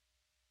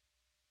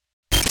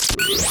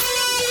The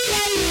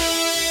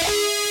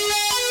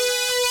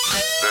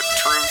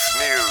Truth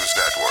News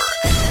Network.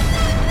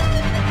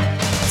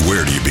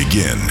 Where do you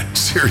begin?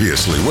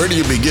 Seriously, where do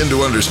you begin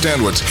to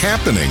understand what's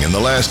happening in the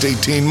last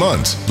 18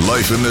 months?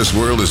 Life in this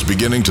world is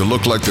beginning to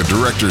look like the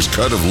director's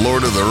cut of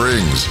Lord of the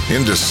Rings.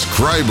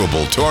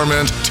 Indescribable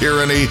torment,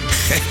 tyranny,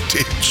 and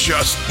it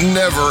just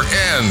never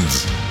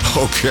ends.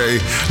 Okay,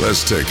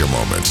 let's take a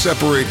moment.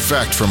 Separate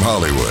fact from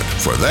Hollywood.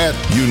 For that,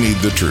 you need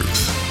the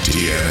truth.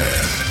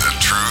 TNN, the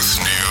Truth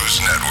News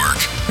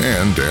Network,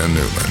 and Dan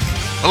Newman.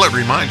 Well, it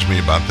reminds me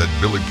about that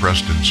Billy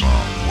Preston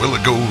song, Will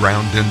It Go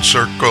Round in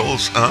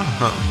Circles?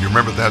 You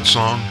remember that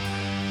song?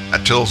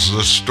 That tells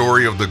the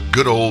story of the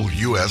good old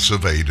US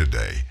of A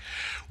today.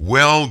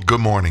 Well, good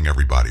morning,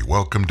 everybody.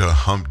 Welcome to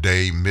Hump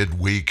Day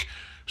midweek.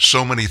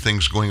 So many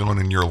things going on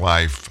in your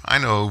life. I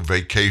know,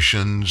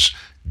 vacations,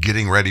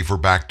 getting ready for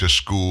back to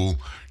school,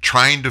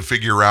 trying to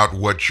figure out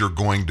what you're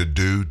going to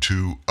do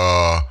to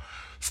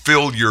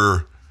fill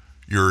your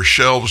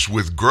shelves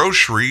with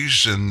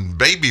groceries and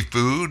baby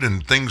food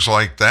and things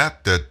like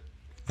that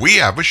we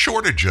have a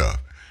shortage of.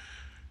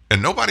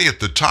 And nobody at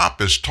the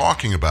top is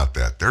talking about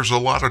that. There's a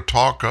lot of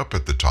talk up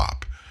at the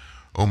top.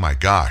 Oh my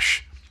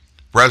gosh.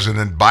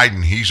 President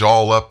Biden, he's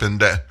all up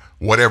into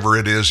whatever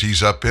it is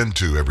he's up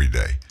into every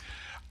day.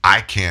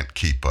 I can't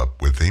keep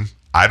up with him.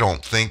 I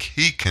don't think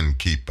he can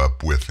keep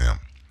up with him.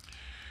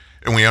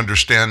 And we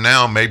understand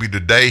now maybe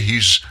today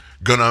he's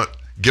going to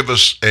give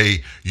us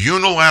a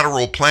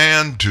unilateral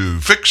plan to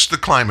fix the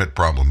climate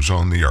problems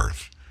on the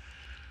earth.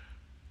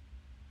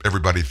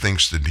 Everybody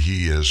thinks that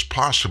he is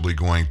possibly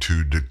going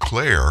to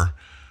declare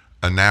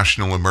a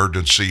national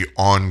emergency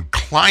on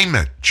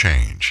climate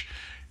change.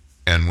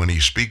 And when he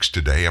speaks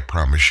today, I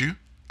promise you,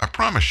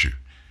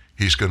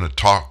 he's going to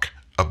talk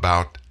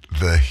about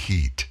the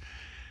heat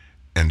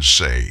and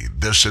say,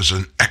 this is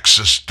an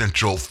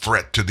existential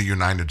threat to the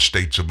United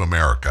States of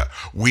America.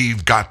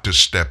 We've got to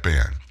step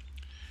in.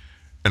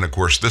 And of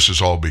course, this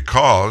is all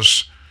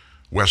because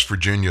West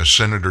Virginia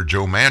Senator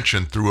Joe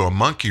Manchin threw a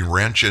monkey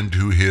wrench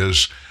into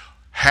his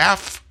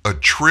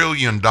 $500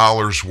 billion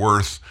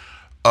worth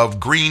of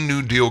Green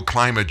New Deal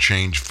climate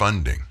change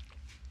funding.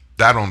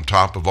 That on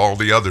top of all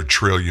the other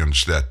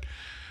trillions that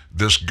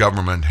this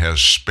government has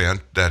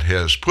spent that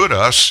has put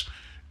us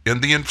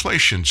in the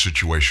inflation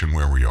situation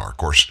where we are. Of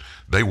course,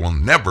 they will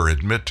never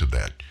admit to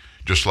that.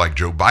 Just like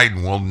Joe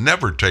Biden will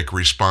never take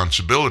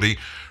responsibility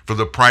for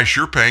the price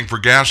you're paying for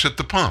gas at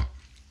the pump.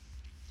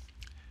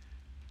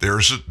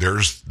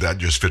 That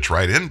just fits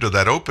right into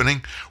that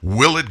opening.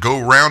 Will it go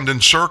round in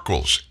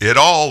circles? It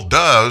all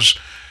does.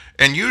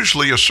 And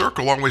usually a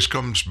circle always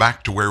comes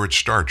back to where it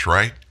starts,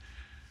 right?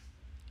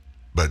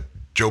 But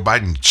Joe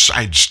Biden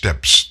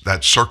sidesteps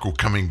that circle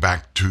coming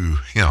back to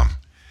him.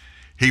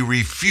 He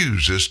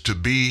refuses to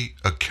be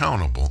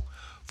accountable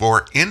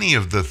for any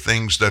of the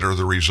things that are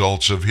the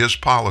results of his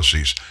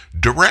policies,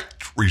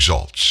 direct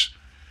results.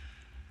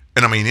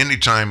 And I mean,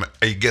 anytime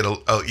you get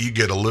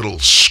a little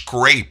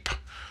scrape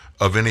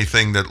of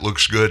anything that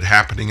looks good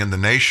happening in the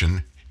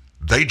nation,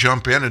 they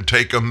jump in and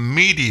take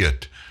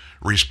immediate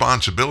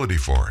responsibility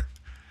for it.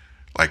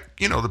 Like,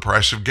 the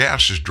price of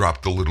gas has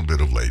dropped a little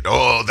bit of late.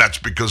 Oh, that's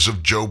because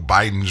of Joe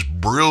Biden's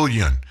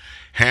brilliant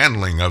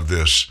handling of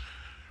this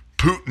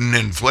Putin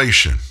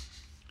inflation.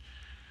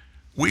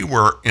 We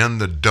were in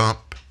the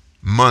dump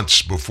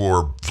months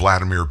before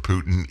Vladimir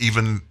Putin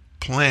even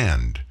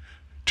planned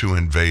to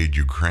invade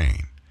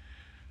Ukraine.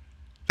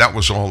 That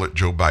was all at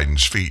Joe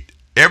Biden's feet.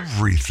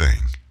 Everything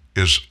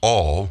is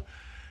all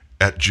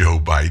at Joe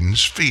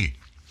Biden's feet.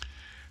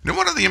 Now,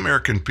 what do the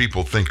American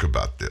people think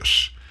about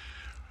this?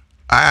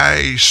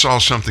 I saw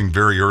something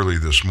very early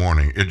this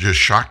morning. It just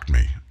shocked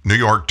me. New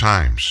York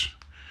Times,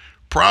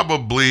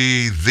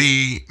 probably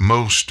the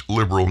most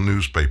liberal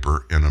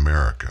newspaper in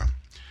America.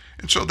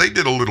 And so they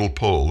did a little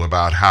poll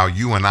about how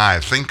you and I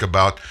think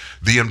about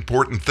the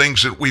important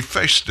things that we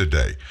face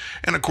today.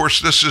 And of course,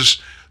 this is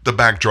the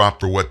backdrop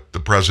for what the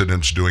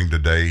president's doing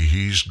today.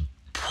 He's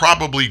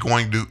probably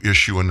going to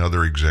issue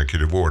another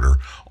executive order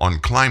on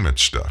climate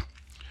stuff.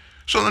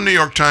 So the New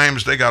York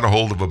Times, they got a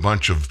hold of a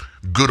bunch of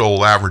good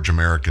old average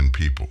American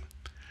people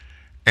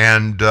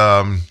and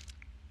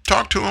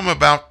talked to them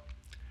about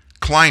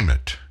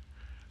climate,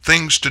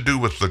 things to do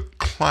with the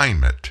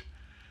climate,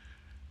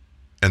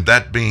 and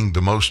that being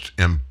the most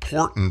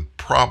important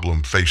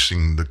problem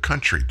facing the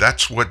country.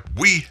 That's what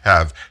we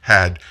have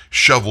had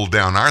shoveled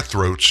down our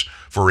throats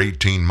for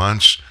 18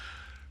 months.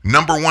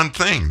 Number one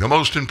thing, the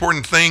most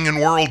important thing in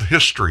world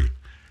history,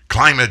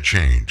 climate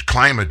change,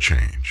 climate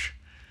change.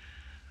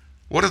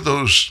 What do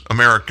those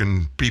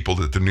American people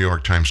that the New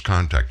York Times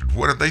contacted,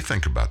 what do they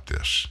think about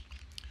this?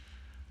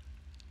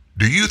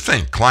 Do you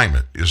think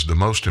climate is the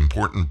most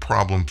important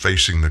problem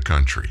facing the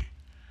country?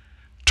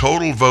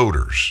 Total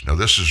voters, now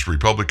this is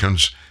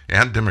Republicans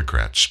and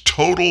Democrats,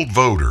 total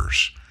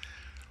voters,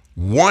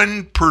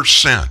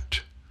 1%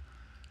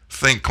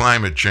 think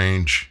climate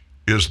change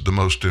is the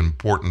most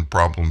important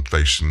problem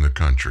facing the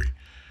country.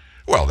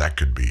 Well, that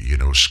could be,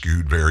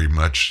 skewed very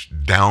much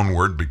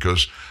downward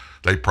because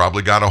They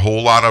probably got a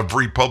whole lot of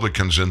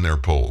Republicans in their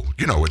poll.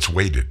 You know, it's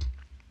weighted.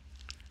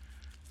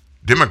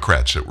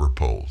 Democrats that were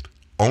polled.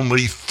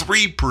 Only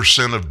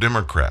 3% of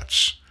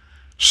Democrats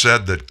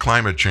said that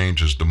climate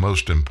change is the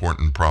most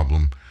important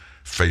problem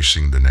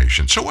facing the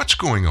nation. So what's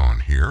going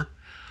on here?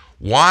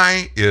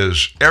 Why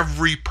is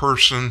every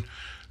person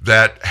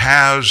that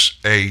has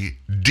a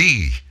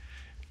D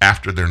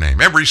after their name,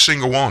 every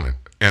single one,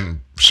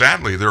 and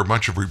sadly there are a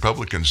bunch of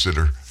Republicans that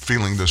are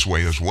feeling this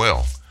way as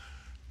well,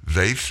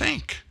 they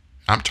think,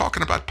 I'm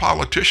talking about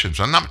politicians,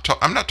 I'm not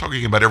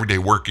talking about everyday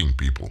working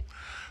people,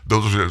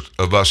 those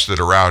of us that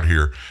are out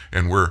here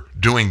and we're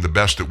doing the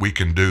best that we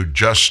can do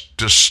just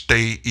to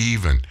stay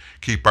even,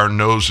 keep our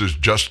noses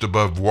just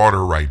above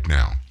water right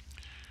now.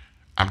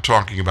 I'm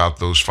talking about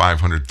those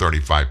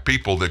 535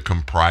 people that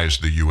comprise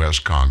the U.S.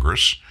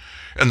 Congress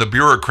and the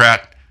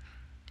bureaucrat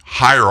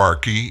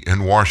hierarchy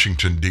in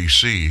Washington,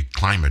 D.C.,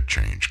 climate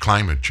change,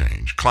 climate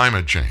change,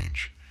 climate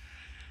change.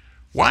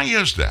 Why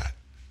is that?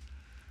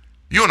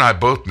 You and I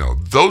both know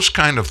those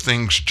kind of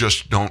things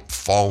just don't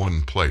fall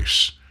in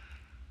place.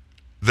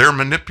 They're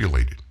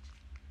manipulated.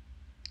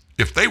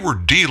 If they were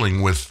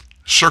dealing with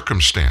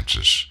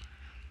circumstances,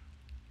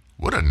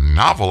 what a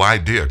novel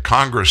idea,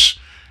 Congress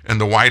and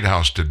the White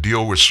House, to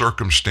deal with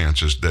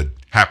circumstances that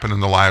happen in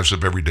the lives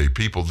of everyday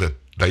people that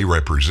they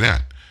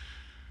represent.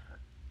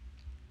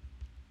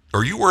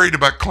 Are you worried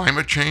about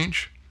climate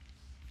change?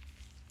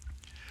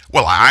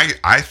 Well,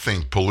 I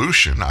think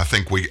pollution, I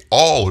think we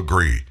all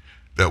agree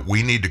that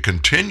we need to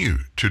continue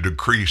to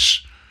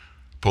decrease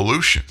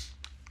pollution.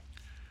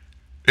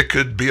 It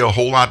could be a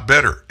whole lot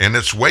better, and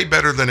it's way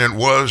better than it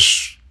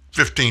was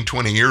 15,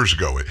 20 years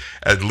ago,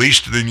 at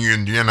least in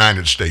the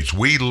United States.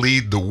 We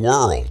lead the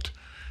world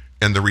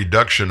in the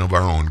reduction of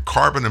our own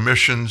carbon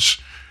emissions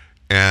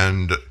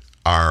and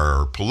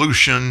our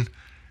pollution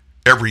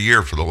every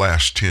year for the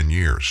last 10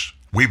 years.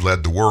 We've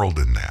led the world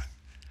in that.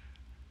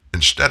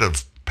 Instead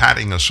of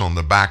patting us on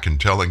the back and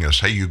telling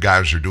us, hey, you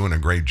guys are doing a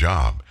great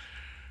job,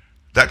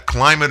 that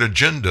climate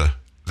agenda,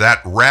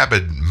 that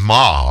rabid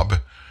mob,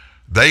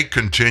 they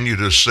continue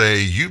to say,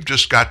 you've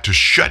just got to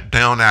shut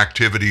down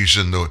activities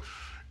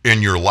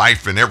in your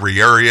life in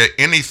every area,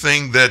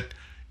 anything that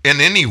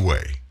in any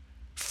way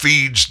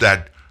feeds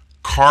that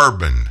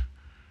carbon,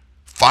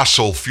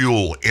 fossil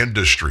fuel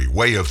industry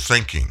way of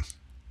thinking.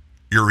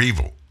 You're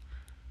evil.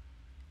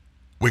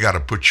 We got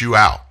to put you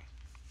out.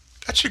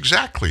 That's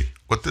exactly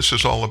what this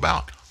is all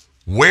about.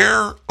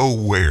 Where,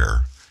 oh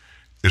where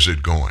is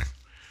it going?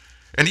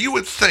 And you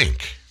would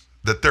think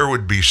that there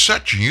would be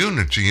such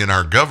unity in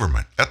our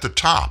government at the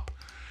top.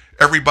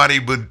 Everybody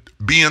would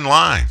be in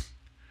line.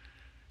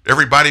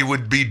 Everybody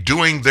would be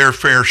doing their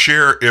fair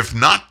share, if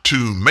not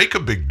to make a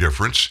big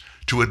difference,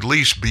 to at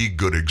least be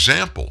good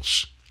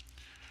examples.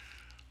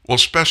 Well,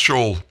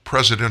 Special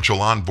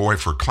Presidential Envoy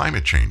for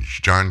Climate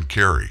Change, John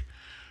Kerry,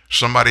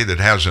 somebody that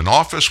has an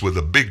office with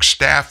a big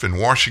staff in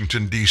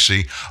Washington,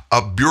 D.C.,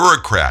 a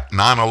bureaucrat,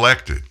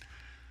 non-elected.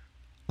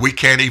 We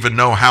can't even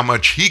know how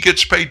much he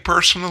gets paid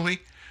personally.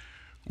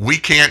 We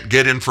can't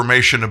get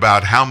information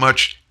about how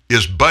much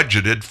is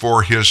budgeted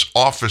for his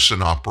office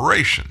and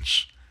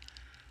operations.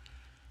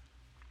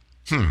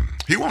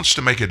 He wants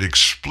to make it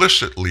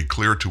explicitly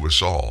clear to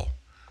us all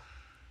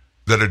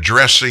that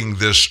addressing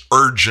this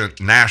urgent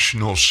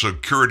national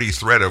security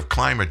threat of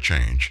climate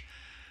change,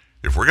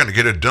 if we're going to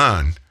get it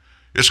done,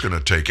 it's going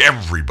to take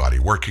everybody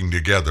working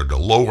together to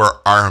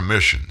lower our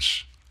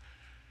emissions.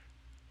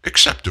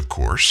 Except, of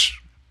course,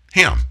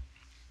 him.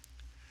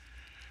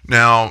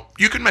 Now,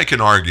 you can make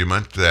an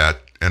argument that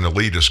an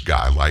elitist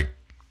guy like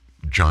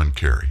John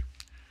Kerry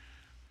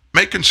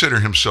may consider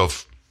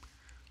himself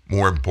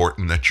more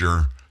important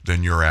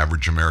than your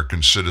average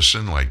American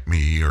citizen like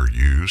me or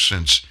you,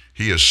 since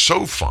he is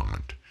so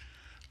fond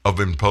of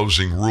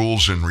imposing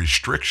rules and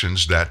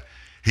restrictions that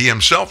he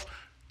himself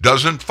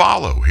doesn't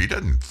follow. He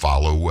doesn't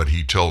follow what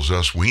he tells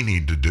us we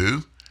need to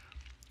do.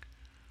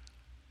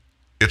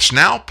 It's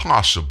now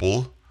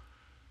possible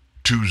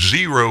to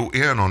zero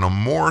in on a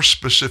more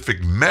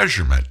specific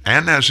measurement,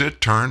 and as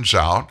it turns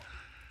out,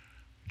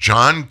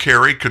 John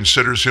Kerry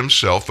considers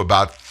himself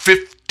about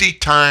 50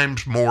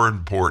 times more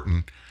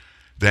important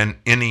than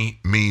any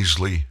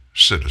measly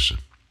citizen.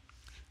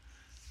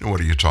 Now, what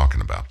are you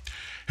talking about?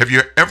 Have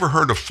you ever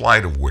heard of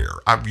FlightAware?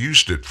 I've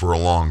used it for a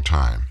long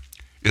time.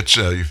 It's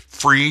a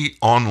free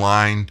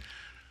online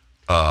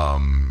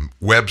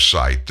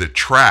website that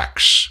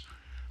tracks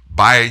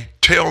by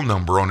tail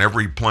number on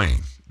every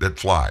plane that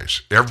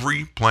flies.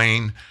 Every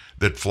plane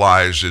that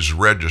flies is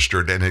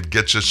registered and it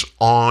gets its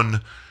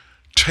own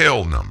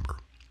tail number.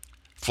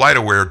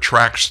 FlightAware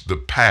tracks the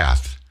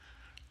path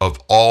of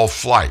all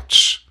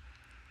flights.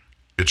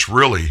 It's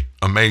really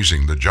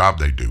amazing the job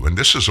they do, and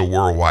this is a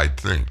worldwide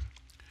thing.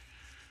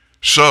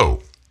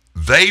 So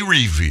they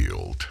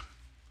revealed,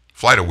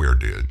 FlightAware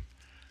did,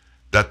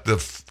 that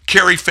the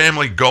Kerry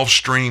family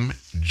Gulfstream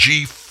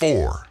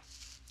G4,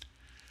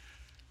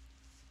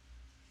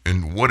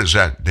 and what is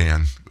that,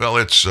 Dan? Well,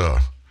 it's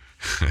the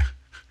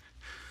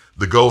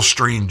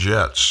Gulfstream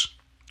jets,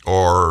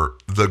 or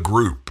the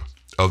group.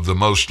 of the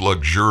most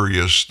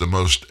luxurious, the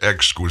most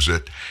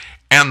exquisite,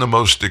 and the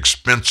most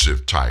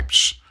expensive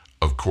types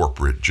of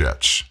corporate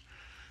jets.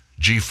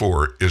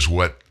 G4 is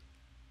what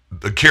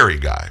the Kerry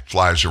guy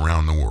flies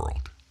around the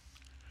world.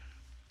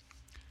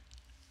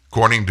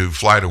 According to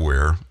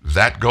FlightAware,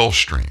 that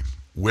Gulfstream,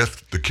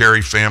 with the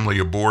Kerry family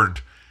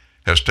aboard,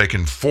 has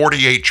taken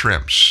 48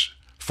 trips,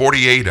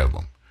 48 of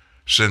them,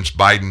 since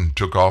Biden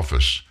took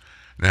office.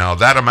 Now,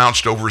 that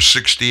amounts to over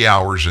 60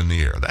 hours in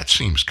the air. That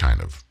seems kind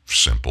of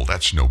simple.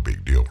 That's no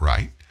big deal,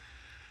 right?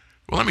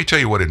 Well, let me tell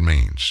you what it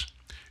means.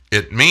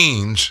 It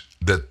means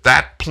that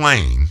that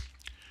plane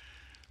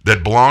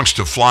that belongs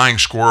to Flying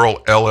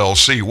Squirrel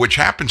LLC, which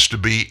happens to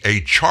be a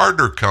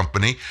charter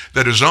company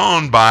that is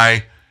owned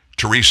by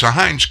Teresa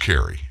Heinz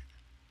Kerry,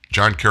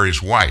 John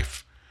Kerry's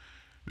wife.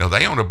 Now,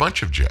 they own a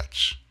bunch of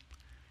jets.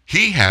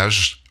 He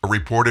has a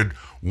reported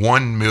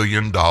 $1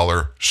 million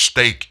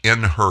stake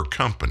in her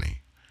company.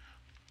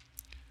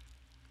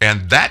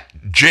 And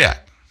that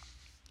jet,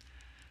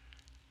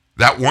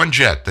 that one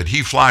jet that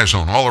he flies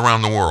on all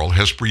around the world,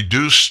 has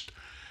produced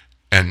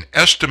an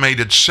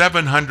estimated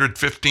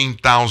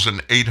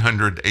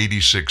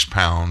 715,886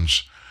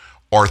 pounds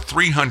or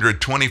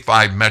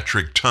 325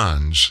 metric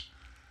tons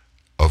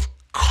of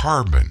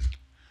carbon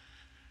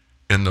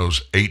in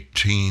those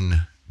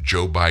 18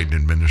 Joe Biden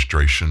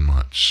administration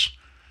months.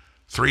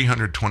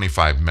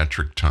 325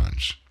 metric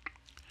tons.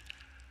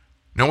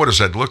 Now, what does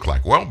that look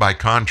like? Well, by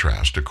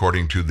contrast,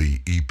 according to the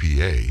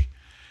EPA,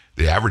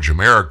 the average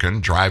American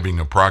driving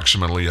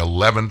approximately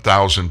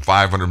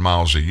 11,500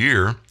 miles a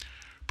year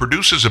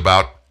produces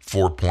about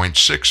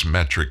 4.6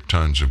 metric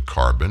tons of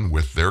carbon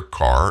with their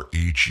car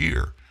each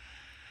year.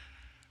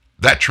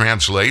 That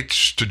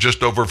translates to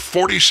just over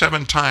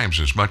 47 times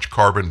as much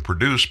carbon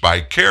produced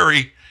by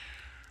Kerry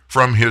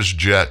from his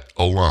jet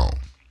alone.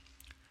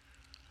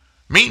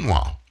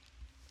 Meanwhile,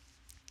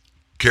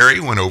 Kerry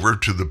went over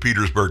to the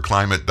Petersburg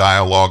Climate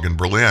Dialogue in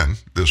Berlin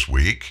this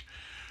week,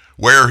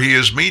 where he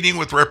is meeting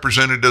with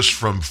representatives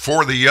from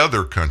 40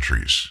 other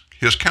countries,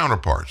 his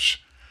counterparts.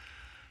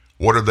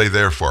 What are they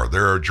there for?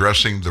 They're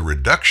addressing the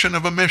reduction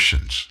of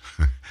emissions.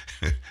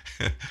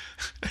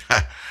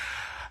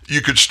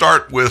 You could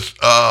start with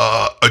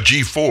a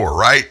G4,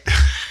 right?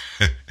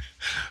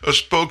 A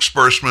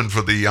spokesperson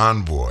for the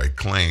envoy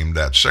claimed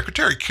that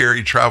Secretary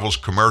Kerry travels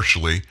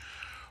commercially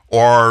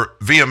or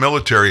via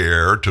military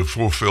air to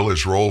fulfill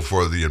his role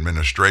for the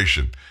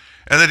administration,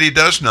 and that he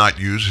does not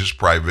use his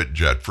private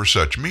jet for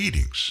such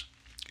meetings.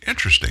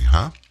 Interesting,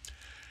 huh?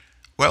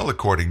 Well,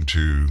 according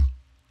to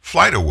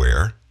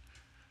FlightAware,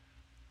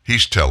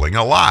 he's telling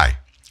a lie.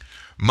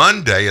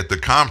 Monday at the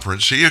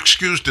conference, he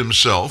excused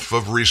himself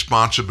of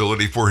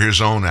responsibility for his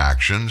own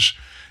actions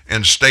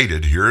and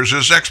stated, here's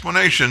his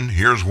explanation,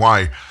 here's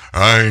why: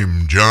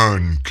 I'm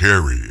John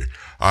Kerry.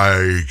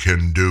 I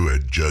can do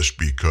it just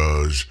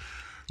because,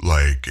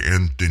 like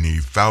Anthony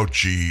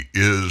Fauci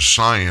is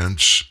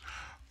science,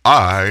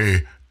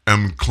 I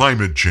am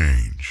climate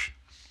change.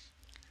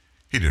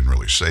 He didn't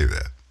really say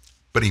that,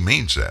 but he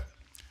means that.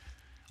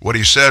 What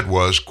he said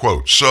was,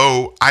 quote,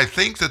 so I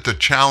think that the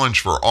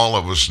challenge for all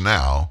of us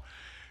now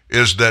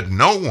is that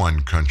no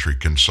one country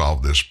can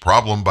solve this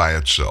problem by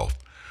itself.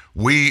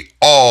 We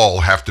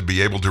all have to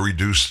be able to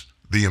reduce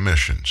the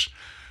emissions.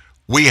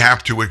 We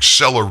have to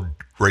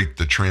accelerate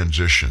the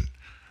transition.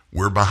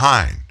 We're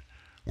behind.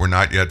 We're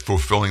not yet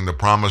fulfilling the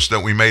promise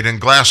that we made in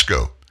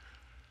Glasgow.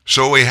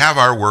 So we have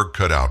our work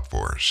cut out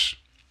for us.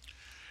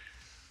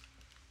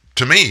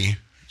 To me,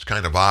 it's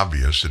kind of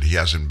obvious that he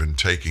hasn't been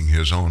taking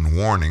his own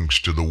warnings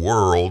to the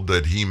world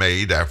that he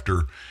made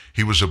after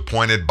he was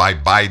appointed by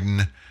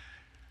Biden.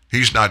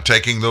 He's not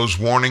taking those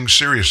warnings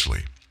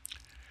seriously.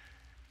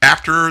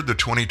 After the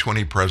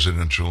 2020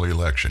 presidential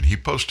election, he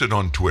posted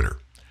on Twitter.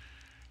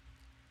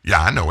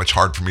 Yeah, I know it's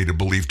hard for me to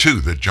believe,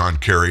 too, that John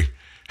Kerry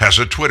has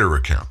a Twitter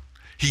account.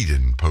 He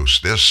didn't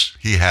post this.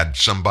 He had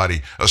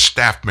somebody, a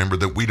staff member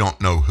that we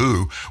don't know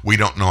who. We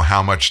don't know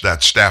how much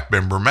that staff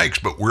member makes,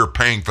 but we're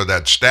paying for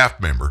that staff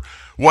member.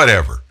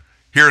 Whatever.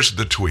 Here's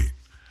the tweet.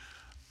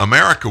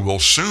 America will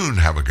soon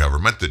have a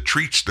government that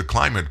treats the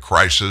climate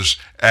crisis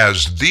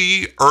as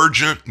the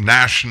urgent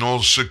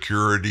national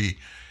security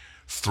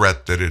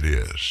threat that it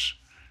is.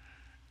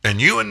 And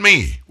you and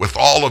me, with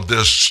all of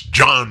this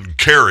John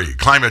Kerry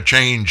climate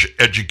change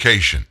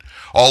education,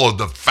 all of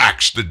the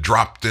facts that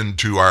dropped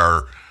into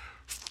our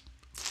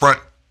front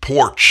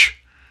porch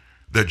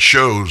that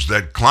shows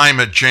that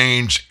climate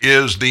change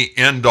is the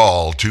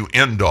end-all to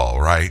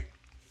end-all, right?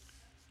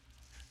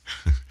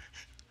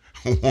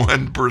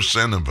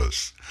 1% of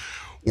us,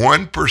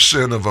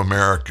 1% of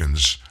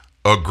Americans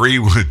agree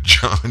with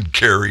John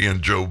Kerry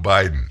and Joe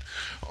Biden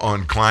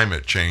on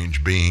climate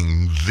change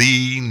being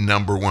the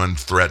number one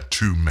threat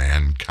to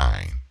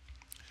mankind.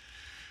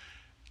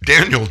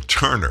 Daniel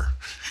Turner,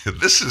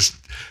 this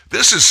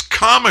is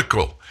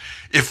comical.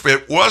 If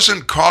it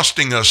wasn't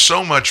costing us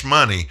so much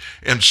money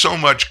and so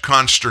much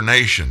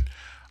consternation,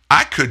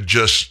 I could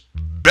just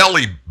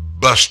belly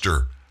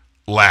buster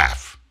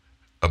laugh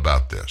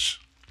about this.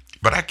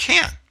 But I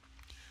can't,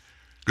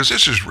 because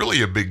this is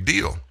really a big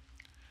deal.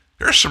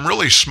 There's some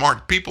really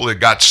smart people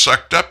that got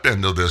sucked up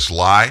into this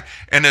lie,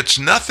 and it's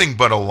nothing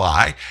but a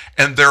lie.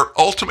 And their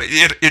ultimate,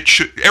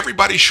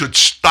 everybody should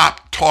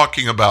stop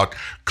talking about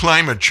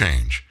climate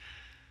change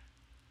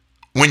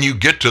when you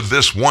get to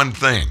this one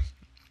thing.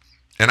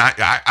 And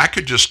I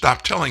could just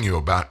stop telling you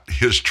about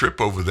his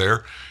trip over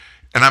there,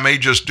 and I may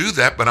just do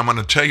that, but I'm going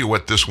to tell you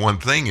what this one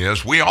thing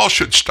is. We all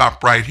should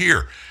stop right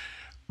here.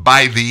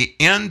 By the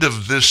end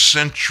of this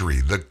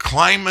century, the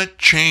climate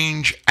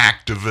change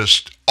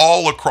activists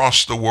all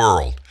across the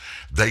world,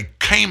 they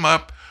came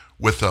up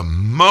with a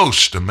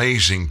most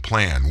amazing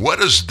plan.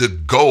 What is the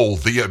goal,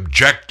 the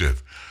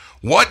objective?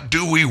 What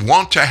do we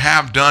want to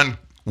have done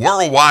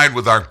worldwide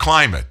with our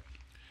climate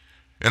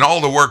and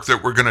all the work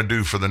that we're going to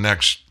do for the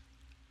next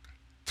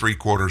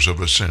 3/4 of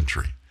a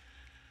century?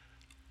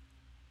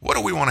 What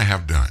do we want to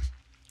have done?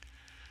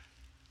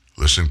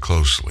 Listen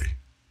closely.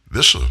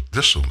 This'll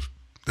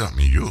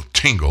you'll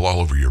tingle all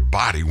over your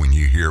body when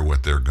you hear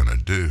what they're going to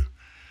do.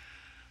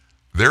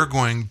 They're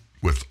going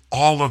with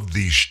all of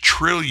these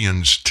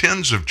trillions,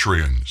 tens of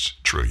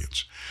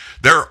trillions.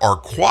 There are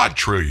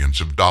quadrillions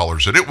of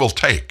dollars that it will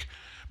take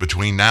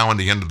between now and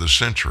the end of the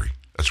century.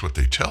 That's what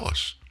they tell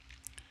us.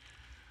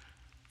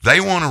 They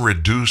want to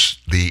reduce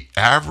the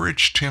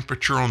average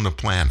temperature on the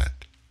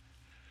planet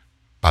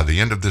by the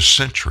end of this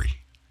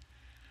century.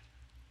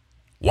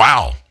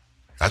 Wow,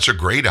 that's a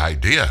great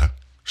idea.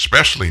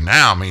 Especially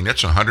now, I mean,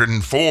 it's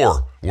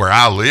 104 where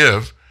I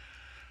live.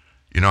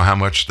 You know how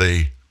much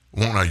they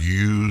want to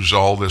use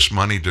all this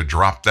money to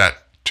drop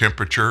that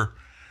temperature?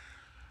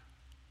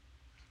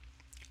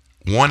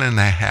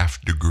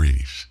 1.5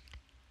 degrees.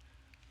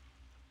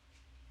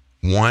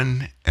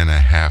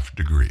 1.5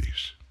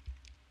 degrees.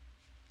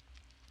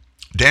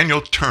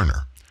 Daniel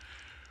Turner,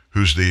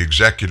 who's the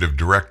executive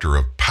director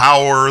of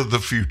Power the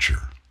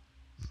Future.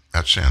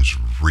 That sounds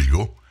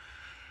regal.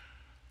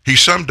 He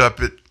summed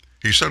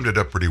it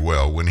up pretty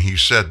well when he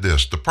said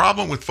this: the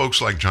problem with folks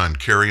like John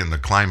Kerry and the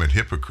climate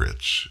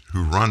hypocrites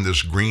who run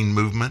this green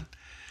movement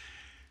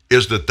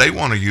is that they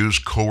want to use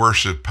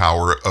coercive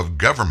power of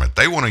government.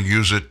 They want to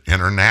use it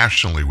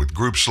internationally with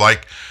groups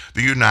like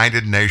the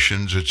United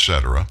Nations,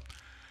 etc.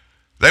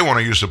 They want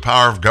to use the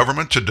power of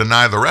government to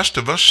deny the rest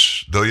of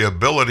us the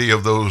ability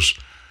of those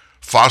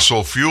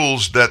fossil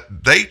fuels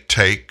that they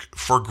take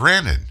for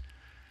granted.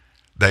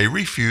 They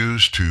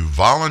refuse to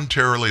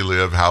voluntarily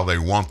live how they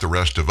want the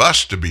rest of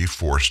us to be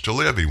forced to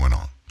live, he went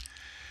on.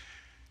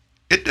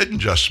 It didn't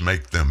just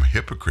make them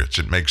hypocrites.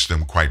 It makes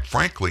them, quite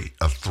frankly,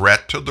 a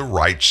threat to the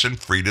rights and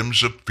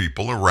freedoms of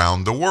people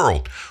around the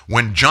world.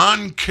 When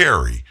John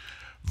Kerry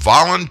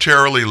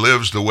voluntarily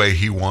lives the way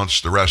he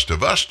wants the rest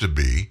of us to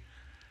be,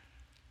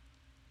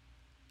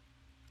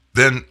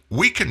 then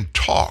we can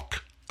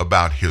talk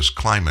about his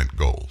climate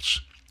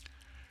goals.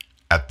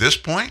 At this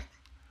point,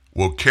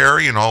 will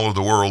Kerry and all of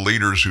the world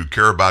leaders who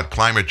care about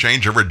climate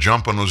change ever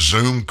jump on a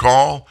Zoom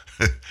call?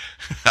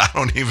 I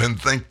don't even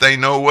think they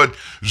know what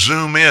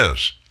Zoom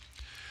is.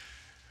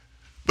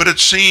 But it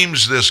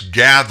seems this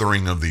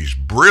gathering of these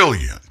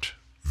brilliant,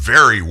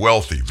 very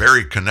wealthy,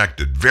 very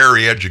connected,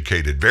 very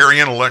educated,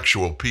 very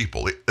intellectual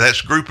people,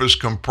 this group is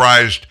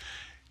comprised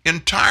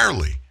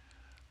entirely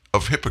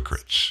of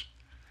hypocrites.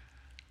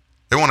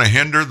 They want to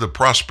hinder the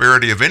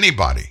prosperity of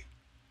anybody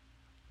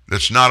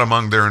that's not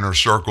among their inner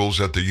circles.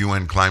 At the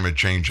UN Climate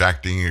Change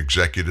Acting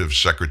Executive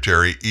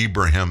Secretary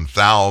Ibrahim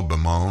Thal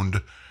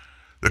bemoaned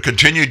the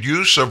continued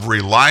use of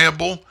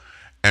reliable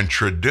and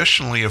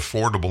traditionally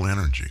affordable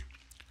energy.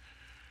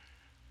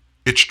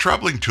 It's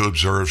troubling to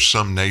observe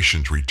some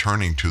nations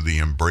returning to the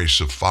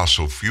embrace of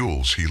fossil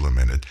fuels, he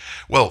lamented.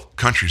 Well,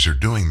 countries are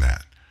doing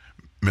that,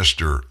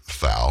 Mr.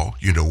 Thal.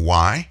 You know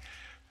why?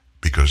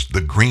 Because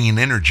the green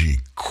energy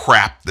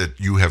crap that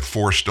you have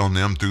forced on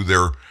them through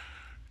their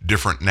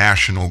different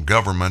national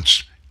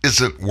governments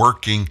isn't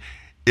working.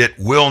 It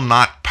will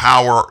not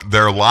power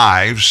their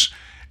lives.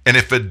 And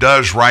if it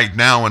does right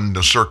now in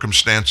the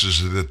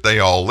circumstances that they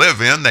all live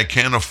in, they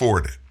can't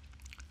afford it.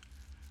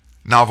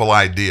 Novel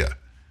idea.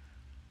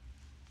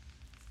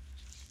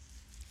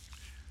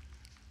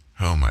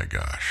 Oh my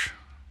gosh.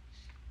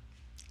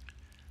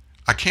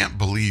 I can't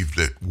believe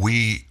that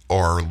we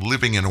are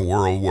living in a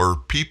world where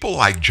people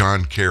like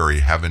John Kerry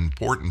have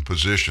important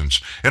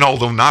positions, and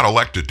although not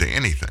elected to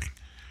anything,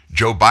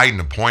 Joe Biden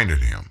appointed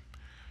him.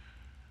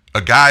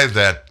 A guy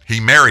that he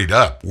married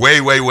up, way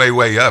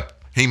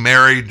up. He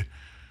married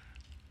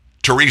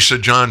Teresa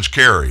Johns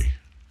Kerry.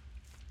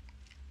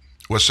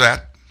 What's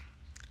that?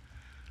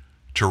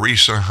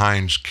 Teresa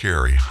Heinz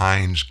Kerry,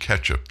 Heinz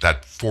Ketchup,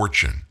 that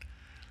fortune.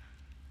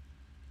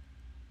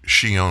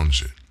 She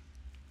owns it.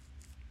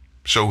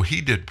 So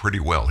he did pretty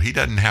well. He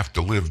doesn't have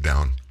to live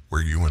down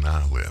where you and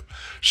I live.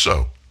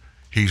 So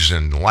he's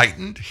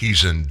enlightened,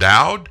 he's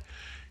endowed,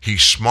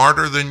 he's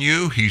smarter than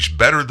you, he's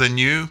better than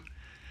you,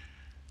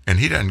 and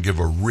he doesn't give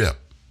a rip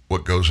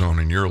what goes on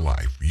in your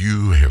life.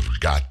 You have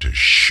got to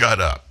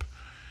shut up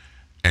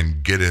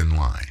and get in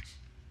line.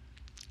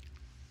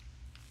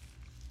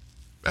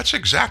 That's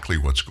exactly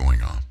what's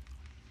going on.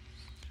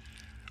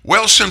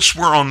 Well, since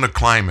we're on the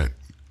climate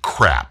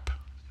crap,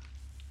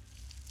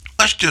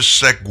 let's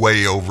just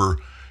segue over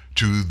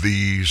to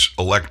these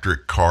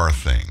electric car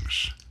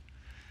things.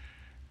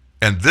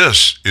 And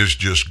this is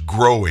just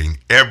growing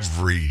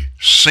every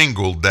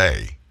single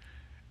day.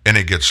 And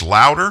it gets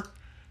louder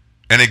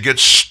and it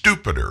gets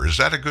stupider. Is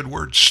that a good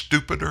word?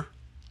 Stupider?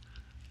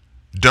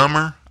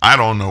 Dumber? I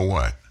don't know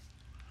what.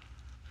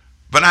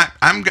 But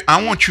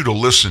I want you to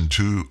listen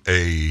to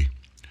a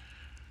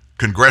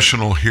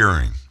congressional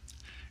hearing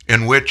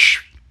in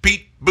which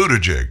Pete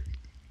Buttigieg,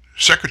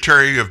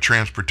 Secretary of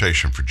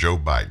Transportation for Joe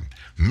Biden,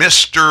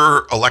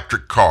 Mr.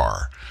 Electric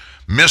Car,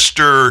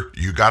 Mr.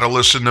 You got to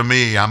listen to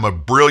me. I'm a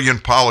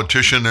brilliant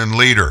politician and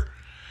leader.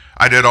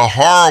 I did a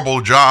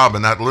horrible job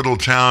in that little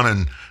town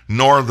in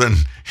northern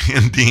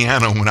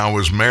Indiana when I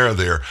was mayor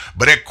there,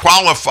 but it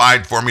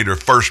qualified for me to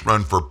first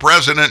run for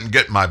president and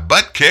get my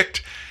butt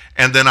kicked,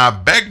 and then I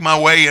begged my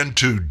way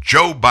into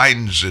Joe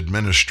Biden's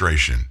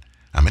administration.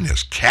 I'm in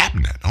his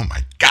cabinet. Oh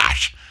my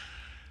gosh.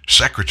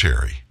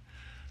 Secretary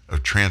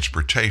of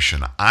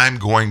Transportation. I'm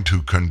going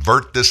to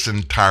convert this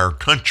entire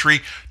country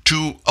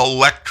to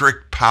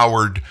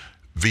electric-powered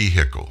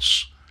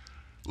vehicles.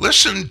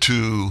 Listen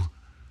to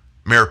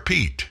Mayor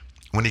Pete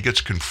when he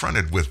gets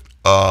confronted with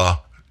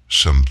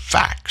some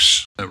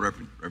facts.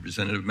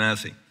 Representative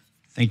Massey.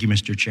 Thank you,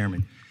 Mr.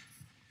 Chairman.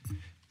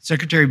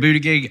 Secretary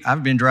Buttigieg,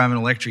 I've been driving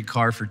an electric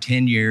car for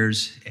 10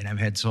 years, and I've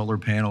had solar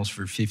panels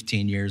for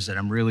 15 years, and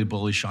I'm really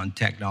bullish on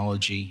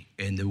technology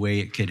and the way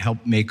it could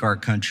help make our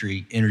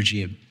country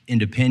energy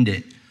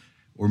independent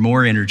or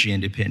more energy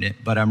independent.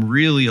 But I'm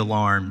really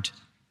alarmed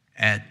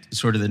at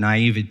sort of the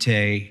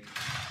naivete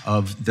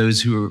of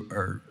those who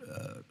are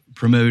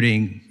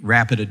promoting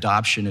rapid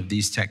adoption of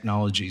these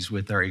technologies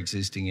with our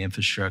existing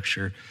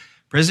infrastructure.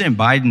 President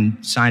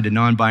Biden signed a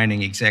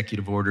non-binding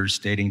executive order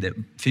stating that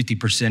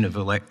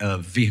 50%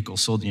 of vehicles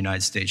sold in the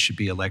United States should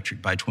be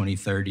electric by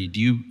 2030. Do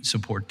you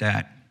support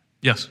that?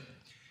 Yes.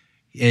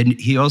 And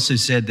he also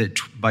said that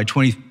by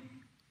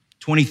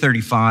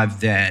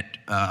 2035 that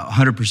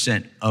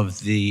 100%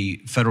 of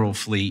the federal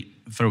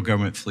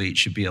government fleet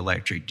should be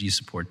electric. Do you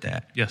support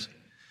that? Yes.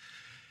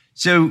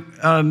 So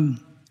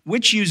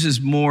which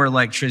uses more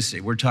electricity?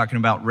 We're talking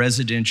about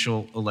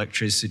residential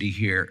electricity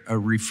here. A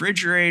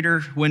refrigerator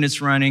when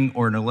it's running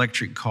or an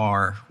electric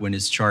car when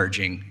it's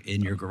charging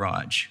in your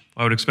garage?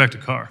 I would expect a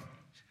car.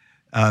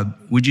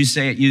 Would you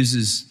say it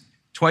uses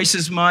twice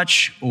as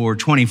much or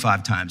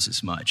 25 times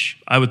as much?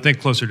 I would think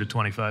closer to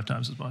 25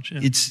 times as much.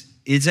 Yeah.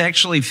 It's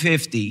actually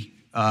 50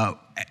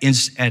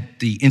 at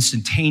the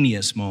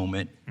instantaneous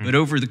moment, but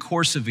over the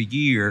course of a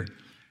year,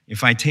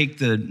 if I take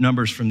the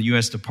numbers from the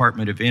U.S.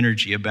 Department of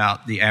Energy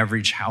about the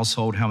average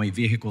household, how many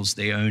vehicles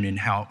they own and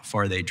how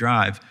far they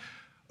drive,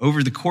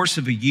 over the course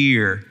of a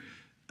year,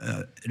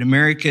 an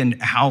American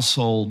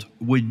household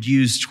would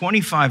use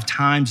 25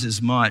 times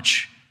as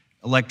much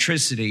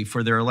electricity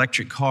for their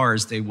electric car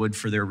as they would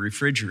for their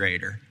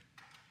refrigerator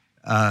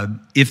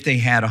if they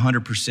had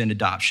 100%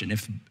 adoption.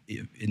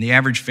 And the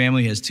average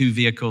family has 2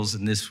 vehicles,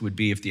 and this would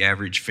be if the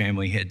average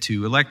family had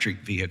 2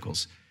 electric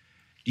vehicles.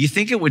 Do you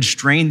think it would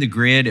strain the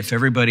grid if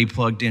everybody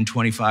plugged in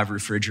 25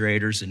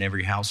 refrigerators in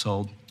every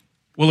household?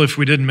 Well, if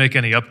we didn't make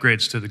any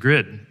upgrades to the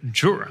grid,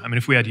 sure. I mean,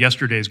 if we had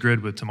yesterday's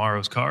grid with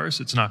tomorrow's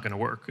cars, it's not going to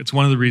work. It's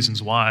one of the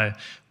reasons why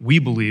we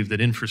believe that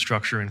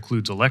infrastructure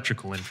includes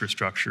electrical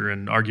infrastructure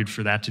and argued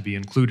for that to be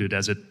included,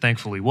 as it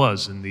thankfully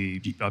was in the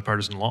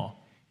bipartisan law.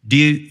 Do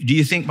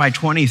you think by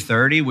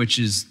 2030, which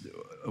is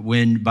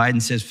when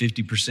Biden says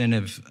 50%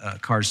 of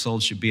cars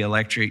sold should be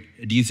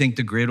electric, do you think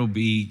the grid will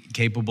be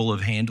capable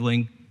of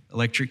handling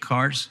electric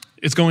cars?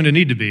 It's going to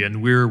need to be,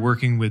 and we're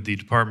working with the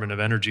Department of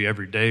Energy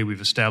every day.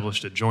 We've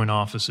established a joint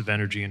office of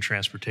energy and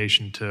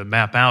transportation to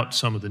map out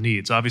some of the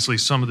needs. Obviously,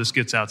 some of this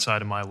gets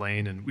outside of my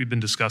lane, and we've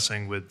been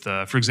discussing with,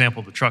 for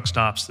example, the truck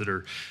stops that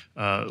are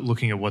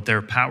looking at what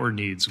their power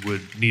needs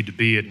would need to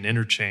be at an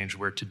interchange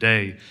where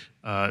today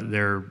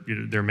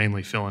they're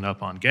mainly filling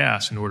up on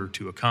gas in order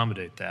to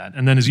accommodate that.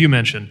 And then, as you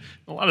mentioned,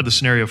 a lot of the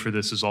scenario for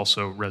this is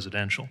also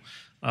residential.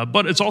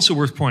 But it's also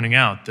worth pointing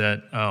out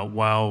that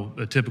while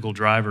a typical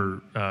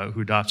driver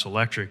who adopts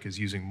electric is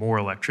using more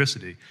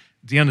electricity,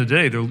 at the end of the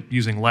day, they're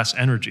using less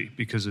energy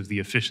because of the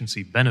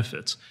efficiency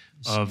benefits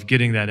of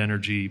getting that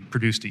energy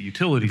produced at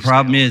utility. The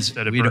problem is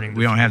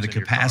we don't have the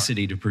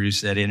capacity to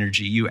produce that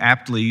energy. You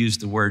aptly use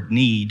the word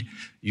need.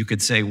 You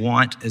could say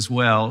want as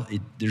well.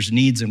 There's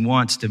needs and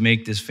wants to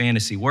make this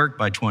fantasy work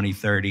by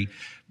 2030,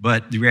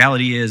 but the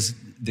reality is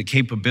the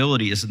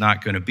capability is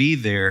not going to be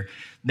there.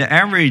 The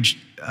average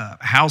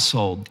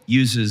household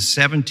uses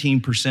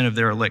 17% of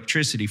their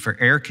electricity for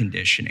air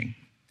conditioning.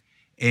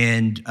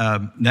 And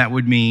that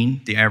would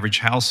mean the average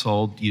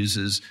household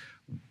uses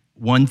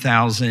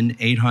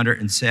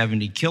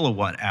 1,870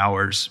 kilowatt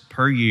hours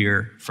per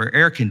year for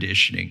air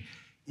conditioning.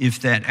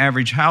 If that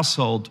average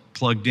household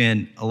plugged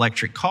in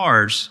electric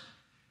cars,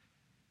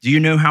 do you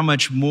know how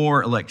much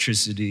more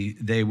electricity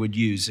they would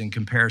use in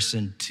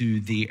comparison to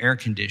the air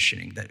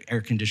conditioning that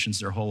air conditions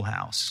their whole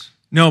house?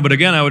 No, but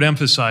again, I would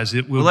emphasize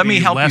it will let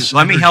me help less you.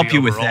 Let me help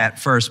you with overall. that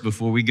first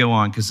before we go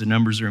on, because the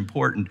numbers are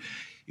important.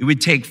 it would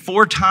take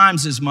 4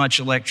 times as much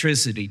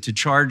electricity to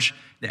charge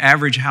the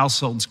average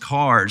household's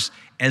cars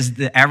as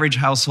the average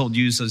household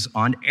uses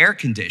on air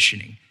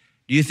conditioning.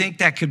 Do you think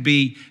that could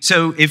be?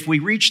 So if we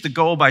reach the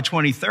goal by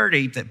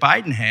 2030 that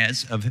Biden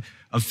has of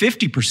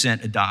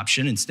 50%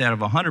 adoption instead of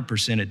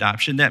 100%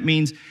 adoption, that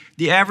means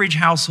the average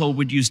household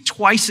would use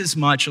twice as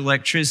much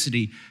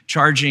electricity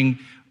charging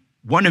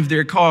one of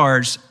their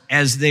cars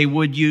as they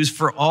would use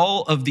for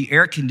all of the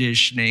air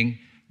conditioning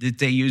that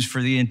they use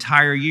for the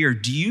entire year.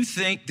 Do you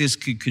think this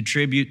could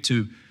contribute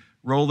to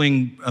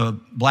rolling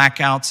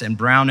blackouts and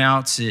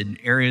brownouts in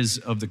areas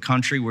of the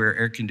country where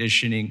air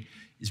conditioning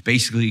is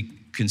basically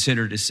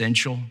considered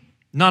essential?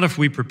 Not if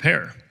we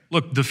prepare.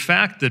 Look, the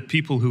fact that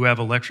people who have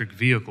electric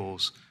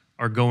vehicles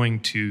are going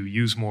to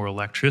use more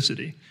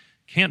electricity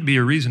can't be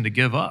a reason to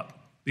give up.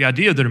 The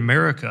idea that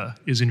America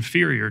is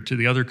inferior to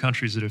the other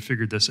countries that have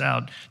figured this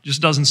out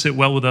just doesn't sit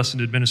well with us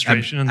in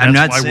administration, and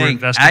that's why we're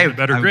investing in a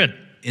better grid.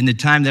 In the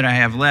time that I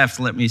have left,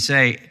 let me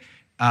say,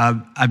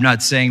 I'm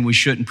not saying we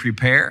shouldn't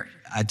prepare.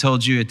 I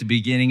told you at the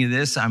beginning of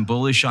this, I'm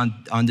bullish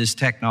on this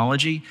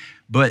technology,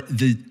 but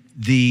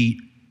the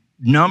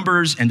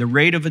numbers and the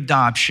rate of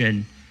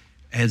adoption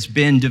has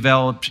been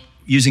developed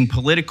using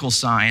political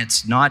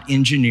science, not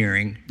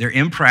engineering. They're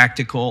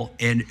impractical,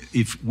 and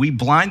if we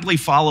blindly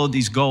follow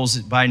these goals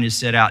that Biden has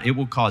set out, it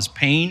will cause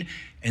pain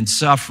and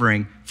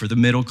suffering for the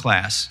middle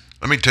class.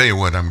 Let me tell you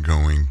what I'm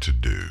going to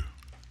do.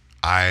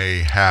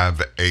 I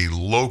have a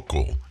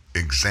local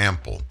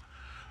example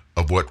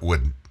of what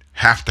would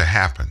have to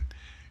happen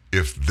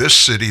if this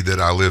city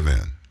that I live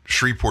in,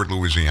 Shreveport,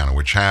 Louisiana,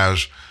 which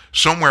has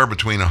somewhere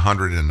between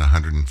 100 and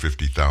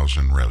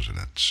 150,000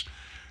 residents,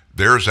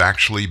 there's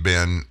actually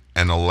been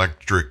an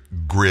electric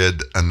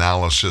grid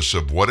analysis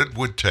of what it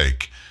would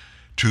take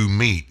to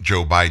meet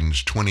Joe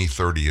Biden's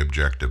 2030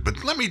 objective.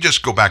 But let me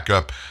just go back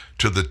up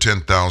to the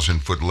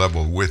 10,000-foot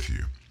level with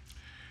you.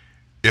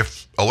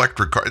 If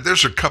electric cars,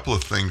 there's a couple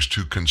of things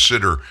to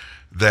consider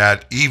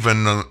that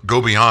even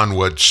go beyond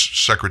what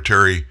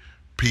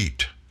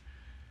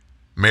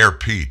Mayor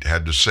Pete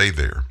had to say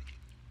there.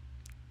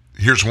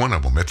 Here's one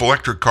of them. If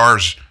electric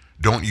cars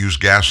don't use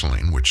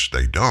gasoline, which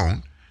they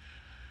don't,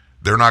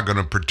 they're not going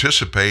to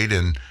participate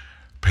in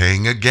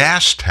paying a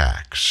gas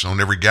tax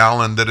on every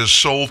gallon that is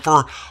sold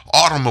for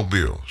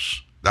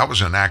automobiles. That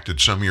was enacted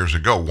some years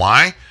ago.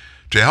 Why?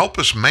 To help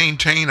us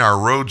maintain our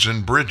roads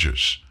and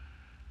bridges.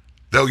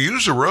 They'll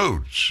use the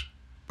roads,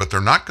 but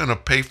they're not going to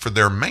pay for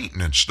their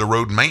maintenance, the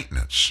road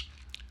maintenance.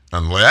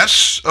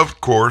 Unless,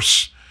 of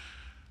course,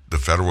 the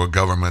federal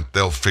government,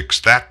 they'll fix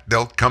that.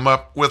 They'll come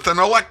up with an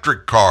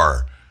electric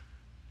car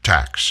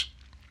tax.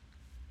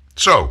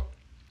 So,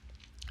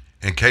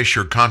 in case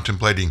you're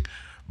contemplating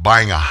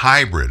buying a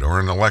hybrid or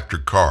an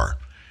electric car,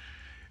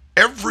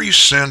 ever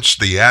since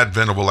the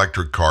advent of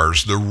electric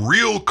cars, the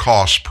real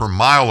cost per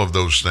mile of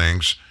those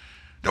things,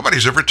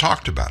 nobody's ever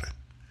talked about it.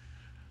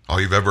 All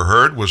you've ever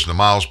heard was the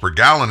miles per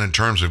gallon in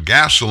terms of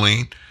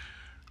gasoline,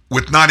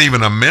 with not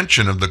even a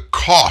mention of the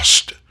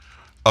cost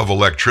of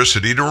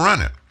electricity to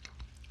run it.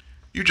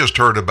 You just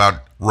heard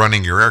about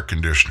running your air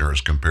conditioner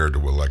as compared to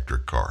an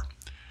electric car.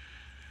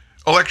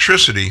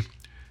 Electricity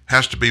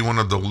has to be one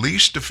of the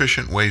least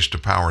efficient ways to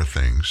power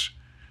things,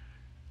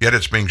 yet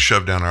it's being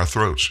shoved down our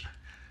throats.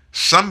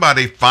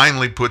 Somebody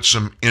finally put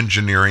some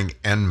engineering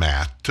and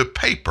math to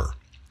paper.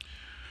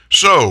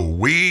 So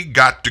we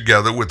got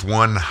together with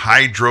one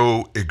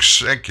hydro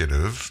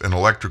executive, an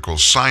electrical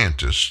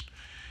scientist.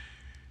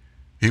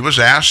 He was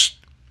asked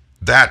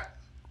that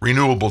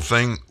renewable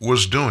thing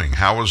was doing.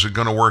 How was it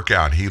going to work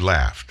out? He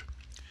laughed.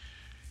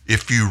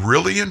 If you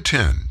really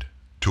intend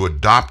to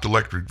adopt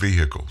electric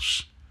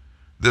vehicles,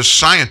 this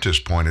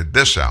scientist pointed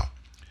this out.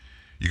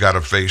 You got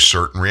to face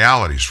certain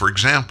realities. For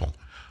example,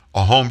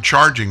 a home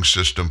charging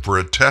system for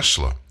a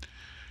Tesla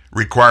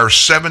requires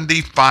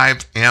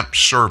 75 amp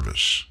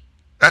service.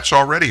 That's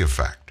already a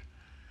fact.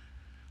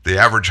 The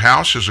average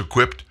house is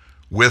equipped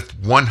with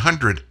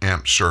 100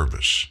 amp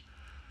service.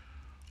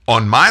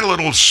 On my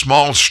little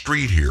small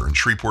street here in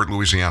Shreveport,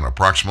 Louisiana,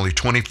 approximately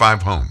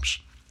 25 homes,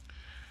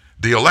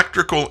 the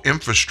electrical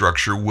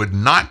infrastructure would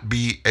not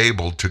be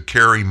able to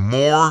carry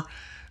more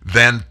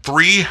than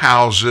 3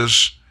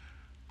 houses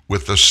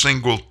with a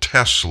single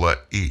Tesla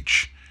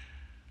each.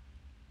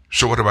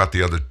 So what about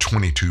the other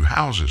 22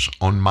 houses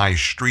on my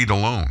street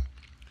alone?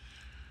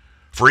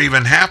 For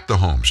even half the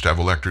homes to have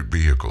electric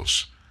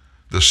vehicles,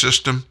 the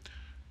system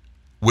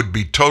would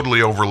be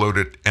totally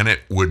overloaded and it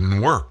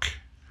wouldn't work.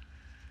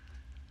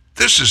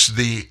 This is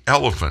the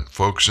elephant,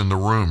 folks, in the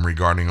room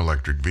regarding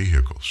electric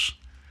vehicles.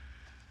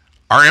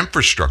 Our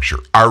infrastructure,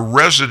 our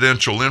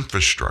residential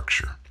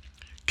infrastructure,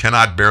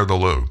 cannot bear the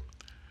load.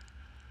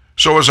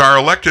 So as our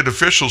elected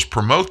officials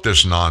promote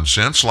this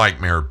nonsense, like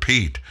Mayor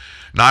Pete,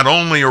 not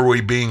only are we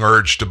being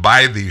urged to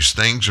buy these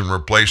things and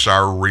replace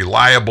our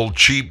reliable,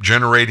 cheap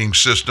generating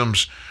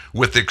systems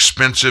with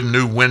expensive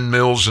new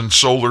windmills and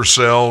solar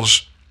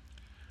cells,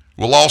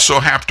 we'll also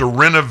have to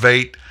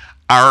renovate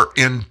our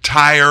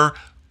entire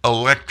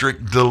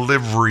electric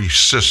delivery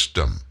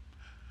system.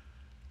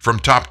 from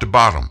top to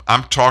bottom.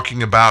 I'm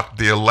talking about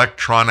the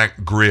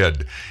electronic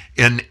grid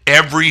in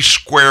every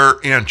square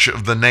inch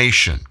of the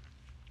nation.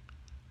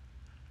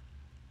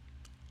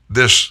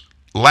 This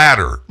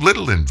latter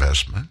little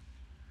investment,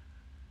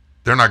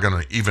 they're not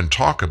going to even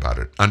talk about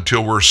it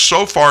until we're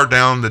so far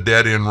down the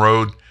dead-end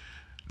road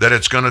that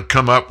it's going to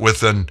come up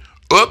with an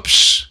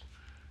oops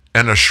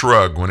and a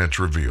shrug when it's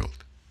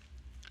revealed.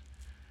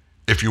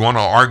 If you want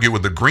to argue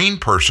with a green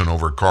person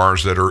over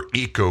cars that are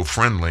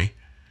eco-friendly,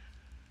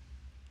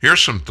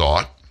 here's some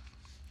thought.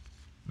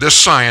 This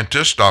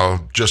scientist,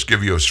 I'll just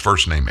give you his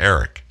first name,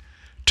 Eric,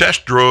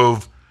 test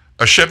drove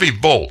a Chevy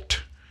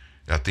Volt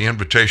at the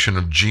invitation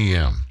of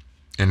GM.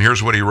 And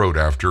here's what he wrote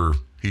after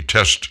he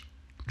test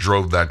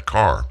drove that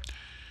car.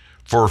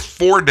 For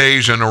 4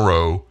 days in a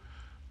row,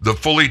 the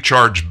fully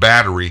charged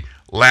battery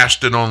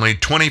lasted only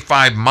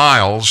 25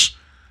 miles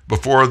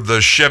before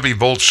the Chevy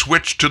Volt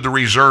switched to the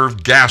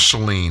reserve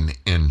gasoline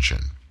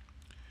engine.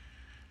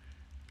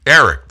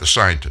 Eric, the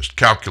scientist,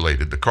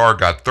 calculated the car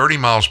got 30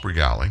 miles per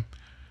gallon,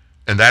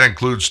 and that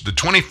includes the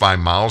 25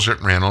 miles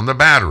it ran on the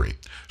battery.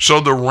 So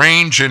the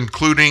range,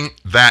 including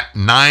that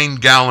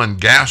 9-gallon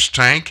gas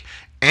tank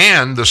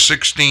and the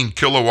 16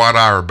 kilowatt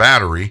hour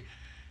battery,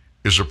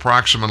 is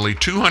approximately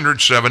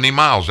 270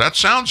 miles. That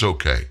sounds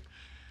okay.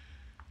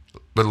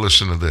 But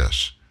listen to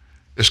this.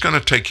 It's going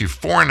to take you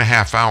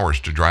 4.5 hours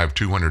to drive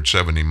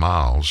 270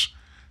 miles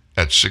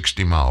at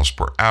 60 miles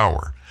per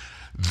hour.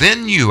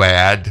 Then you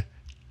add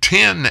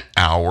 10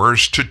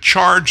 hours to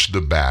charge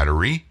the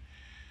battery.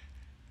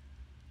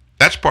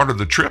 That's part of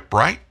the trip,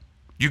 right?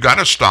 You got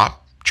to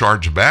stop,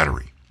 charge the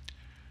battery.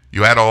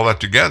 You add all that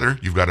together,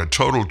 you've got a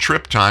total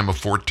trip time of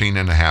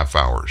 14.5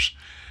 hours.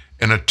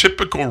 In a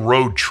typical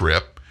road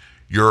trip,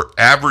 your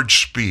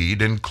average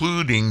speed,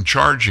 including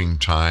charging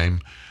time,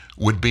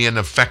 would be an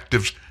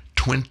effective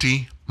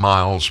 20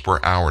 miles per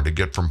hour to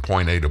get from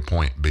point A to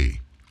point B.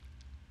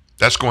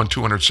 That's going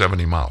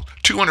 270 miles.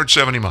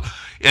 270 miles.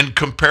 In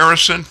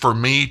comparison, for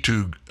me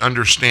to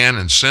understand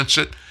and sense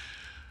it,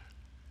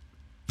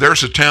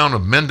 there's a town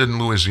of Minden,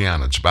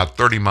 Louisiana. It's about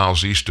 30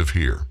 miles east of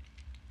here.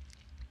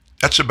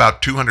 That's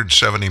about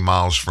 270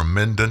 miles from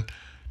Minden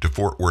to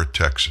Fort Worth,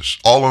 Texas,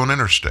 all on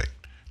interstate.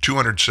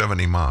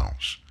 270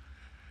 miles.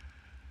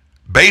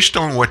 Based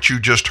on what you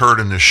just heard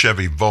in the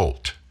Chevy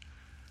Volt,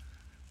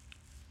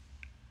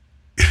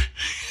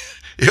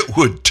 it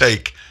would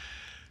take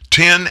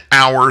 10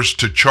 hours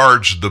to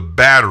charge the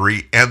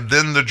battery and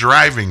then the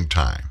driving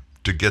time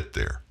to get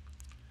there.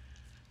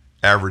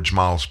 Average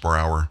miles per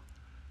hour,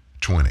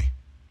 20.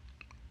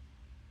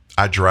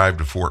 I drive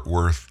to Fort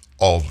Worth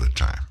all the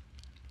time.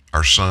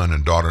 Our son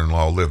and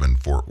daughter-in-law live in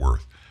Fort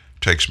Worth.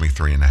 Takes me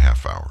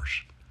 3.5 hours.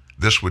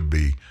 This would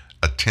be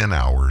a 10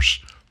 hours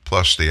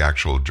plus the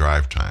actual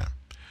drive time.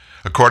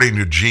 According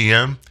to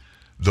GM,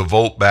 the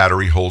Volt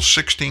battery holds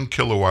 16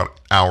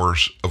 kilowatt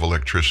hours of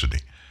electricity.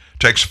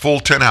 Takes a full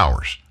 10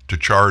 hours to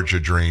charge a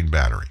drained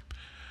battery.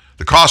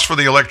 The cost for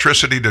the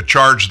electricity to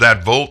charge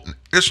that Volt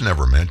is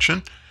never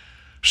mentioned,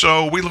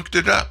 so we looked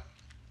it up.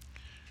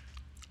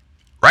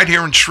 Right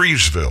here in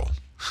Shrevesville,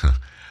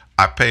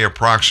 I pay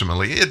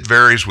approximately, it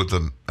varies with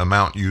the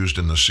amount used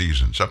in the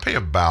seasons. I pay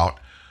about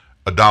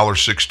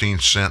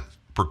 $1.16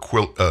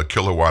 per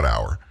kilowatt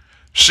hour.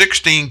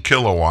 16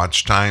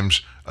 kilowatts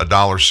times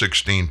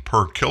 $1.16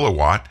 per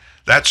kilowatt,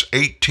 that's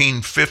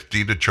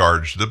 $18.50 to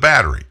charge the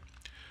battery.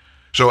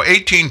 So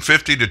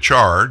 $18.50 to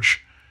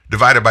charge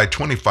divided by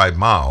 25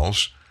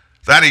 miles,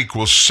 that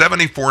equals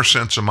 74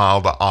 cents a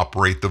mile to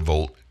operate the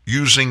Volt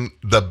using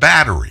the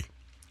battery.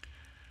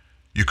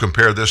 You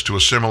compare this to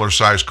a similar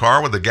sized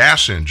car with a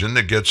gas engine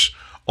that gets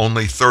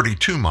only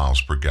 32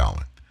 miles per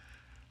gallon.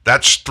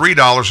 That's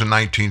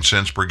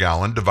 $3.19 per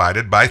gallon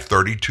divided by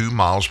 32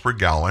 miles per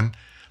gallon.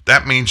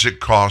 That means it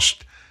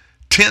costs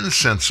 10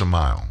 cents a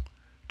mile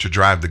to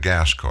drive the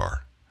gas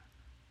car.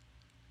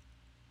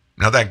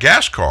 Now that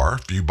gas car,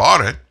 if you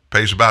bought it,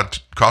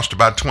 cost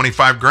about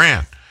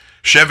 $25,000.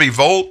 Chevy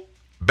Volt,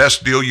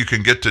 best deal you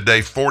can get today,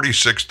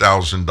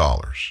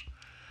 $46,000.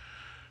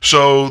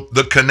 So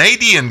the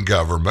Canadian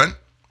government,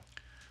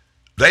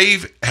 they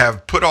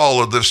have put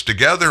all of this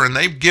together and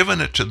they've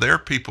given it to their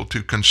people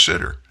to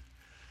consider.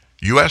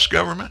 U.S.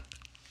 government,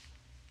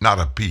 not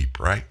a peep,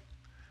 right?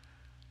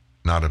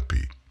 Not a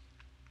peep.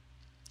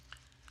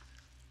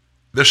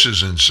 This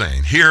is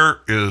insane.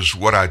 Here is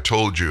what I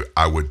told you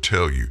I would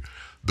tell you.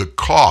 The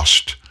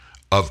cost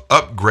of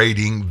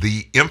upgrading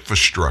the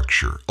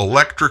infrastructure,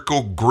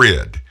 electrical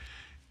grid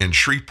in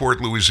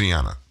Shreveport,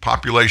 Louisiana,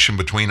 population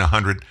between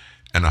 $100,000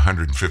 and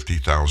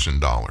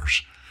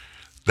 $150,000.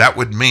 That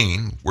would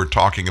mean we're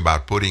talking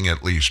about putting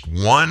at least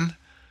one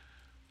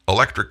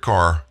electric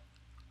car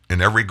in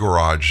every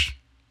garage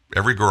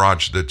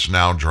that's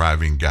now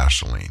driving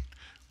gasoline.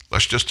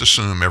 Let's just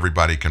assume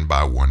everybody can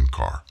buy one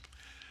car.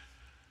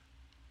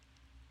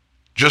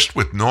 Just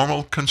with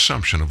normal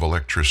consumption of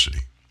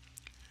electricity,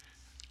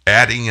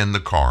 adding in the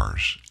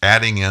cars,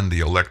 adding in the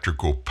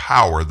electrical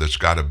power that's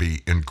got to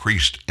be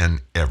increased in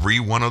every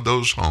one of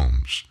those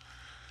homes,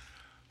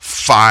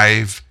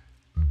 $5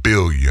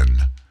 billion.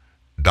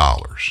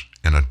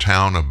 in a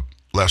town of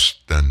less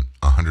than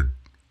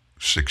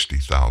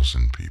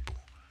 160,000 people.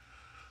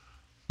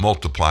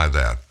 Multiply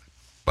that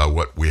by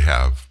what we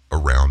have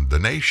around the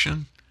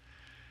nation,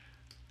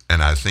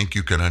 and I think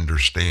you can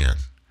understand.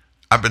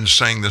 I've been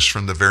saying this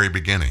from the very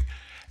beginning.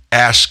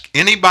 Ask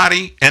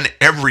anybody and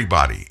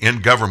everybody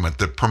in government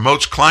that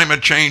promotes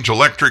climate change,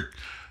 electric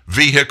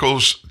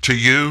vehicles to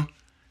you.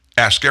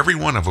 Ask every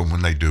one of them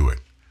when they do it,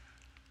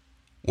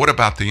 what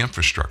about the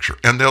infrastructure?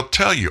 And they'll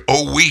tell you,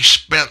 oh, we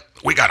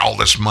got all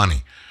this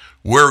money.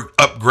 We're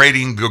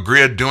upgrading the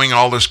grid, doing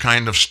all this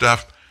kind of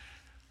stuff.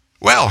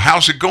 Well,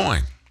 how's it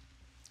going?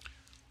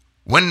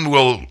 When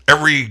will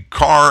every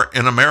car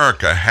in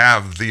America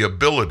have the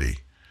ability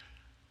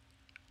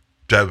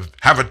to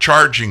have a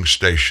charging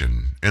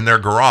station in their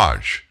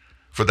garage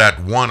for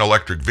that one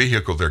electric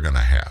vehicle they're going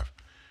to have?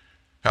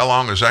 How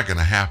long is that going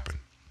to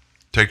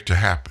take to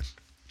happen?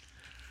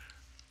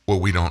 Well,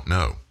 we don't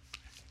know.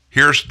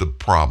 Here's the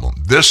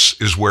problem. This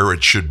is where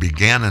it should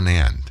begin and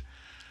end.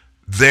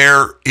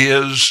 There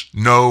is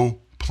no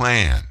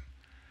plan.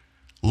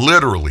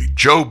 Literally,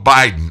 Joe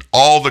Biden,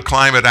 all the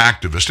climate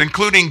activists,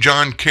 including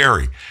John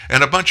Kerry,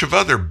 and a bunch of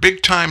other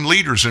big-time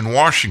leaders in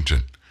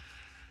Washington,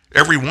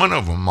 every one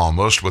of them,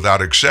 almost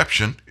without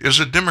exception, is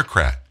a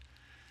Democrat.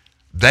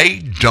 They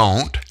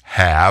don't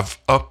have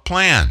a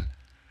plan.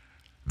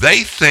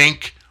 They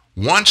think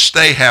once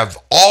they have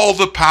all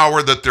the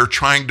power that they're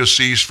trying to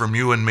seize from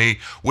you and me,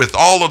 with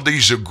all of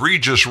these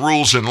egregious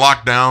rules and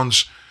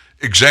lockdowns,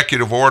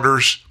 executive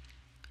orders,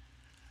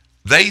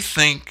 they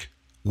think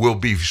we'll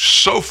be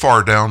so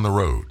far down the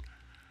road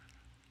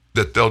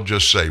that they'll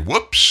just say,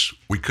 whoops,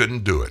 we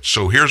couldn't do it.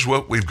 So here's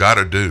what we've got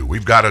to do.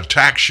 We've got to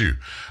tax you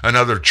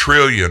another $1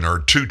 trillion or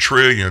 $2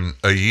 trillion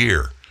a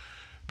year,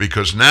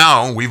 because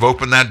now we've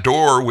opened that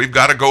door. We've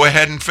got to go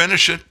ahead and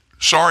finish it.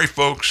 Sorry,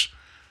 folks.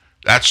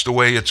 That's the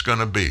way it's going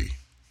to be.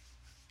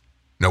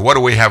 Now, what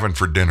are we having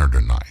for dinner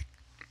tonight?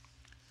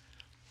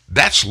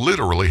 That's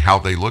literally how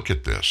they look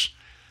at this.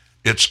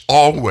 It's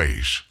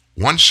always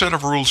one set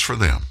of rules for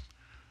them,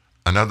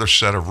 another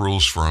set of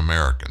rules for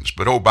Americans.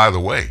 But, oh, by the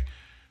way,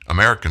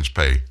 Americans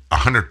pay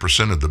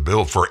 100% of the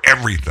bill for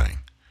everything.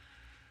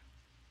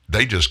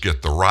 They just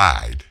get the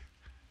ride,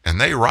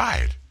 and they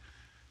ride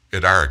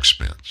at our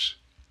expense.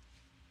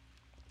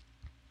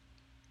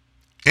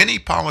 Any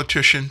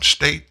politician,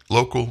 state,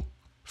 local,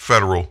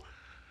 federal,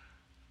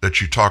 that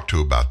you talk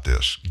to about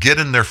this, get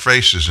in their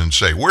faces and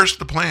say, where's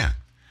the plan?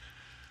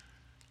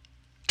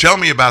 Tell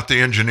me about the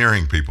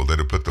engineering people that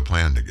have put the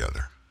plan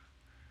together.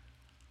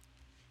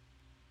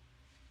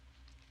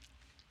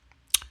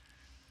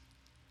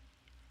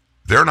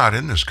 They're not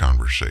in this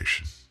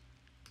conversation.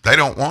 They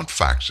don't want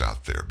facts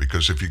out there,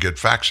 because if you get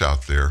facts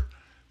out there,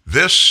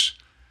 this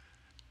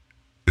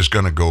is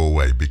going to go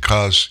away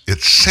because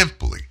it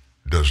simply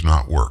does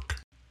not work.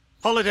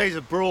 Holidays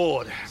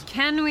abroad.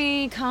 Can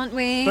we? Can't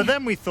we? But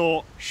then we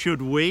thought,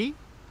 should we?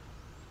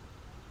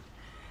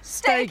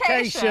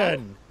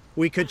 Staycation.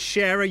 We could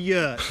share a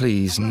yurt.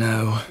 Please,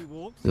 no.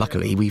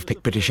 Luckily, we've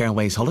picked British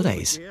Airways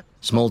Holidays.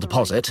 Small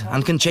deposit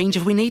and can change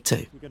if we need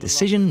to.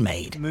 Decision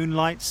made.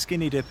 Moonlight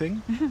skinny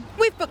dipping.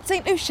 We've booked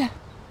St. Lucia.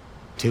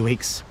 2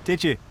 weeks.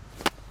 Did you?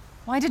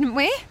 Why didn't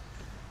we?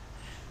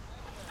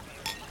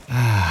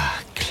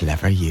 Ah,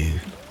 clever you.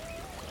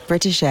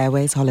 British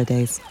Airways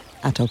Holidays.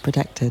 ATOL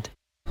protected.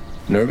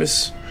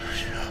 Nervous?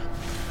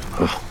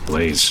 Oh,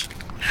 Blaze.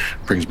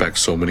 Brings back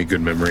so many good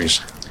memories.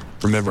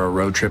 Remember our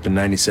road trip in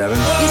 97?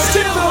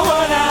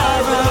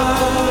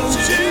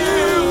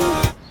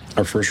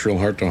 Our first real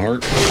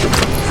heart-to-heart.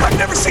 I've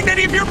never seen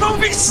any of your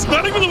movies!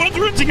 Not even the ones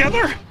we're in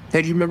together!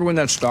 Hey, do you remember when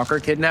that stalker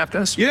kidnapped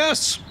us?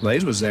 Yes!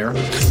 Blaze was there.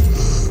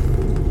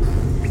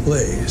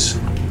 Blaze.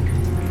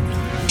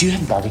 Do you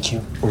have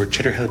barbecue? Or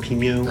cheddar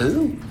jalapeno?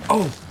 Ooh.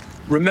 Oh,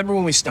 remember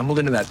when we stumbled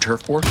into that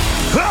turf war?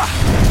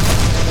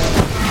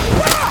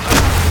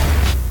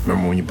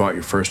 Remember when you bought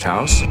your first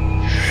house?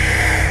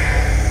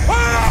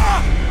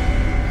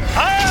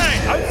 Hi!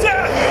 I'm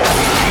Seth!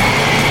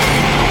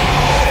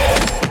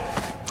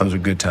 Those were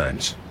good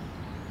times.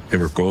 They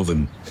were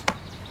golden.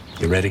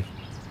 You ready?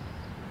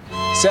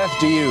 Seth,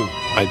 do you?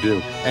 I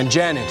do. And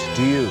Janet,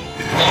 do you?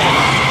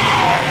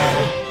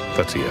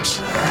 That's a yes.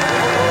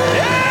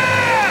 Yeah!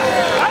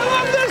 I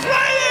love this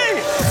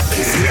lady!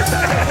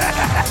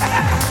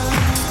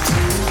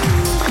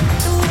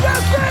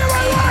 Best day of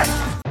my life!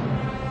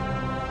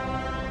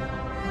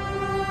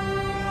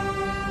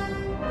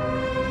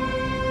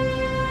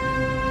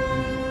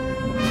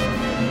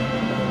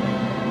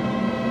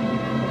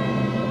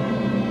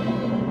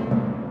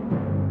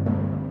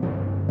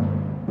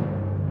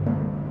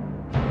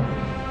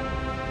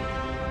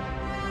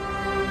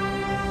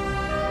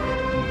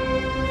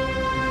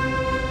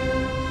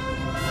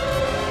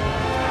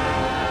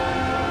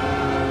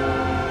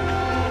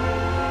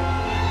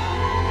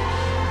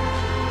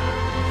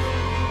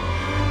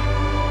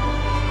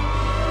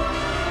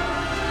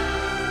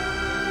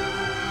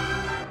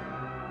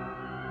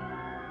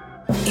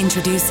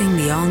 Introducing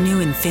the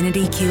all-new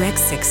Infiniti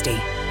QX60.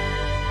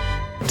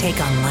 Take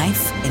on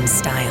life in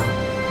style.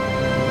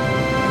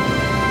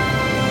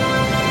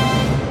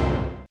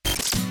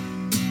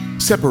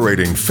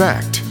 separating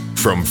fact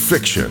from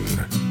fiction,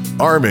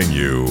 arming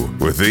you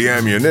with the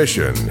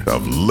ammunition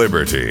of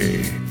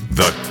liberty.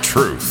 The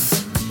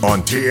Truth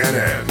on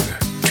TNN.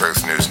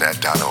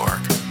 TruthNewsNet.org.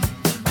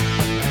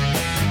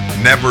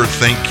 Never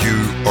think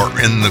you are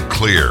in the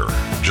clear.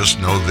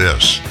 Just know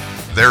this.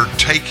 They're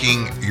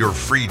taking your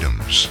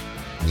freedoms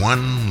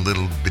one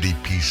little bitty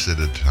piece at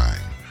a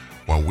time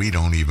while we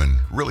don't even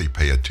really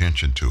pay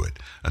attention to it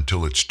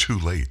until it's too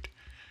late.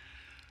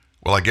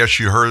 Well, I guess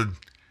you heard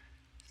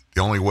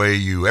the only way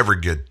you ever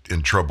get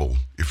in trouble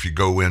if you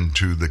go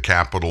into the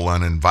Capitol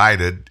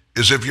uninvited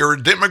is if you're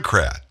a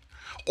Democrat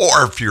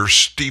or if you're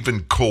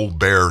Stephen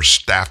Colbert's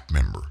staff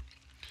member.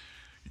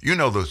 You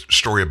know the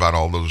story about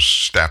all those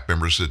staff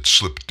members that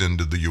slipped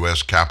into the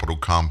U.S. Capitol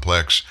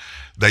complex.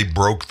 They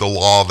broke the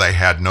law. They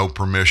had no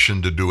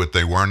permission to do it.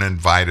 They weren't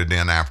invited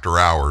in after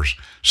hours.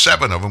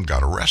 7 of them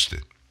got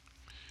arrested.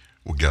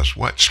 Well, guess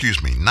what?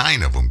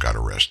 9 of them got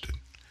arrested.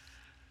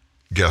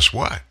 Guess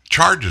what?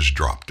 Charges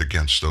dropped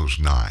against those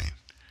 9.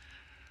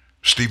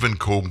 Stephen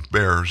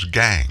Colbert's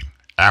gang,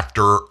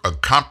 after a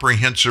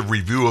comprehensive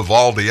review of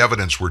all the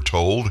evidence, we're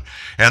told,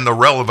 and the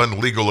relevant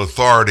legal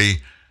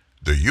authority,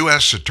 the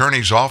U.S.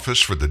 Attorney's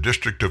Office for the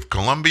District of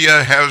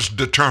Columbia has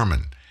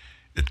determined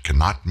it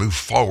cannot move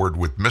forward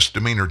with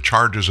misdemeanor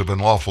charges of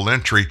unlawful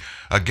entry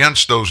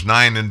against those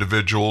 9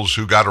 individuals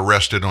who got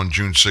arrested on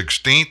June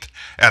 16th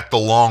at the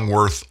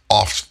Longworth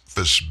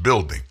office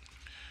building.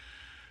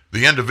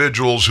 The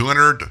individuals who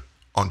entered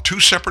on 2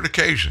 separate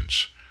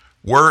occasions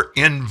were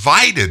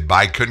invited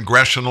by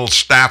congressional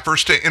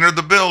staffers to enter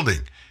the building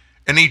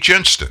in each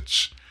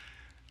instance,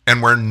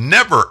 and were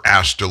never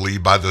asked to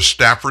leave by the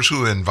staffers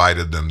who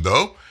invited them,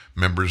 though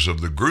members of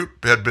the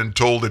group had been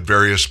told at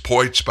various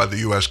points by the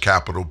U.S.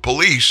 Capitol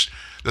Police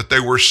that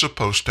they were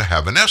supposed to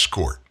have an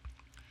escort.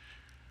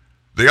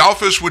 The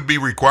office would be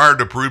required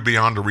to prove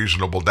beyond a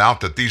reasonable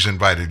doubt that these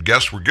invited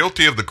guests were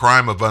guilty of the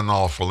crime of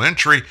unlawful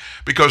entry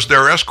because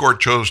their escort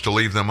chose to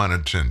leave them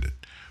unattended.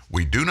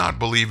 We do not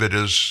believe it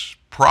is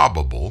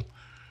probable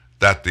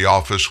that the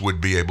office would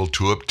be able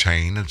to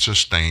obtain and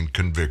sustain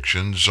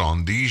convictions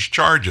on these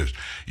charges.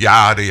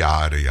 Yada,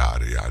 yada,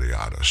 yada, yada,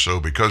 yada.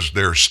 So because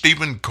they're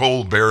Stephen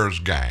Colbert's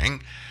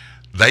gang,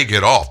 they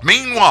get off.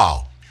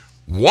 Meanwhile,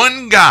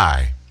 one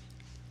guy,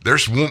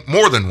 there's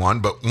more than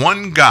one, but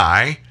one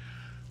guy,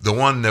 the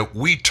one that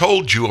we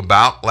told you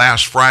about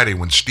last Friday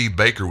when Steve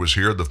Baker was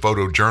here, the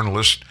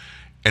photojournalist,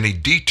 and he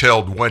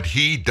detailed what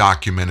he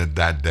documented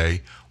that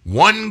day.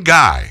 One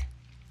guy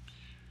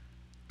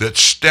that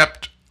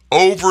stepped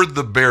over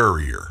the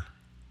barrier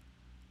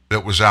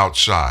that was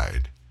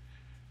outside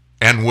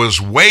and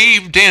was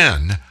waved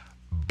in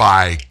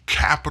by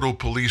Capitol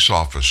police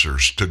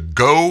officers to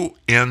go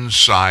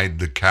inside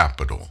the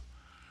Capitol.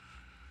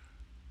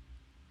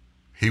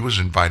 He was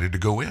invited to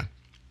go in.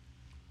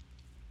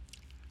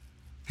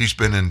 He's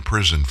been in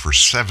prison for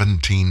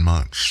 17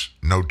 months,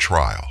 no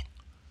trial.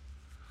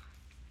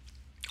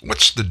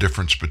 What's the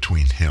difference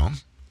between him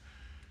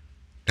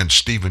and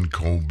Stephen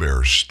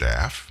Colbert's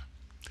staff?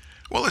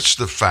 Well, it's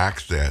the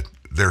fact that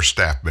they're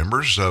staff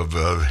members of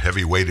a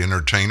heavyweight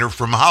entertainer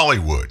from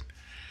Hollywood.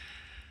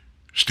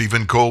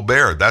 Stephen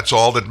Colbert, that's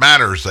all that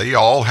matters. They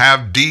all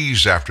have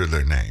D's after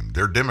their name.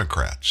 They're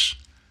Democrats.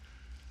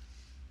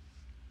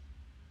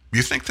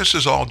 You think this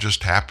is all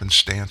just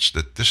happenstance,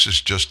 that this is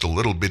just a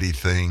little bitty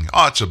thing?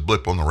 Oh, it's a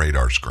blip on the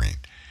radar screen.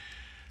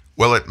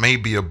 Well, it may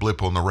be a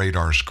blip on the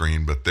radar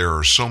screen, but there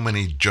are so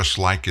many just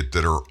like it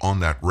that are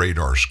on that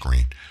radar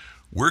screen.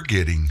 We're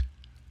getting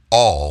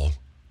all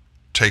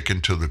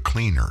taken to the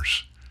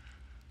cleaners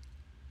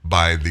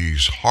by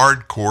these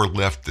hardcore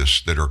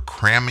leftists that are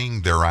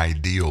cramming their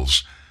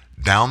ideals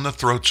down the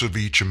throats of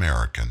each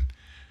American,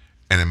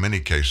 and in many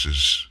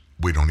cases,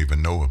 we don't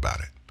even know about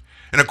it.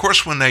 And of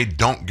course, when they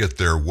don't get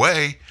their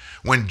way,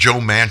 when Joe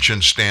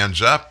Manchin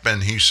stands up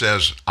and he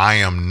says, I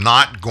am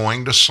not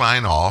going to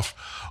sign off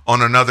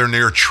on another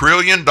near $1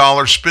 trillion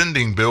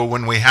spending bill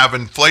when we have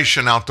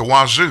inflation out the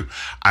wazoo.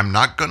 I'm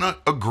not going to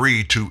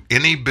agree to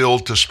any bill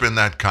to spend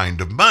that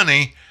kind of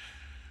money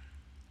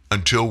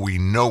until we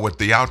know what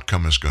the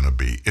outcome is going to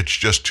be. It's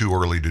just too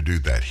early to do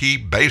that. He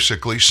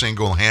basically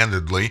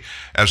single-handedly,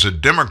 as a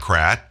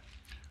Democrat,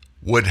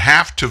 would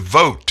have to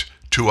vote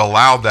to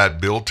allow that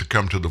bill to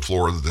come to the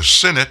floor of the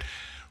Senate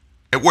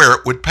where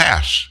it would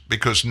pass,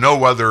 because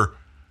no other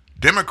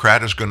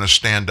Democrat is going to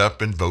stand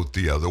up and vote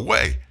the other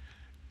way.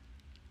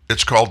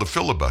 It's called a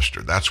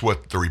filibuster. That's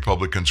what the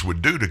Republicans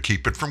would do to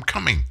keep it from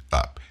coming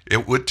up.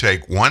 It would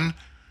take one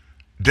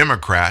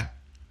Democrat,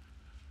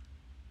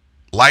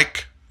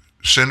 like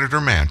Senator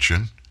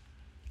Manchin,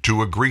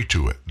 to agree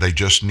to it. They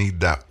just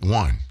need that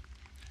one.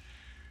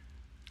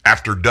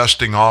 After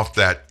dusting off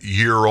that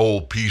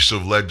year-old piece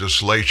of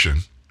legislation,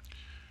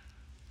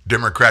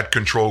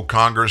 Democrat-controlled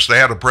Congress, they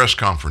had a press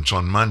conference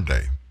on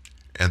Monday,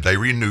 and they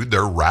renewed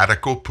their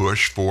radical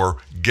push for,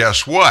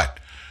 guess what?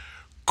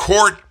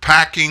 Court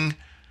packing,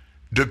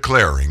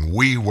 declaring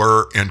we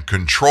were in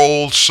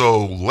control,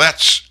 so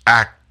let's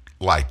act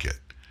like it.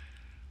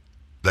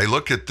 They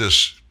look at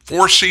this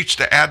 4 seats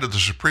to add to the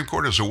Supreme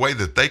Court as a way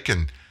that they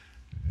can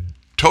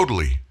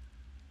totally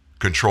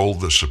control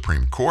the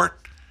Supreme Court,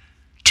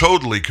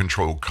 totally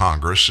control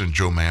Congress and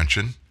Joe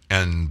Manchin,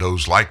 and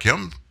those like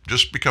him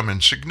just become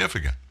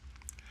insignificant.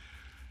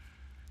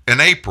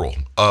 In April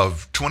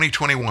of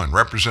 2021,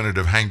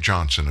 Representative Hank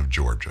Johnson of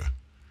Georgia,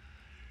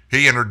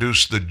 he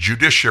introduced the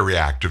Judiciary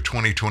Act of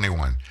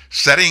 2021,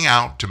 setting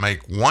out to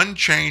make one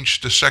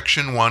change to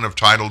Section 1 of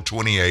Title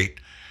 28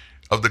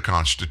 of the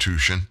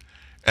Constitution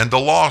and the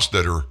laws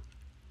that are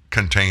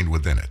contained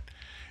within it.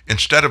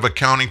 Instead of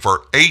accounting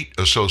for 8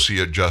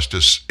 associate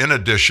justices in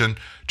addition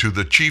to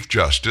the Chief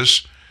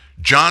Justice,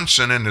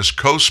 Johnson and his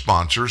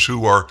co-sponsors,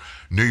 who are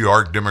New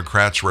York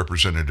Democrats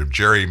Representative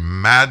Jerry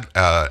Nadler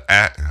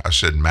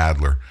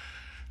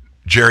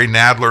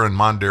and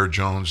Mondaire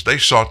Jones, they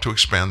sought to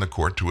expand the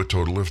court to a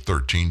total of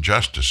 13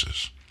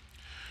 justices.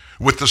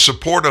 With the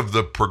support of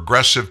the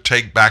Progressive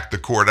Take Back the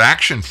Court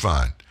Action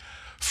Fund,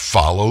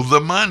 Follow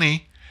the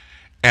Money,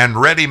 and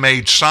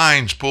ready-made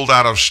signs pulled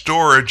out of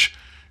storage,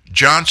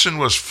 Johnson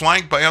was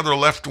flanked by other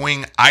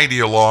left-wing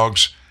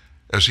ideologues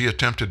as he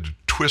attempted to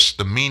twist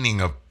the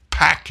meaning of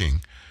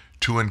packing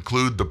to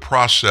include the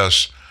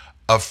process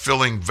of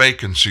filling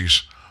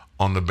vacancies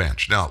on the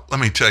bench. Now, let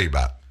me tell you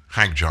about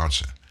Hank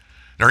Johnson.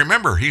 Now,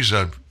 remember, he's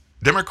a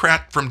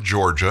Democrat from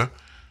Georgia.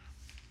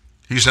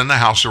 He's in the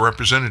House of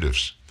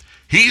Representatives.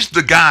 He's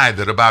the guy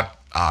that about,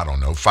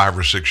 5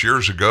 or 6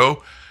 years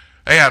ago,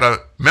 they had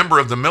a member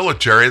of the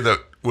military that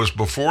was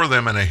before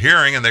them in a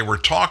hearing, and they were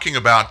talking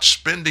about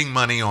spending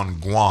money on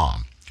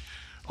Guam,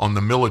 on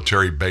the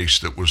military base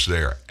that was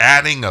there,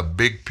 adding a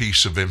big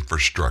piece of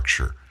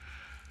infrastructure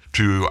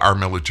to our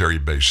military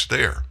base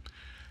there.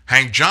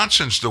 Hank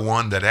Johnson's the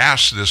one that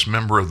asked this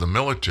member of the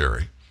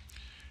military.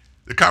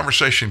 The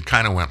conversation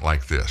kind of went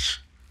like this.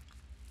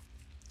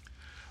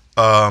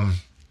 Hank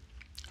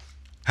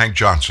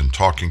Johnson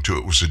talking to,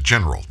 it was a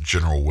general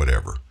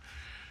whatever.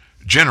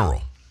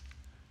 General,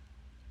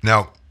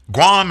 now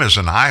Guam is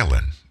an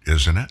island,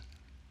 isn't it?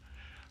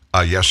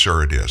 Yes,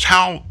 sir, it is.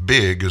 How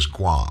big is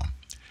Guam?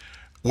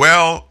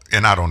 Well,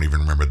 and I don't even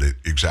remember the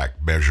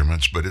exact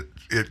measurements, but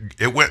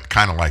it went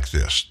kind of like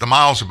this. The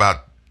mile's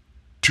about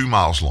 2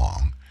 miles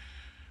long.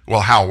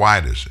 Well, how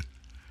wide is it?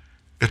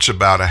 It's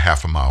about a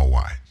half a mile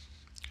wide.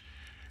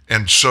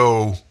 And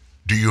so,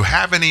 do you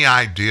have any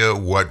idea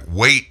what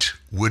weight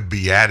would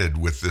be added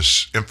with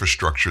this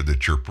infrastructure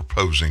that you're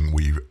proposing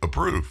we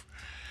approve?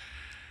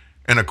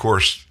 And of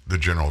course, the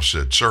general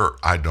said, sir,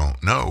 I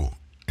don't know,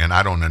 and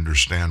I don't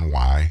understand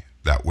why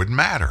that would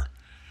matter.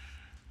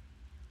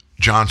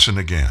 Johnson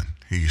again,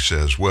 he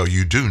says, well,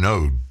 you do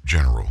know,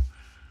 General,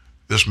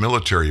 this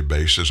military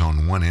base is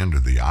on one end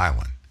of the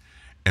island,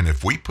 and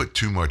if we put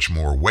too much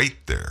more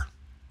weight there,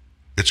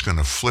 it's going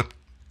to flip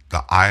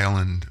the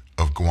island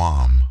of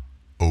Guam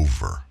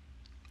over.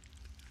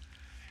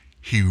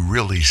 He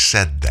really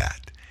said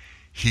that.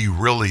 He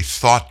really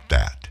thought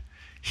that.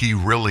 He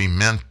really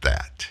meant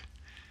that.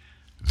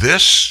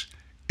 This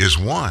is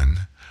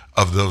one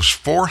of those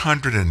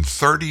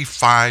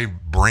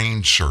 435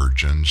 brain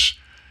surgeons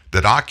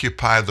that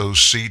occupy those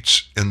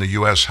seats in the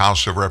U.S.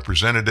 House of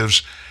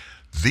Representatives.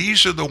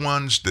 These are the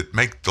ones that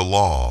make the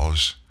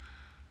laws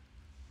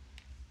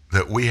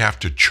that we have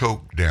to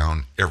choke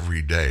down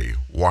every day,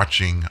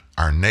 watching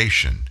our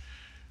nation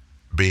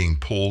being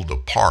pulled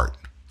apart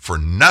for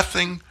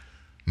nothing,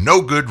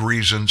 no good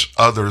reasons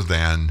other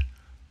than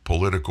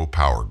political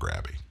power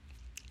grabbing.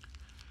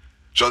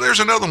 So there's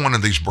another one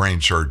of these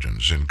brain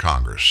surgeons in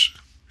Congress.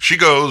 She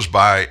goes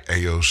by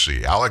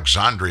AOC,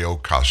 Alexandria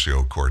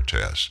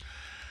Ocasio-Cortez.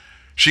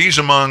 She's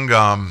among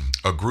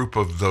a group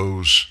of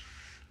those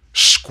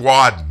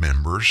squad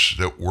members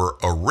that were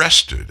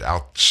arrested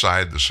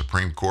outside the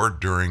Supreme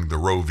Court during the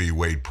Roe v.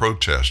 Wade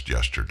protest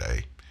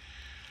yesterday.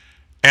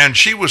 And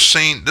she was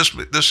seen,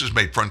 this has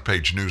made front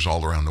page news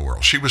all around the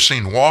world. She was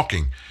seen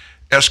walking,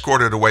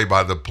 escorted away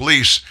by the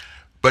police,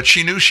 but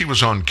she knew she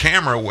was on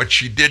camera. What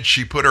she did,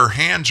 she put her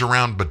hands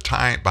around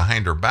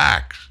behind her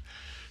back.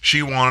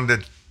 She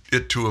wanted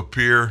it to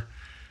appear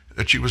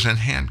that she was in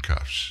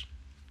handcuffs.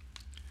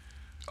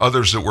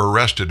 Others that were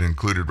arrested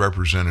included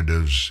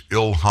Representatives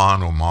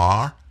Ilhan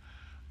Omar,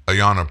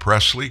 Ayanna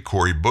Pressley,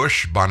 Cori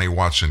Bush, Bonnie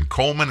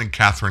Watson-Coleman, and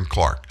Catherine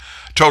Clark.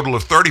 A total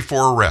of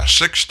 34 arrests,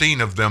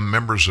 16 of them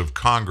members of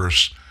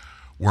Congress,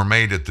 were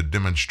made at the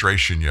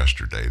demonstration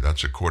yesterday.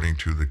 That's according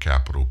to the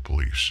Capitol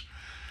Police.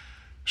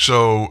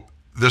 So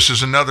this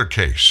is another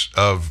case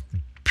of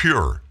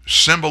pure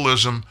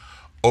symbolism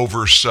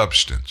over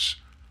substance.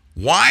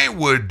 Why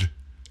would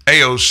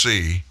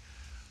AOC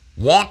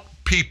want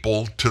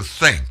people to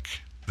think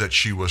that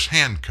she was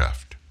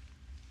handcuffed?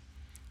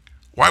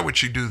 Why would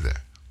she do that?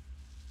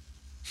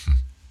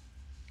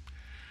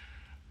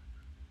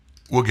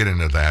 We'll get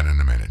into that in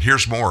a minute.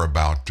 Here's more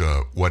about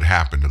what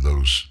happened to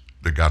those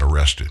that got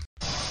arrested.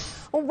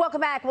 Well,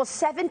 welcome back. Well,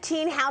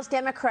 17 House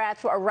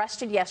Democrats were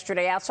arrested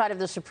yesterday outside of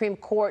the Supreme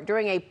Court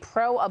during a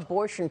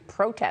pro-abortion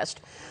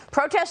protest.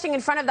 Protesting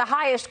in front of the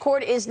highest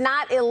court is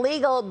not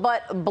illegal,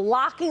 but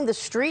blocking the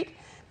street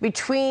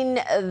between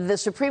the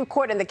Supreme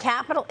Court and the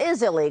Capitol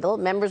is illegal.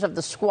 Members of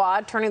the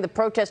squad turning the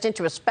protest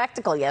into a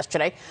spectacle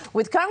yesterday,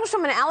 with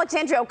Congresswoman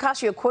Alexandria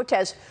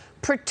Ocasio-Cortez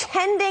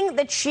pretending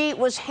that she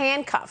was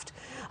handcuffed,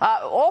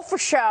 all for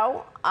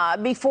show,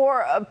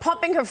 before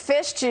pumping her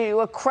fist to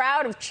a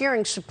crowd of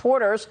cheering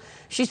supporters.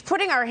 She's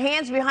putting her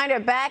hands behind her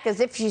back as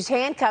if she's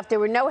handcuffed. There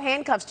were no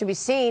handcuffs to be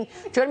seen.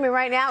 Joining me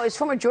right now is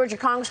former Georgia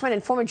Congressman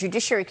and former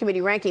Judiciary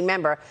Committee ranking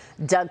member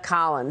Doug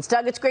Collins.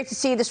 Doug, it's great to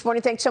see you this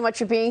morning. Thanks so much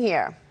for being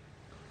here.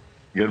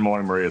 Good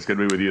morning, Maria. It's good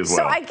to be with you as well.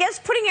 So I guess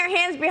putting your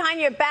hands behind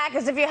your back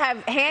as if you have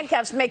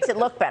handcuffs makes it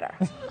look better.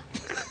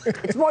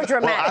 It's more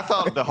dramatic. Well,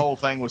 I thought the whole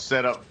thing was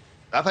set up.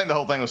 I think the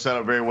whole thing was set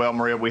up very well,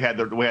 Maria. We had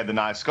the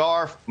nice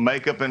scarf,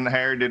 makeup and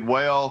hair did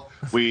well.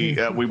 We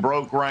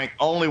broke rank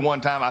only one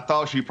time. I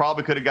thought she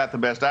probably could have got the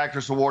Best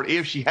Actress award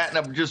if she hadn't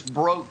have just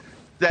broke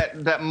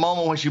that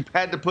moment when she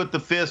had to put the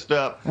fist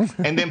up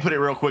and then put it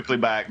real quickly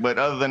back. But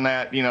other than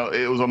that,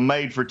 it was a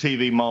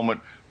made-for-TV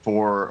moment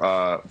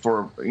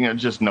for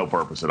just no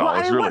purpose at all.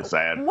 It's really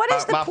sad. What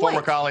is the my point?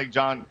 Former colleague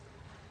John.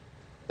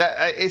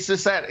 It's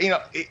just sad.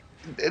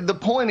 The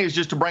point is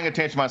just to bring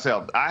attention to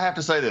myself. I have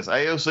to say this: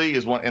 AOC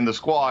is one, and the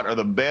squad are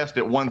the best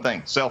at one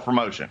thing: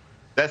 self-promotion.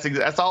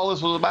 That's all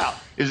this was about.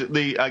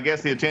 I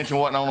guess the attention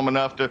wasn't on them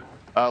enough to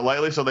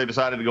lately, so they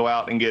decided to go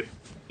out and get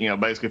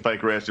basically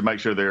fake arrested, make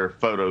sure their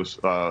photos,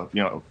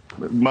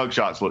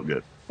 mugshots look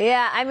good.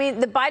 Yeah, I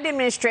mean, the Biden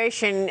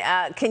administration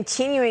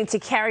continuing to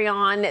carry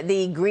on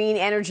the green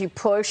energy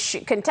push.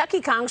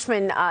 Kentucky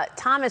Congressman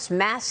Thomas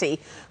Massie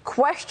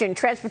questioned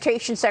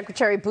Transportation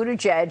Secretary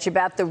Buttigieg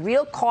about the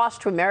real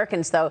cost to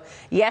Americans, though,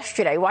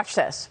 yesterday. Watch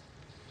this.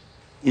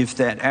 If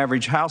that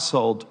average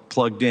household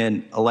plugged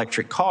in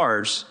electric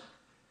cars,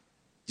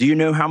 do you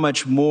know how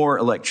much more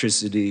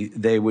electricity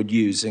they would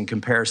use in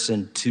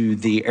comparison to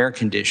the air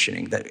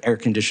conditioning that air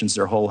conditions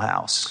their whole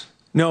house?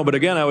 No, but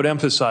again, I would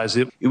emphasize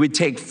it would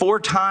take 4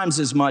 times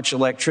as much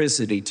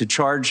electricity to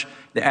charge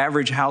the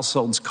average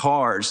household's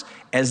cars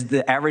as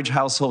the average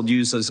household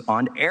uses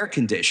on air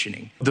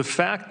conditioning. The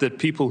fact that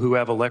people who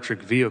have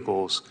electric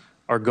vehicles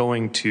are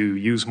going to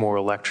use more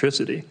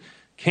electricity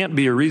can't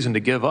be a reason to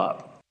give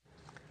up.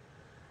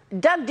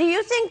 Doug, do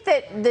you think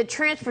that the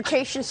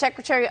Transportation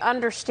Secretary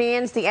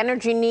understands the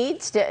energy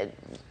needs,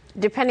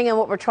 depending on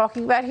what we're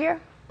talking about here?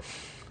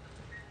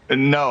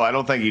 No, I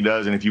don't think he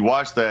does. And if you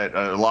watch that,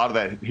 a lot of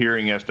that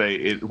hearing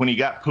yesterday, when he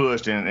got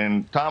pushed,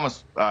 and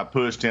Thomas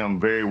pushed him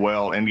very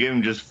well and gave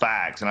him just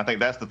facts. And I think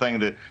that's the thing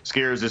that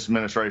scares this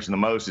administration the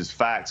most is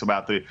facts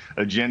about the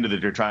agenda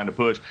that they're trying to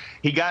push.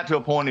 He got to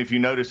a point, if you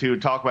notice, he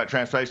would talk about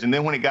transportation. And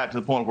then when it got to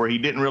the point where he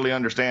didn't really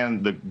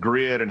understand the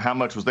grid and how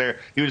much was there,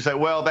 he would say,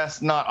 well,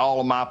 that's not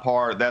all of my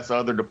part. That's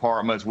other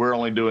departments. We're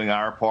only doing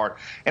our part.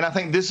 And I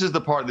think this is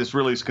the part that's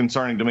really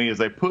concerning to me is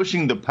they're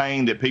pushing the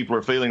pain that people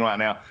are feeling right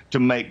now to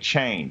make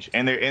change.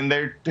 And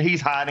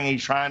he's hiding.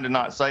 He's trying to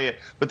not say it,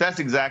 but that's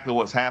exactly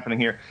what's happening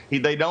here.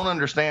 They don't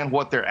understand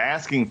what they're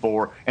asking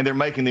for, and they're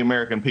making the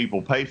American people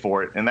pay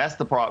for it. And that's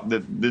the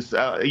problem.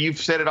 You've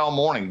said it all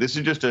morning. This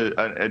is just a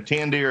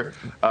 10-year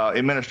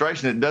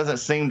administration that doesn't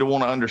seem to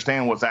want to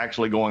understand what's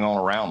actually going on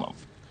around them.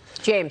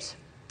 James.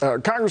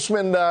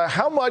 Congressman,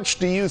 how much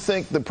do you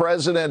think the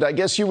president, I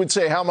guess you would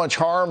say how much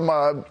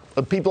harm,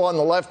 people on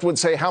the left would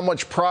say how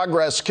much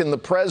progress can the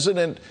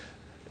president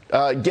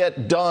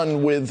get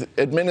done with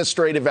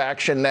administrative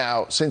action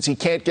now, since he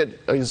can't get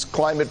his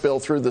climate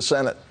bill through the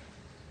Senate?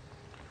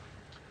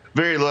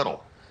 Very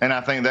little. And I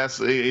think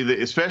that's,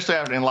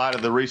 especially in light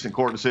of the recent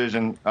court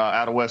decision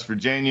out of West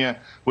Virginia,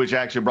 which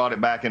actually brought it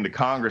back into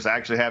Congress,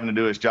 actually having to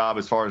do its job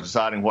as far as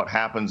deciding what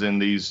happens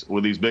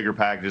with these bigger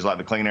packages like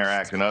the Clean Air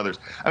Act and others.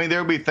 I mean,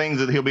 there'll be things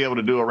that he'll be able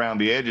to do around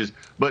the edges,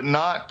 but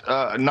not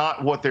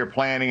what they're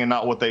planning and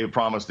not what they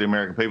promised the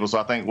American people. So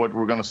I think what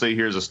we're going to see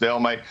here is a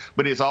stalemate.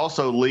 But it's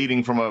also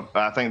leading from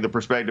I think the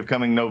perspective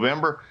coming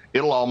November,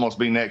 it'll almost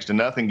be next to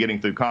nothing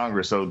getting through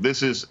Congress. So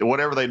this is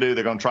whatever they do,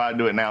 they're going to try to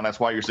do it now. And that's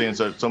why you're seeing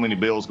so many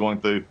bills going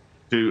through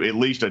to at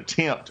least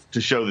attempt to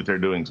show that they're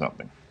doing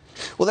something.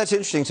 Well, that's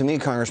interesting to me,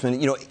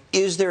 Congressman.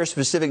 Is there a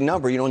specific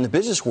number? In the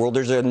business world,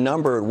 there's a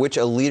number at which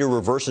a leader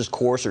reverses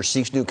course or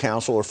seeks new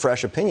counsel or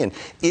fresh opinion.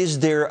 Is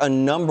there a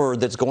number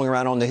that's going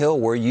around on the Hill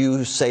where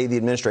you say the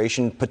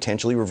administration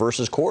potentially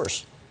reverses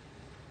course?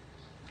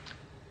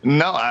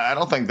 No, I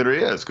don't think there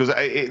is, because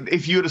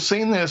if you would have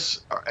seen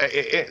this,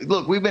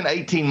 look, we've been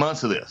 18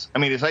 months of this. I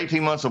mean, it's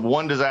 18 months of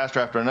one disaster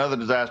after another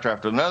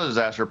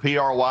disaster,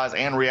 PR-wise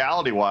and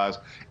reality-wise,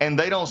 and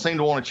they don't seem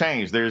to want to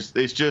change.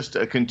 It's just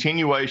a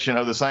continuation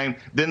of the same.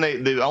 Then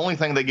the only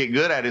thing they get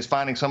good at is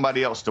finding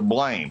somebody else to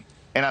blame.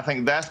 And I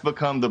think that's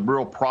become the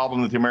real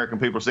problem that the American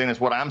people are seeing. Is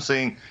what I'm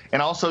seeing,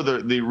 and also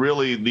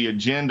the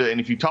agenda.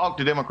 And if you talk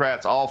to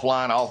Democrats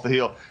offline, off the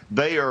Hill,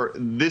 they are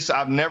this.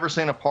 I've never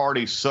seen a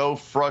party so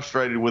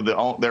frustrated with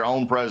their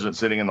own president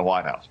sitting in the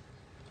White House.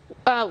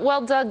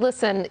 Well, Doug,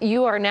 listen,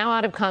 you are now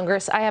out of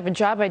Congress. I have a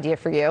job idea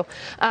for you.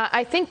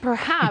 I think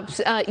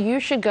perhaps you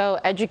should go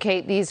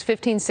educate these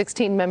 15,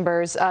 16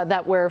 members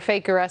that were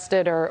fake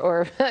arrested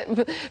or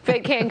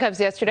fake handcuffs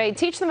yesterday.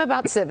 Teach them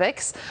about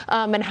civics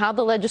and how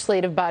the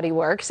legislative body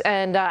works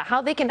and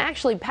how they can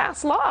actually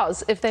pass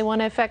laws if they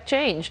want to affect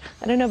change.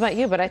 I don't know about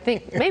you, but I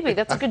think maybe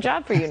that's a good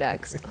job for you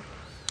next.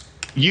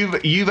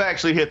 You've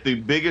actually hit the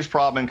biggest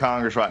problem in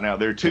Congress right now.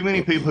 There are too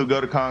many people who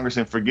go to Congress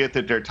and forget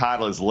that their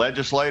title is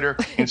legislator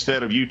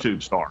instead of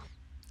YouTube star.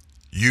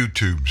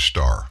 YouTube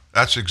star.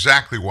 That's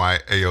exactly why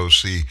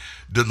AOC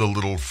did the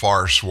little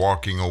farce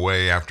walking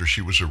away after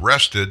she was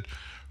arrested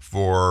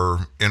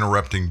for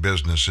interrupting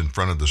business in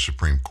front of the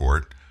Supreme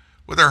Court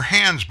with her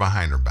hands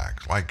behind her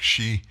back, like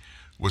she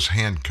was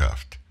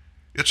handcuffed.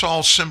 It's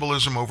all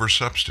symbolism over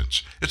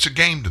substance. It's a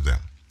game to them.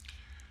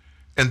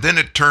 And then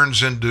it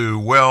turns into,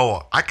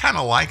 well, I kind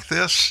of like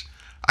this.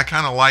 I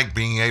kind of like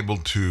being able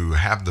to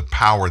have the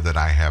power that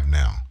I have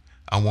now.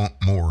 I want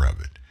more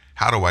of it.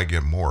 How do I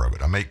get more of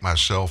it? I make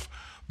myself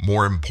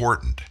more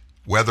important.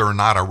 Whether or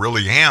not I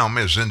really am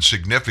is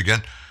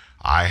insignificant.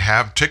 I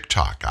have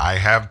TikTok. I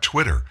have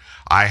Twitter.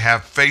 I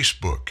have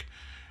Facebook.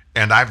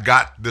 And I've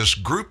got this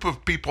group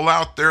of people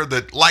out there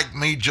that like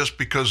me just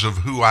because of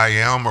who I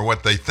am or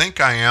what they think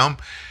I am.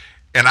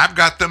 And I've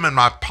got them in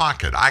my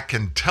pocket. I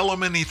can tell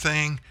them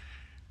anything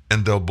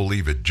and they'll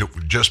believe it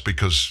just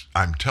because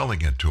I'm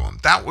telling it to them.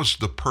 That was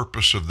the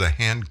purpose of the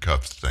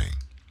handcuff thing.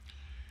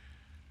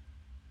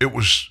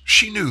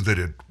 She knew that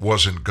it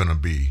wasn't going to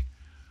be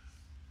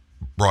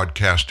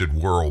broadcasted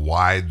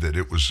worldwide, that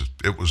it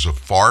was a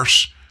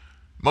farce.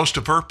 Most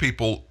of her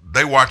people,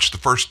 they watch the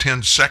first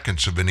 10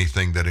 seconds of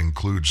anything that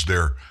includes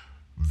their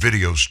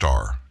video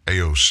star,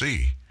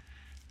 AOC.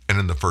 And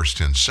in the first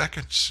 10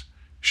 seconds,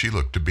 she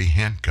looked to be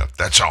handcuffed.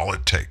 That's all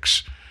it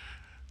takes.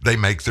 They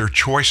make their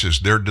choices,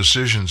 their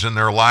decisions in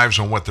their lives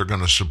on what they're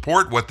going to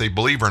support, what they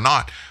believe or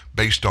not,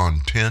 based on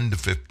 10 to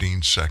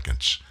 15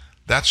 seconds.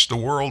 That's the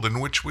world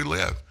in which we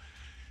live.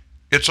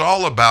 It's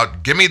all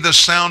about, give me the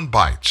sound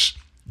bites.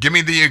 Give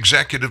me the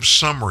executive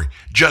summary.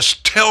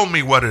 Just tell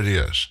me what it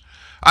is.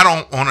 I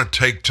don't want to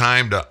take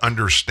time to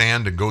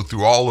understand and go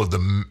through all of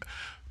the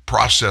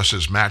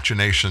processes,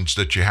 machinations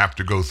that you have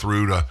to go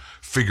through to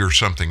figure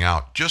something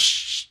out.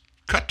 Just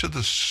cut to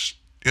the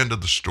end of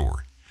the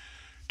story.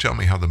 Tell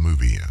me how the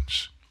movie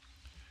ends.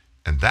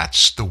 And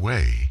that's the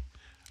way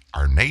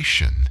our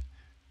nation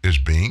is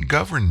being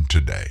governed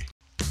today.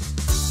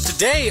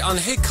 Today on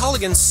Hey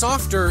Culligan,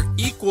 softer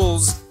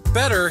equals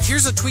better.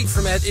 Here's a tweet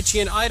from Ed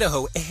Itchy in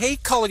Idaho. Hey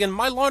Culligan,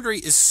 my laundry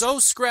is so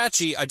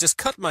scratchy, I just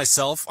cut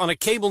myself on a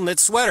cable knit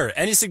sweater.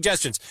 Any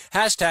suggestions?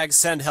 Hashtag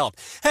send help.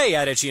 Hey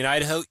Ed Itchy in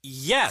Idaho.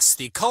 Yes,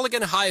 the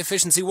Culligan high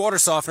efficiency water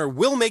softener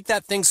will make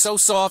that thing so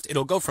soft,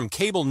 it'll go from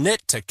cable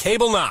knit to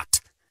cable knot.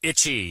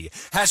 Itchy.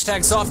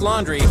 Hashtag soft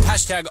laundry.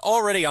 Hashtag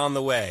already on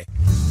the way.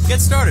 Get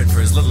started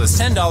for as little as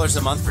 $10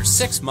 a month for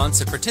 6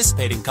 months at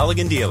participating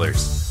Culligan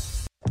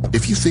dealers.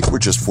 If you think we're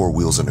just four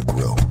wheels and a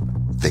grill,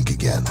 think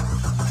again.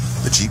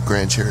 The Jeep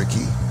Grand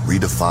Cherokee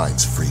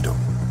redefines freedom.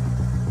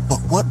 But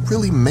what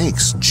really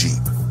makes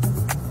Jeep?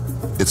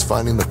 It's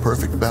finding the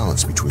perfect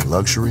balance between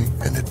luxury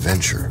and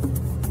adventure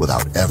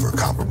without ever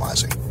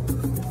compromising.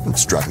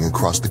 It's driving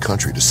across the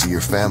country to see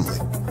your family,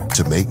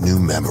 to make new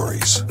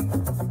memories.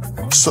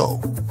 So,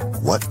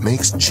 what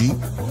makes Jeep?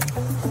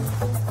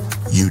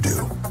 You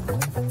do.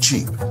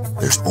 Jeep.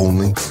 There's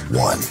only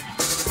one.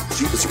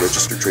 Jeep is a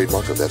registered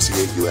trademark of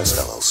FCA US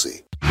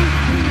LLC.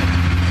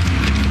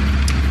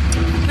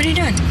 What are you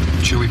doing?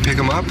 Should we pick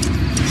him up?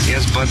 He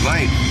has Bud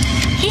Light.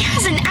 He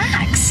has an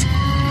axe.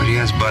 But he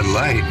has Bud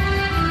Light.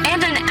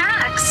 And an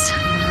axe.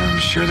 I'm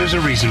sure there's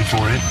a reason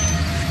for it.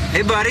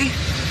 Hey, buddy.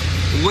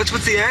 What's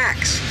with the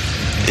axe?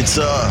 It's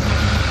a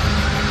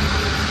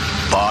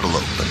bottle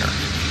opener.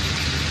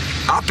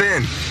 Hop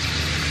in.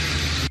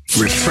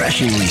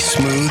 Refreshingly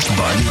smooth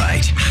Bud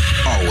Light.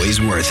 Always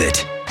worth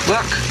it.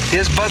 Look,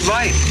 here's Bud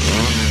Light.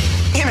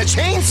 And a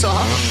chainsaw.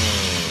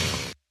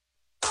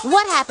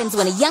 What happens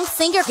when a young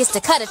singer gets to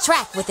cut a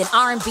track with an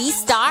R&B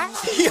star?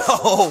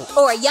 Yo!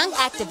 Or a young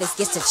activist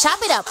gets to chop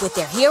it up with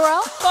their hero?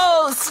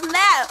 Oh,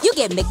 snap! You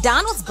get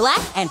McDonald's Black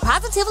and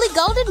Positively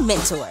Golden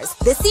Mentors,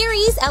 the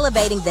series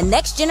elevating the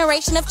next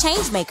generation of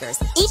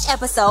changemakers. Each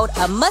episode,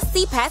 a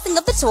must-see passing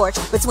of the torch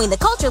between the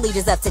culture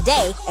leaders of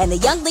today and the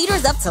young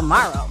leaders of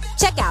tomorrow.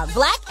 Check out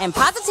Black and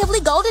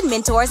Positively Golden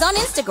Mentors on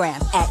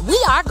Instagram at We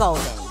Are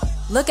Golden.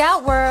 Look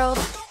out, world.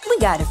 We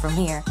got it from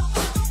here.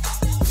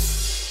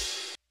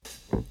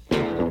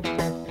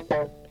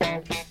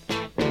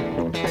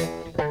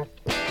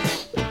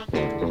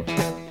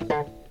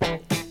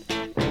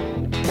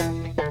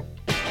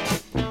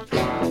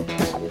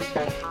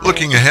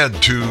 Looking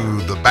ahead to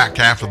the back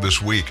half of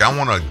this week, I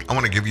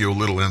want to give you a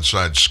little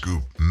inside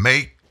scoop.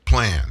 Make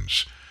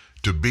plans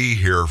to be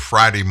here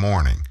Friday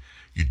morning.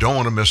 You don't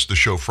want to miss the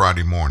show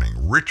Friday morning.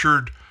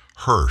 Richard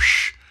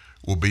Hirsch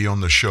will be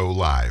on the show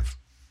live.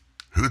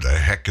 Who the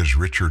heck is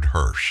Richard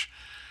Hirsch?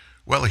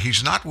 Well,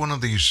 he's not one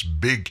of these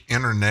big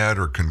internet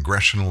or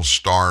congressional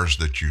stars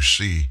that you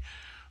see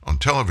on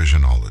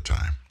television all the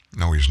time.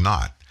 No, he's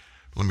not.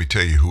 Let me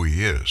tell you who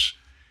he is.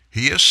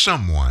 He is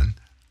someone,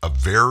 a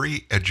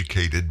very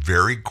educated,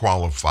 very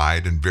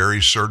qualified, and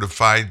very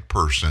certified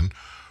person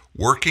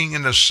working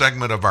in a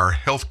segment of our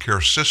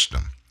healthcare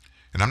system.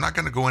 And I'm not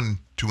going to go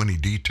into any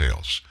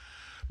details,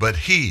 but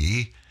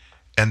he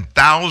and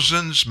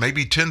thousands,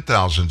 maybe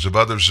 10,000s of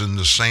others in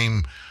the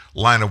same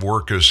line of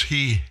work as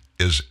he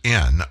is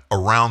in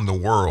around the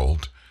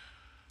world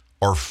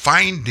are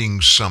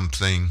finding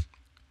something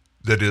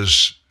that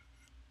is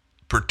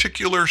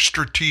particular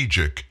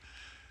strategic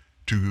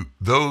to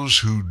those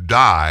who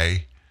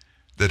die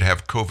that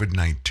have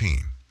COVID-19.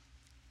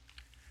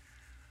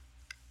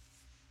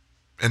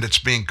 And it's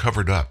being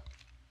covered up.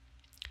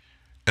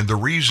 And the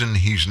reason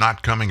he's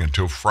not coming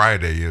until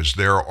Friday is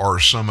there are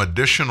some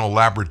additional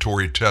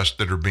laboratory tests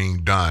that are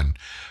being done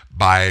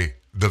by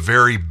the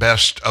very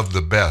best of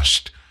the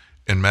best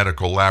in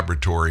medical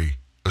laboratory,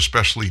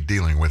 especially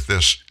dealing with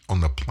this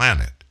on the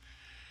planet.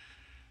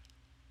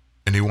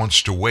 And he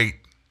wants to wait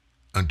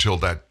until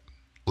that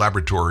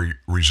laboratory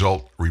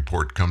result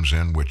report comes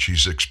in, which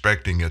he's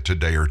expecting it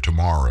today or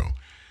tomorrow.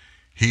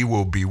 He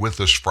will be with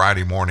us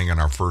Friday morning in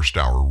our first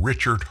hour.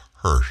 Richard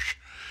Hirsch.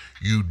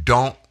 You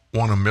don't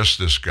want to miss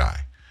this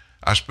guy.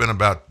 I spent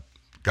about,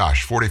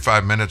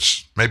 45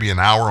 minutes, maybe an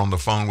hour on the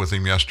phone with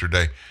him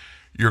yesterday.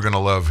 You're going to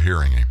love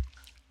hearing him.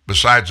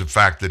 Besides the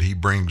fact that he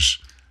brings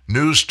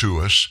news to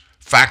us,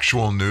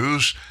 factual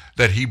news,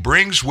 that he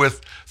brings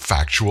with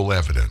factual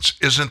evidence.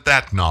 Isn't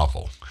that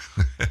novel?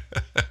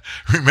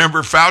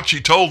 Remember,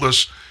 Fauci told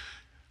us,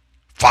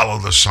 follow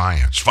the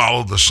science,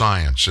 follow the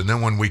science. And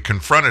then when we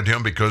confronted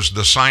him because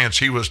the science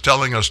he was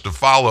telling us to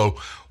follow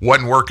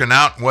wasn't working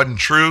out, wasn't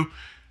true,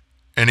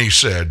 and he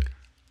said,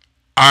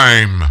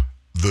 I'm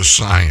the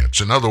science.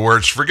 In other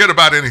words, forget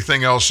about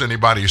anything else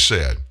anybody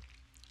said.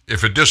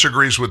 If it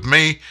disagrees with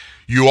me,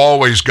 you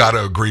always got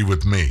to agree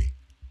with me.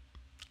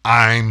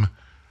 I'm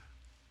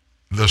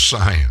the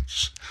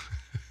science.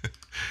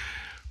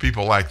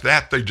 People like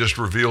that, they just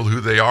reveal who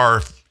they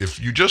are.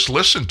 If you just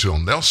listen to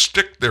them, they'll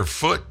stick their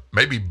foot,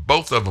 maybe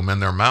both of them, in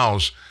their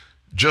mouths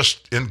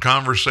just in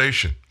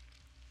conversation.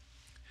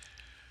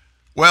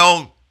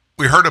 Well,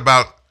 we heard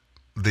about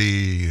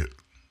the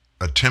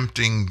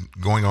attempting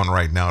going on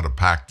right now to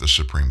pack the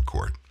Supreme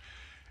Court.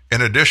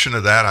 In addition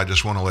to that, I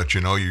just want to let you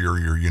know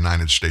your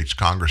United States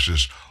Congress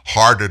is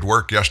hard at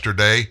work.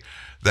 Yesterday,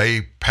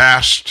 they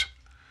passed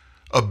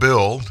a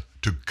bill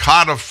to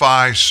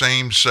codify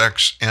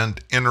same-sex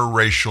and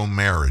interracial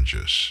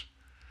marriages.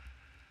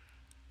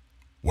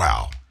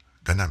 Wow.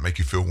 Doesn't that make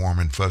you feel warm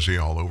and fuzzy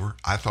all over?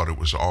 I thought it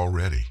was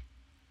already.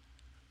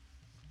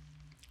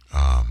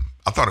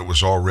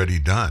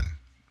 Done.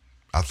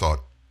 I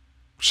thought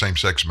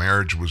same-sex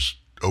marriage was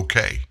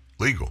okay,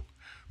 legal.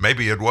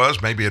 Maybe it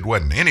was, maybe it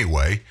wasn't.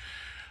 Anyway,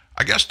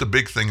 I guess the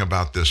big thing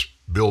about this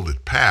bill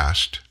that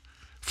passed,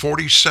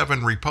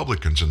 47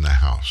 Republicans in the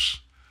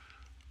House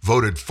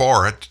voted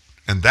for it,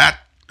 and that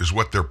is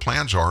what their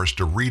plans are, is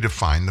to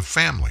redefine the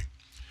family.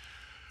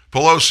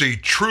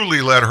 Pelosi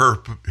truly let her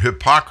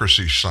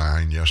hypocrisy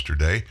shine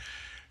yesterday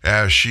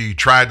as she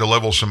tried to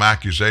level some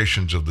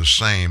accusations of the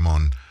same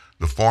on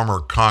the former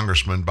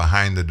congressman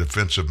behind the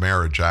Defense of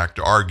Marriage Act,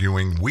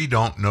 arguing we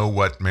don't know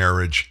what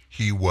marriage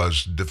he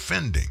was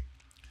defending.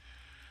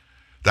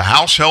 The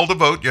House held a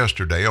vote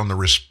yesterday on the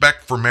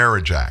Respect for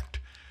Marriage Act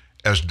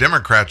as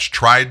Democrats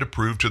tried to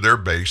prove to their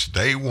base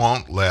they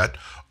won't let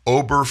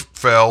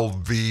Obergefell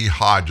v.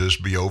 Hodges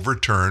be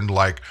overturned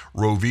like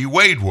Roe v.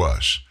 Wade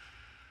was.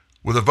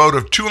 With a vote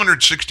of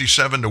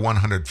 267 to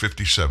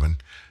 157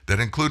 that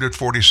included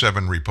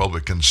 47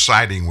 Republicans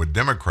siding with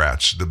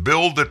Democrats, the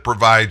bill that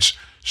provides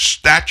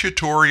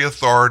statutory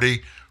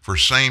authority for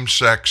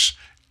same-sex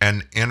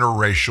and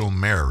interracial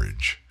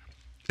marriage,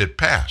 it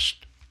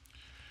passed.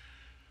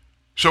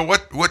 So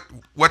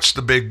what's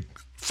the big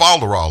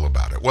folderol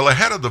about it? Well,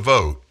 ahead of the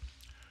vote,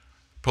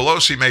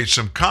 Pelosi made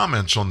some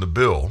comments on the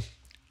bill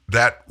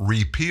that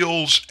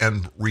repeals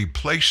and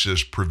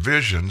replaces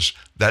provisions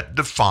that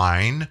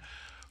define,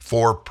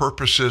 for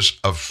purposes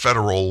of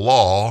federal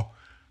law,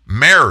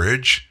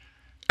 marriage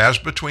as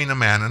between a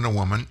man and a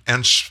woman,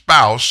 and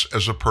spouse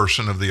as a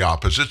person of the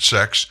opposite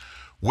sex,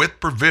 with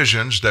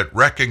provisions that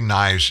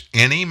recognize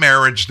any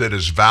marriage that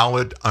is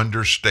valid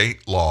under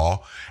state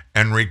law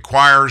and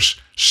requires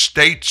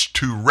states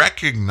to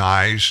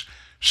recognize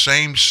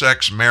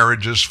same-sex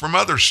marriages from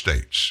other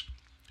states.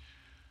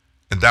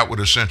 And that would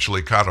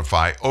essentially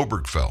codify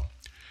Obergefell.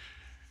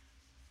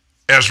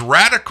 As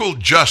radical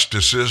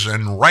justices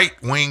and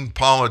right-wing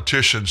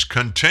politicians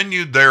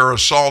continued their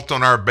assault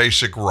on our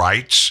basic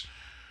rights,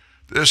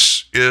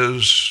 this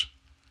is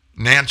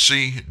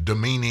Nancy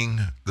demeaning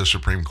the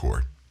Supreme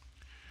Court.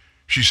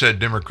 She said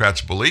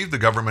Democrats believe the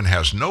government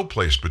has no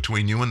place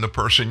between you and the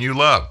person you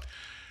love.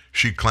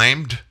 She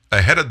claimed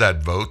ahead of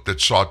that vote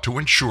that sought to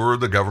ensure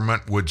the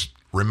government would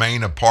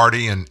remain a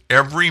party in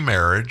every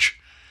marriage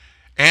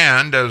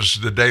and, as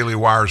the Daily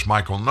Wire's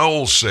Michael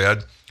Knowles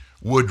said,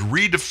 would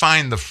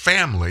redefine the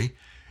family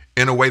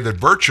in a way that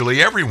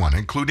virtually everyone,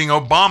 including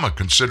Obama,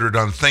 considered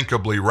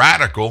unthinkably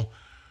radical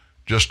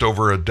just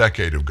over a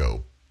decade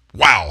ago.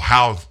 Wow,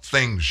 how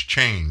things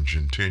change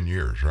in 10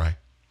 years, right?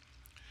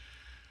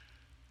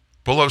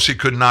 Pelosi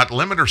could not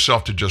limit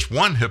herself to just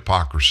one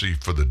hypocrisy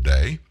for the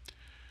day.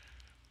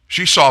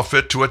 She saw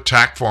fit to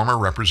attack former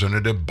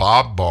Representative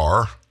Bob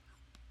Barr,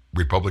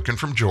 Republican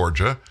from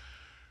Georgia,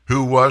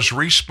 who was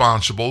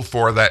responsible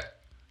for that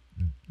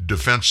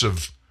Defense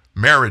of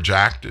Marriage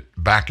Act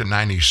back in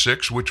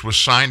 96, which was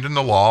signed into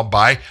law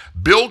by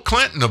Bill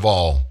Clinton, of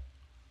all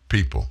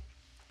people.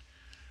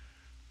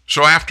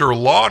 So after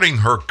lauding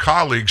her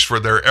colleagues for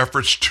their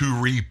efforts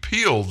to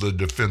repeal the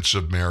Defense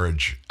of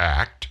Marriage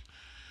Act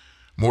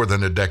more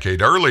than a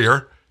decade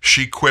earlier,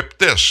 she quipped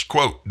this,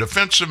 quote,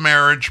 "Defense of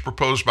marriage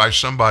proposed by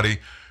somebody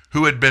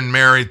who had been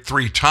married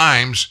 3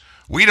 times.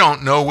 We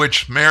don't know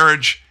which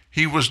marriage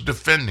he was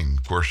defending."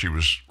 Of course, she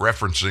was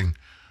referencing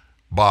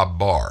Bob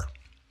Barr.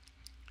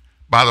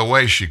 By the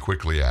way, she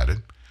quickly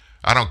added,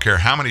 "I don't care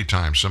how many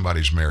times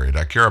somebody's married.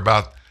 I care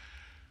about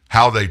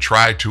how they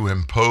try to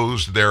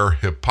impose their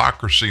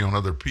hypocrisy on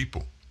other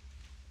people."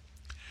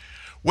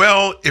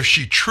 Well, if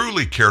she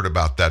truly cared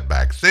about that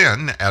back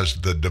then, as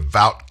the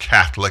devout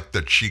Catholic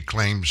that she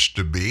claims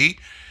to be,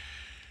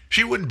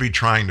 she wouldn't be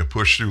trying to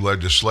push through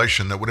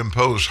legislation that would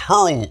impose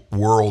her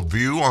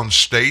worldview on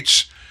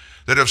states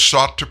that have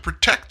sought to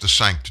protect the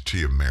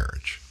sanctity of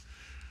marriage.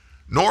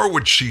 Nor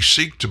would she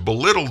seek to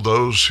belittle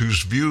those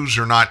whose views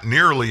are not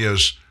nearly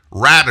as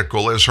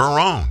radical as her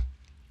own.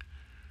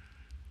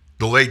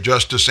 The late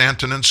Justice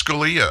Antonin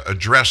Scalia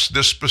addressed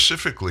this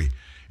specifically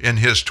in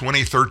his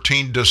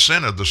 2013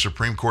 dissent of the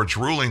Supreme Court's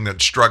ruling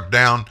that struck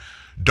down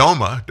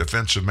DOMA,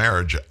 Defense of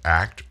Marriage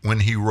Act,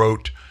 when he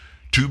wrote,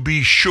 "To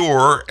be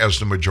sure, as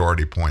the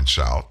majority points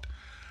out,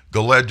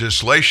 the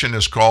legislation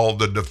is called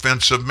the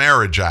Defense of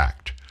Marriage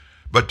Act.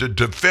 But to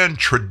defend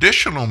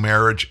traditional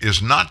marriage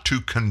is not to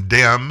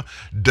condemn,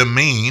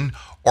 demean,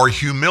 or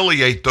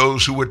humiliate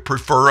those who would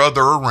prefer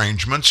other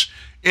arrangements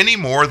any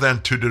more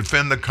than to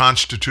defend the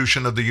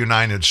Constitution of the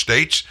United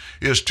States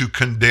is to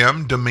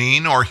condemn,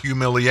 demean, or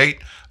humiliate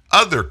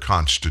other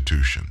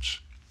constitutions."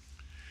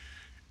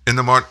 In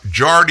the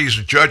majority's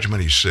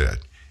judgment, he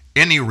said,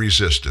 any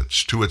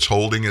resistance to its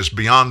holding is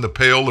beyond the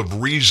pale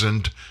of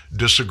reasoned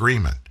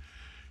disagreement.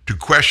 To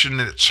question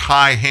its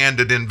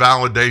high-handed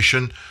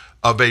invalidation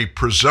of a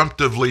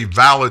presumptively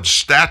valid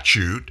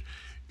statute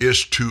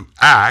is to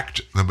act,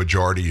 the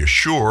majority is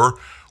sure,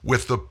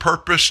 with the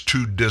purpose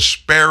to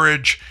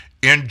disparage,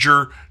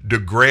 injure,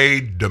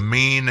 degrade,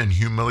 demean, and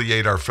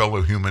humiliate our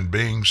fellow human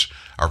beings,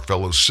 our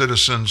fellow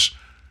citizens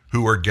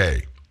who are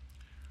gay.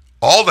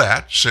 All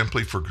that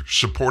simply for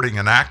supporting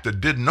an act that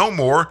did no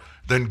more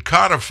than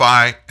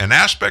codify an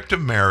aspect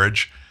of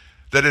marriage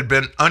that had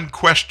been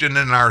unquestioned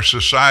in our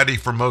society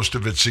for most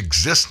of its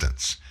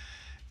existence.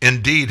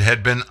 Indeed,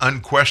 had been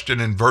unquestioned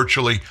in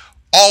virtually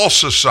all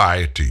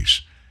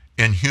societies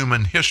in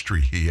human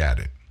history, he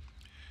added.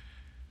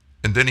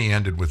 And then he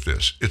ended with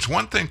this: "It's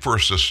one thing for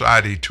a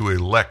society to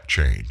elect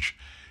change.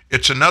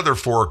 It's another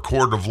for a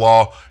court of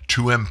law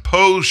to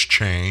impose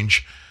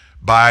change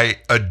by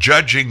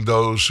adjudging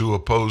those who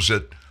oppose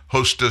it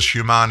hostis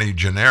humani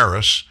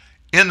generis,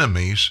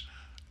 enemies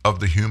of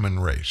the human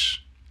race."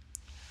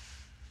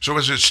 So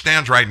as it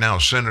stands right now,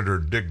 Senator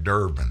Dick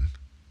Durbin,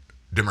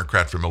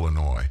 Democrat from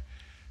Illinois,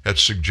 had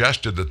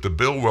suggested that the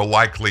bill will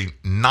likely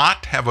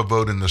not have a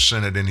vote in the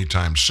Senate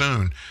anytime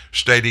soon,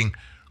 stating,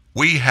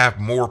 "We have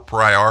more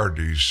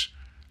priorities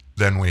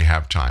than we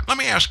have time." Let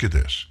me ask you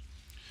this.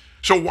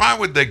 So why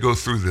would they go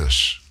through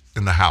this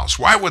in the House?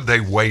 Why would they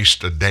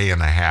waste a day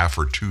and a half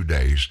or 2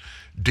 days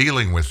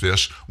dealing with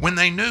this when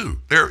they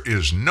knew there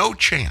is no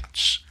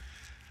chance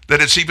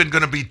that it's even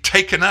going to be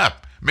taken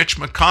up? Mitch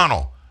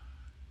McConnell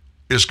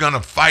is going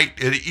to fight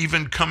it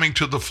even coming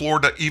to the floor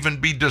to even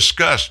be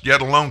discussed,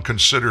 yet alone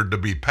considered to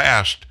be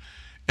passed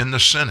in the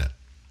Senate.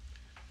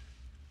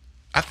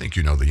 I think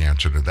you know the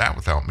answer to that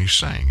without me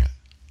saying it.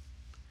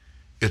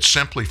 It's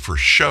simply for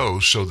show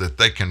so that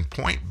they can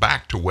point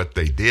back to what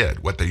they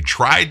did, what they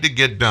tried to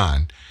get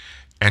done,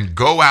 and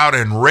go out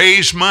and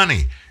raise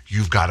money.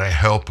 You've got to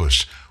help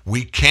us.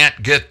 We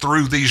can't get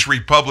through these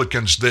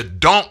Republicans that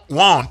don't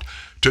want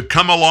to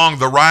come along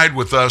the ride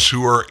with us,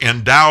 who are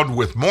endowed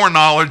with more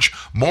knowledge,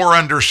 more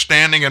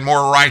understanding, and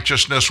more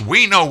righteousness.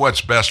 We know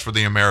what's best for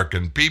the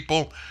American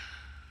people.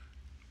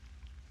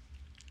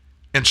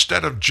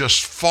 Instead of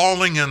just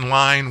falling in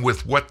line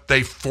with what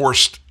they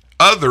forced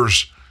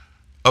others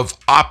of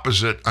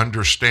opposite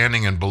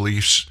understanding and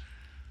beliefs,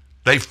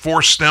 they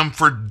forced them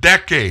for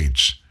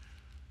decades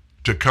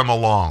to come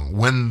along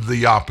when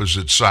the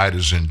opposite side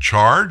is in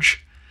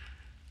charge.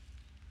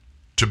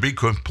 To be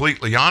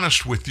completely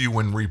honest with you,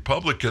 when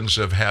Republicans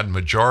have had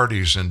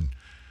majorities in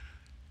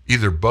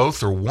either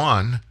both or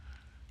one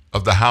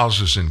of the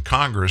houses in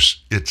Congress,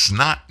 it's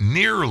not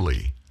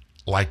nearly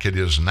like it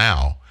is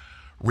now.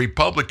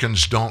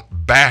 Republicans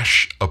don't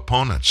bash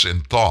opponents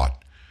in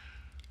thought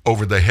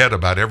over the head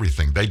about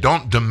everything. They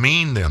don't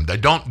demean them. They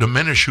don't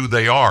diminish who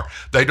they are.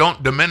 They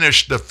don't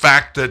diminish the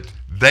fact that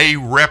they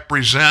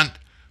represent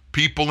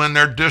people in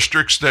their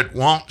districts that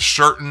want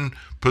certain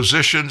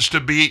positions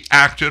to be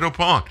acted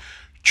upon.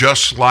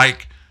 just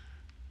like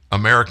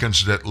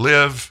Americans that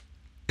live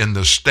in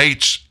the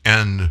states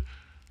and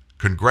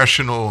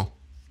congressional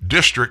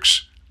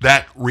districts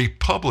that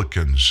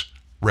Republicans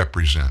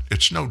represent.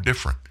 It's no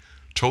different.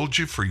 Told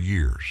you for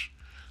years.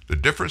 The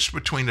difference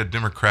between a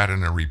Democrat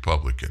and a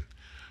Republican.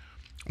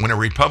 When a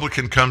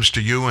Republican comes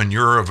to you and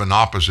you're of an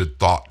opposite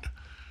thought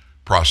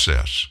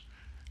process,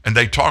 and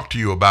they talk to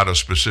you about a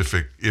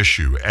specific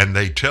issue, and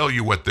they tell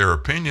you what their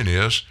opinion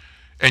is,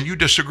 and you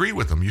disagree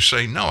with them, you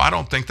say, no, I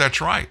don't think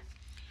that's right.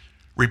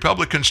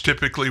 Republicans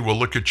typically will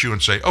look at you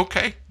and say,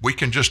 okay, we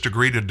can just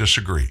agree to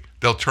disagree.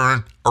 They'll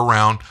turn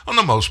around, on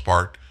the most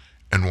part,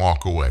 and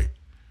walk away.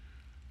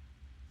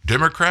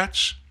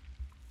 Democrats,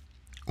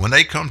 when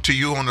they come to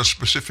you on a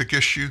specific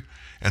issue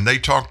and they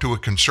talk to a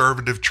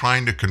conservative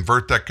trying to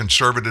convert that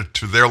conservative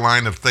to their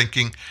line of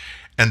thinking,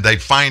 and they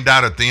find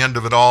out at the end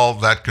of it all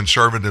that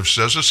conservative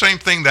says the same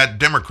thing that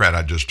Democrat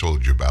I just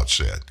told you about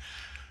said.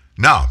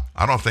 No,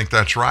 I don't think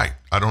that's right.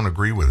 I don't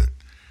agree with it.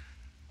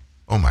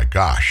 Oh my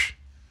gosh.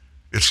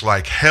 It's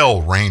like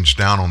hell rains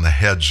down on the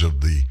heads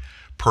of the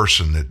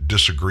person that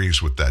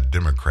disagrees with that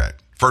Democrat.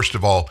 First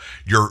of all,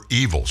 you're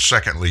evil.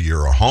 Secondly,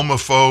 you're a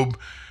homophobe.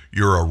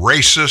 You're a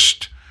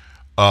racist.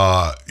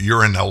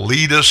 You're an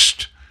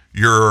elitist.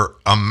 You're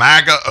a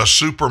MAGA, a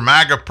super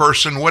MAGA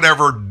person,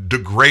 whatever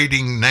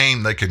degrading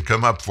name they can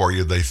come up for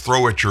you, they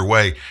throw it your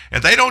way.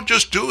 And they don't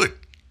just do it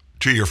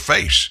to your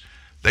face.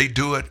 They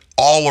do it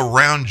all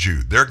around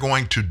you. They're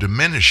going to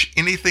diminish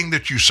anything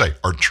that you say,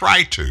 or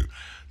try to,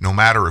 no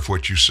matter if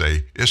what you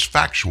say is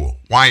factual.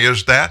 Why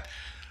is that?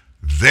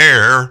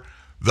 They're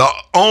the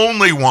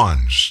only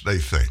ones, they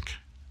think,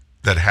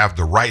 that have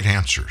the right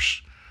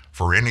answers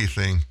for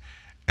anything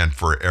and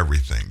for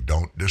everything.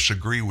 Don't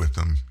disagree with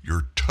them.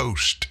 You're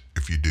toast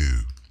if you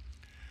do.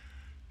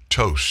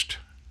 Toast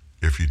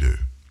if you do.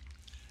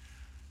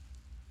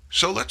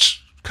 So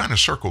let's kind of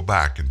circle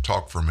back and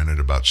talk for a minute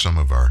about some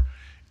of our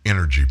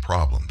energy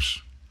problems.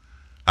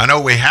 I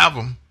know we have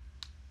them.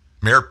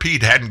 Mayor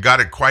Pete hadn't got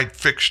it quite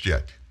fixed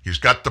yet. He's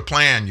got the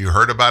plan. You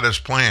heard about his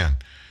plan.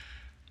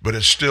 But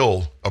it's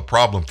still a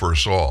problem for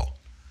us all.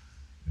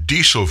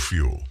 Diesel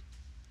fuel.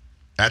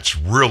 That's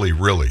really,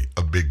 really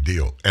a big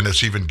deal. And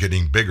it's even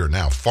getting bigger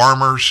now.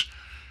 Farmers,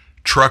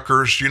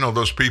 truckers,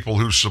 those people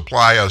who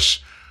supply us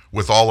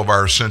with all of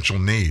our essential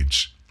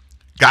needs,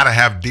 got to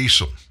have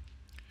diesel.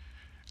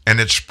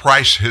 And its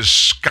price has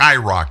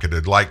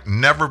skyrocketed like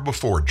never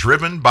before,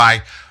 driven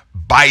by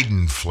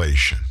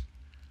Bidenflation.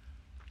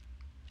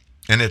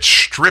 And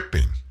it's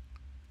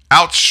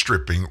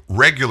outstripping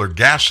regular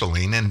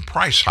gasoline in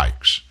price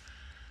hikes.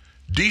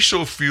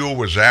 Diesel fuel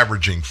was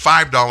averaging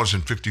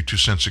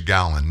 $5.52 a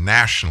gallon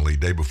nationally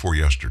day before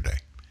yesterday.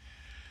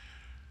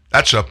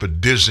 That's up a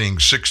dizzying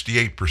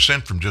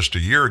 68% from just a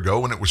year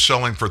ago when it was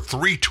selling for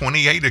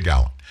 $3.28 a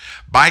gallon.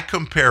 By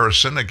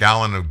comparison, a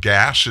gallon of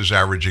gas is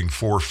averaging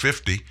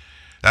 $4.50.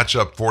 That's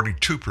up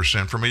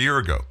 42% from a year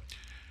ago.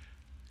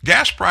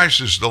 Gas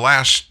prices the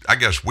last,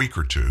 week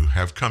or two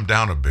have come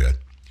down a bit.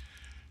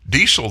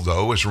 Diesel,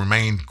 though, has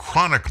remained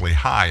chronically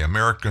high.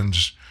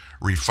 Americans'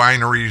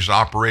 refineries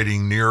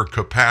operating near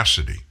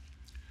capacity.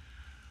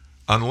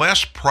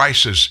 Unless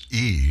prices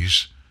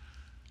ease,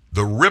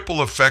 the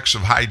ripple effects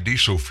of high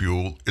diesel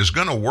fuel is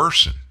going to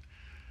worsen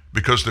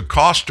because the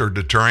costs are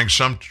deterring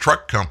some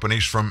truck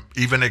companies from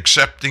even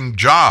accepting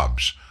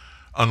jobs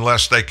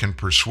unless they can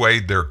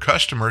persuade their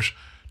customers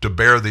to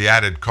bear the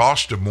added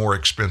cost of more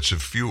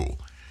expensive fuel.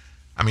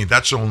 I mean,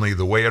 that's only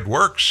the way it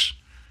works.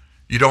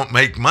 You don't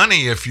make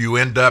money if you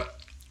end up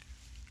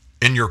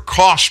in your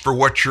cost for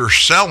what you're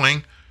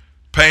selling,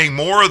 paying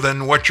more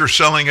than what you're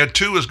selling it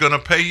to is going to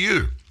pay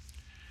you.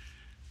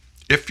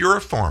 If you're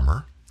a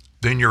farmer,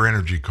 then your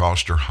energy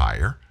costs are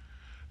higher.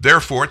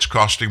 Therefore, it's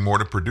costing more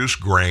to produce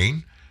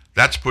grain.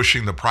 That's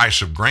pushing the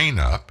price of grain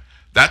up.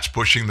 That's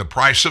pushing the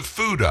price of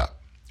food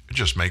up. It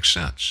just makes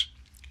sense.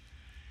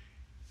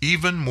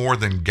 Even more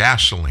than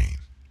gasoline,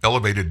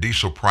 elevated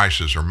diesel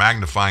prices are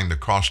magnifying the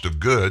cost of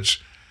goods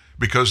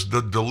because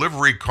the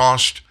delivery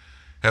cost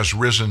has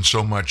risen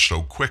so much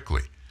so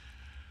quickly.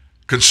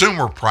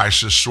 Consumer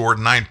prices soared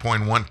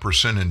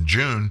 9.1% in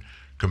June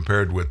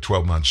compared with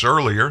 12 months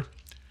earlier,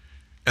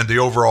 and the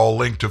overall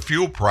link to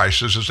fuel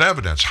prices is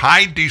evidence.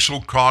 High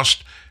diesel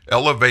costs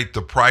elevate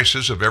the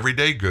prices of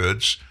everyday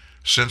goods.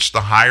 Since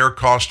the higher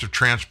cost of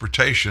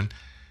transportation,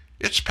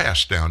 it's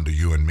passed down to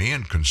you and me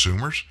and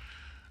consumers.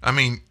 I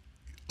mean,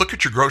 look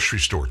at your grocery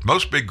stores.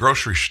 Most big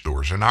grocery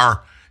stores in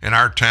our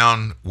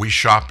town, we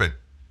shop at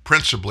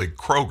principally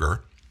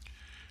Kroger,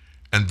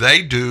 and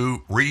they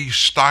do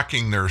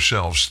restocking their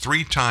shelves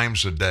 3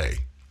 times a day.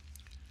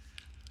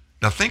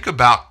 Now think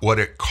about what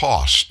it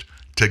costs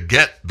to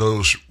get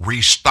those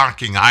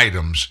restocking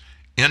items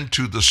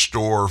into the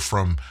store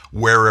from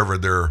wherever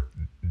their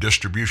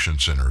distribution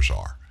centers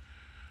are.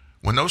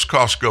 When those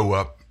costs go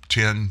up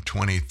 10,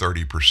 20,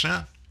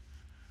 30%,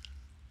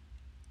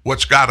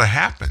 what's got to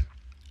happen?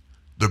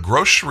 The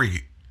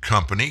grocery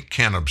company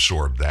can't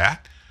absorb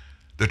that.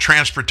 The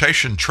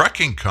transportation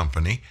trucking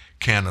company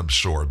can't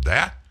absorb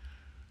that.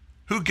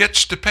 Who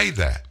gets to pay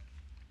that?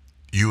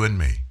 You and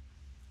me.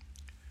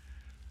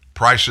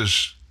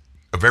 prices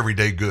of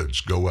everyday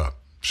goods go up,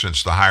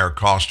 since the higher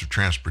cost of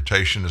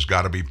transportation has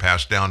got to be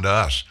passed down to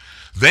us.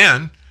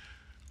 Then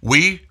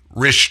we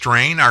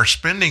restrain our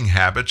spending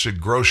habits at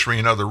grocery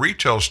and other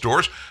retail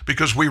stores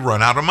because we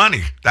run out of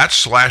money. That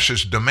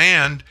slashes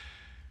demand,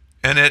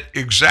 and it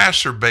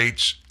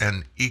exacerbates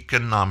an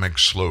economic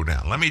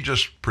slowdown. Let me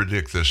just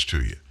predict this to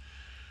you.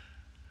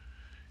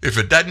 If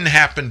it doesn't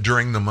happen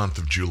during the month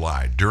of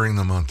July, during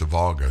the month of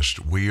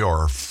August, we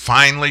are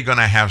finally going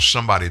to have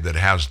somebody that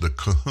has the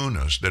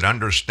kahunas, that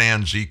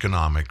understands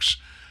economics,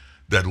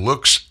 that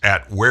looks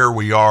at where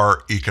we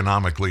are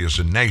economically as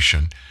a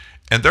nation,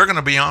 and they're going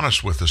to be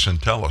honest with us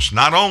and tell us,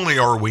 not only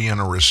are we in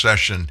a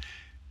recession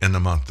in the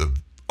month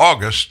of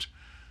August,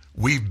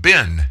 we've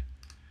been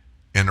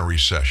in a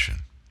recession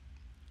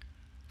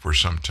for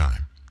some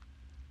time.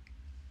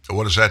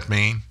 What does that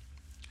mean?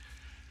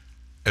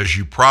 As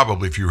you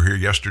probably, if you were here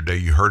yesterday,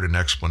 you heard an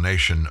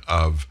explanation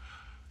of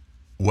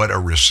what a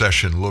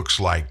recession looks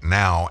like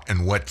now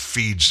and what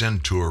feeds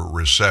into a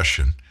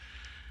recession.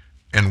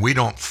 And we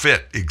don't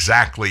fit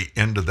exactly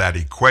into that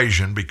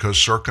equation because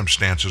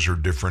circumstances are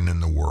different in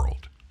the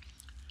world.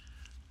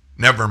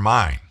 Never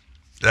mind.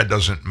 That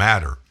doesn't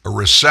matter. A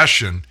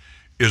recession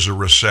is a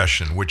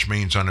recession, which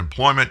means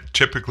unemployment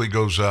typically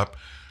goes up,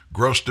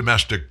 gross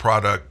domestic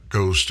product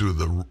goes through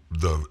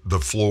the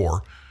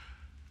floor.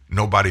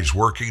 Nobody's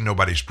working,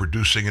 nobody's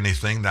producing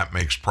anything. That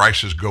makes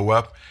prices go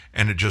up,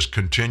 and it just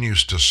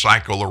continues to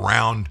cycle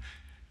around,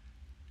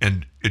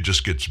 and it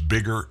just gets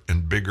bigger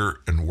and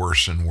bigger and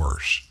worse and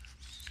worse.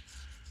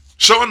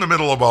 So in the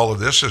middle of all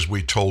of this, as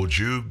we told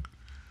you,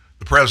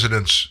 the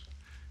president's,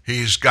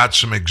 he's got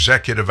some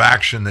executive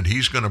action that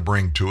he's going to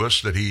bring to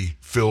us that he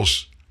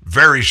feels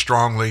very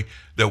strongly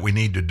that we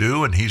need to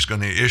do, and he's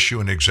going to issue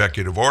an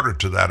executive order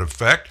to that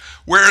effect.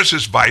 Where is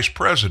his vice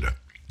president?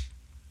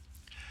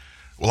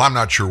 Well, I'm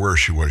not sure where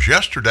she was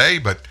yesterday,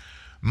 but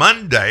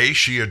Monday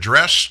she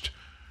addressed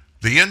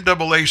the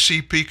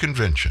NAACP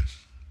convention.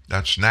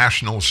 That's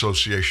National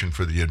Association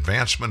for the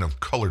Advancement of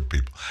Colored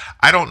People.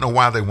 I don't know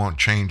why they won't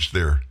change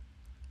their,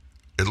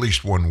 at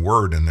least one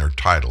word in their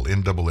title,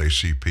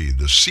 NAACP.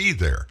 The C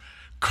there,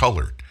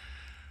 colored.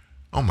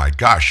 Oh my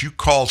gosh, you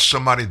call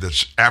somebody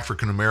that's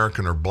African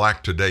American or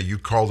black today, you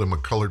call them a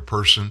colored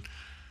person,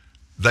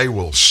 they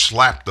will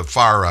slap the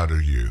fire out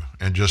of you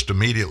and just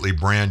immediately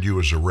brand you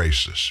as a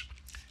racist.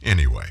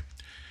 Anyway,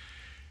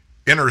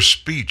 in her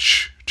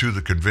speech to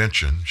the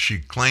convention, she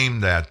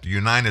claimed that the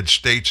United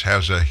States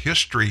has a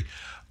history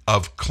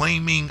of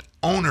claiming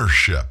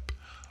ownership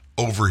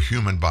over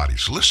human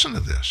bodies. Listen to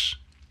this.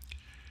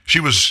 She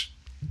was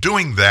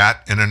doing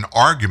that in an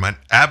argument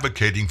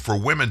advocating for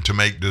women to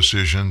make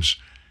decisions,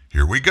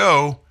 here we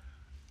go,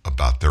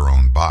 about their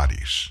own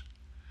bodies.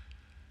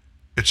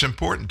 It's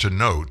important to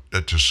note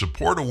that to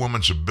support a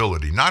woman's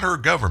ability, not her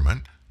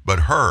government, but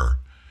her,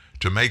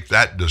 to make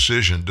that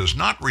decision does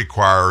not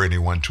require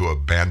anyone to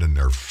abandon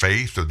their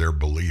faith or their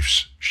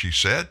beliefs, she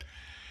said.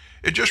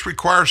 It just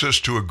requires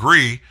us to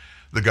agree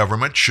the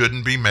government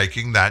shouldn't be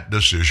making that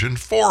decision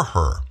for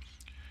her.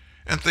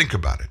 And think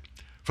about it.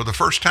 For the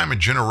first time in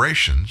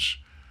generations,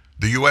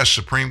 the U.S.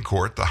 Supreme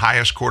Court, the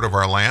highest court of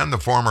our land, the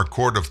former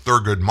court of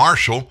Thurgood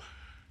Marshall,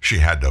 she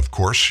had to, of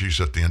course,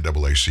 she's at the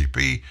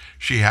NAACP,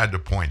 she had to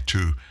point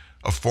to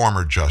a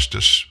former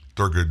justice,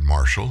 Thurgood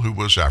Marshall, who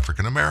was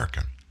African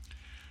American.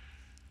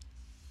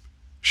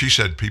 She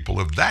said people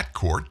of that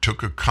court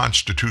took a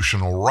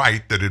constitutional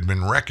right that had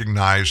been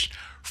recognized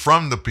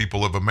from the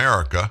people of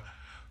America,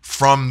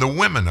 from the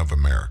women of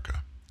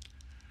America.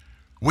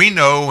 We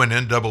know in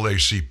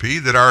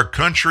NAACP that our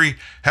country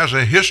has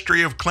a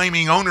history of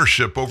claiming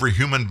ownership over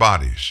human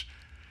bodies.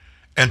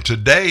 And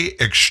today,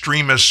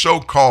 extremist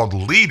so-called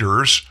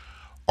leaders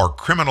are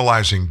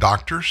criminalizing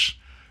doctors,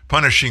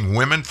 punishing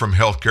women from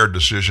healthcare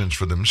decisions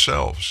for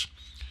themselves.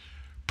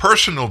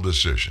 Personal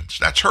decisions,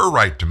 that's her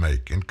right to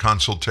make in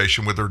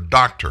consultation with her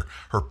doctor,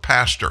 her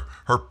pastor,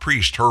 her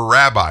priest, her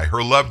rabbi,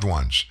 her loved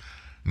ones,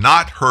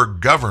 not her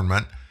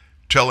government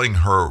telling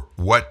her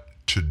what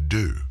to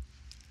do.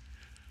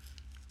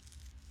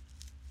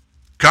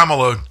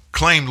 Kamala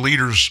claimed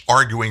leaders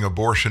arguing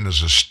abortion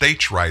as a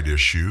states' right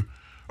issue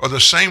are the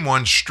same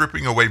ones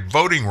stripping away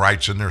voting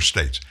rights in their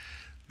states.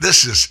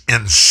 This is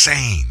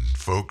insane,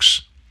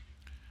 folks.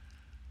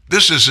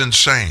 This is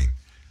insane.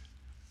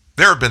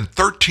 There have been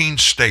 13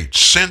 states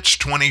since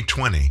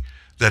 2020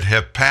 that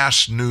have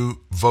passed new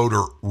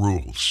voter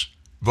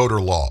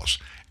laws.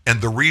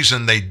 And the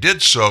reason they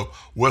did so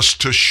was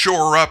to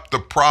shore up the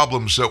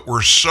problems that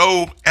were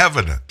so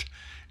evident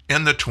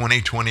in the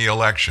 2020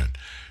 election.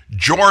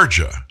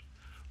 Georgia,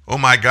 oh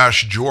my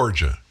gosh,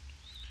 Georgia,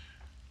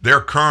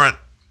 their current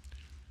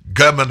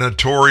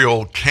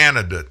gubernatorial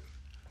candidate,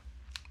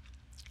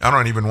 I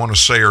don't even want to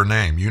say her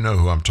name, you know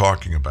who I'm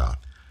talking about.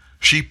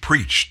 She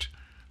preached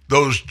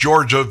those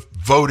Georgia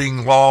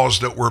voting laws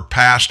that were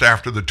passed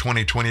after the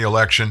 2020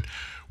 election.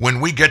 When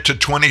we get to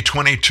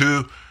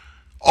 2022,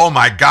 oh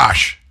my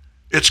gosh,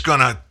 it's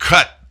going to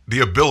cut the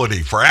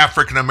ability for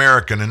African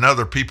American and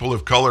other people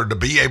of color to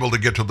be able to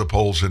get to the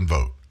polls and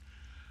vote.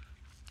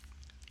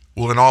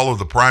 Well, in all of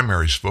the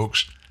primaries,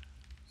 folks,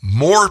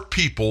 more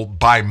people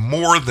by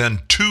more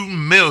than 2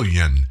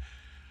 million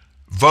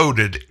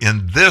voted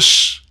in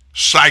this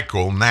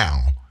cycle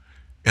now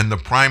in the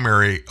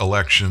primary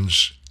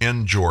elections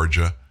in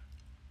Georgia.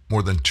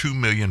 More than 2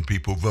 million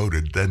people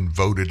voted than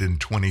voted in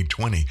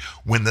 2020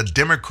 when the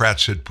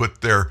Democrats had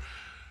put their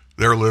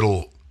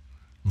little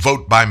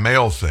vote by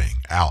mail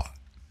thing out,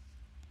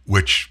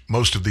 which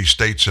most of these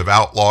states have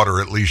outlawed or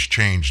at least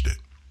changed it.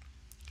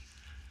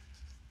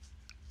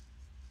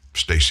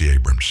 Stacey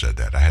Abrams said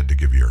that. I had to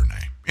give you her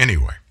name.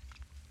 Anyway,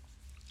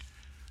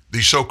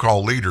 these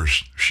so-called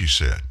leaders, she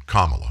said,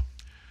 Kamala,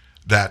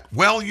 that,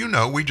 well,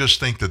 we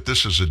just think that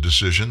this is a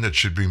decision that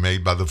should be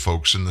made by the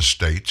folks in the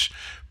states.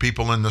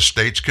 People in the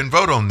states can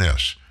vote on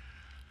this.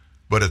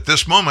 But at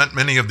this moment,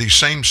 many of these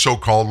same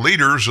so-called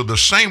leaders are the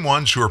same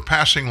ones who are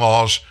passing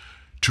laws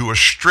to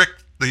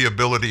restrict the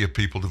ability of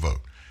people to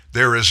vote.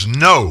 There is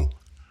no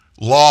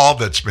law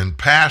that's been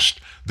passed.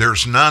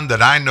 There's none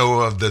that I know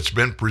of that's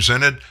been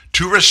presented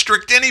to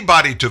restrict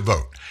anybody to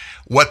vote.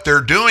 What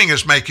they're doing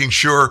is making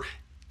sure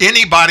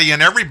anybody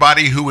and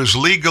everybody who is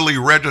legally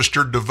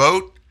registered to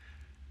vote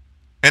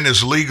and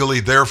is legally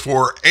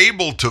therefore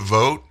able to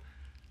vote,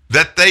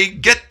 that they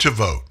get to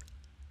vote.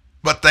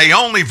 But they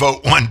only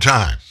vote one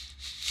time.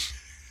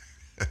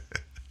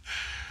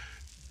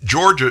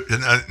 Georgia,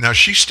 now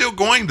she's still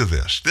going to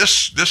this.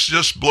 This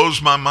just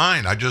blows my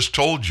mind. I just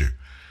told you.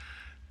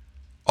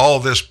 All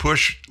this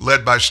push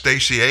led by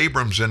Stacey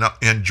Abrams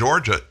in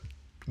Georgia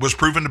was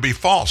proven to be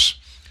false.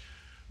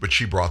 But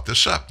she brought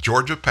this up.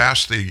 Georgia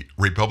passed the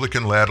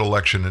Republican-led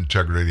Election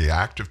Integrity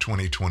Act of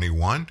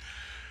 2021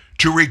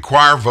 to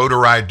require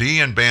voter ID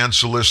and ban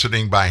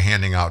soliciting by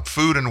handing out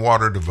food and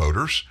water to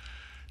voters.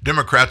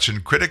 Democrats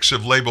and critics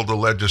have labeled the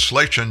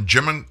legislation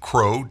Jim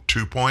Crow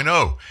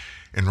 2.0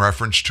 in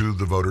reference to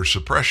the voter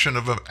suppression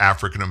of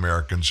African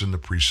Americans in the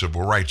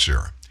pre-civil rights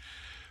era.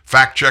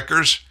 Fact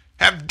checkers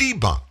have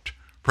debunked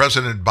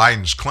President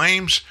Biden's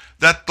claims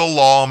that the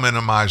law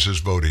minimizes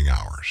voting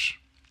hours.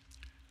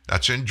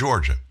 That's in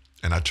Georgia.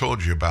 And I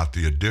told you about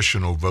the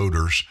additional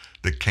voters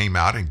that came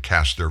out and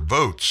cast their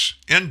votes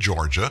in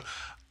Georgia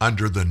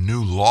under the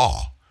new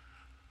law.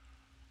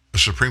 The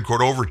Supreme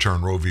Court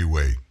overturned Roe v.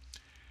 Wade,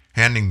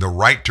 handing the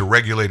right to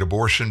regulate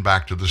abortion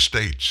back to the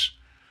states.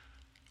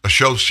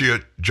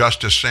 Associate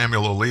Justice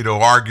Samuel Alito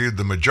argued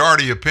the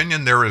majority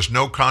opinion there is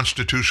no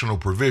constitutional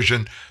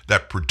provision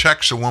that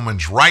protects a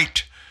woman's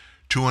right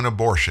to an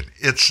abortion.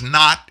 It's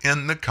not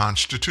in the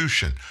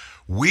Constitution.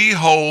 We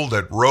hold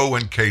that Roe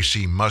and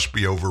Casey must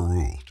be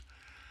overruled.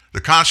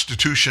 The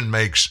Constitution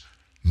makes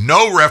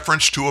no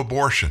reference to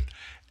abortion,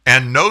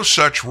 and no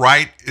such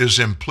right is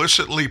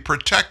implicitly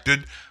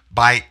protected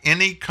by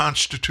any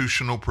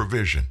constitutional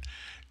provision,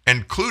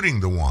 including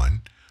the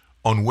one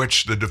on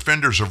which the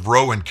defenders of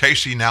Roe and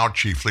Casey now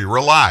chiefly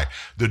rely,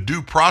 the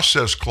Due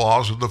Process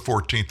Clause of the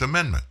 14th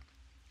Amendment.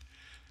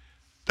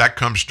 That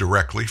comes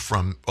directly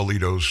from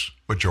Alito's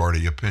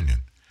majority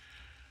opinion.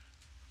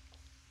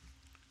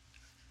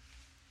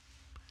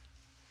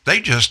 They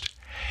just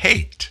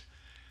hate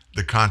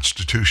the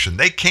Constitution.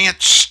 They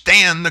can't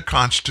stand the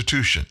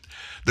Constitution.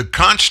 The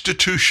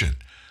Constitution,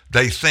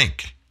 they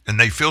think, and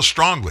they feel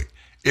strongly,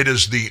 it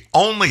is the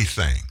only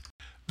thing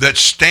that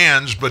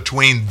stands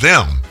between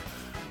them,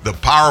 the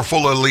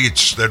powerful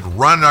elites that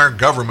run our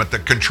government,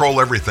 that control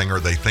everything, or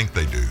they think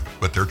they do,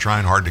 but they're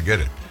trying hard to get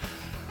it.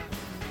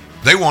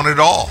 They want it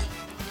all.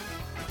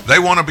 They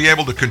want to be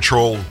able to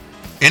control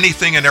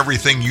anything and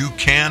everything you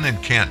can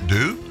and can't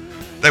do.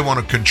 They want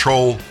to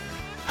control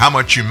how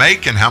much you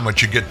make and how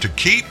much you get to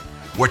keep,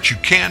 what you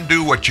can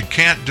do, what you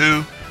can't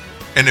do.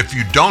 And if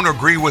you don't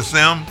agree with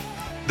them,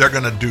 they're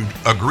going to do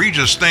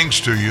egregious things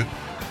to you.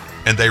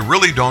 And they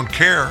really don't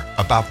care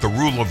about the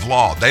rule of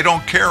law. They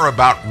don't care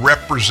about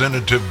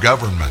representative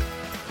government.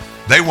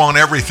 They want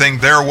everything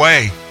their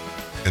way,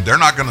 and they're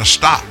not going to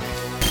stop.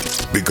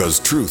 Because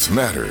truth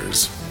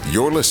matters.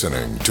 You're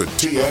listening to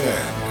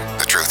TNN,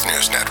 the Truth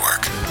News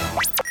Network.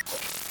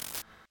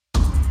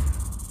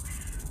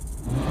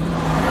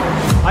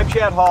 I'm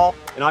Chad Hall,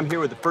 and I'm here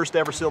with the first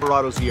ever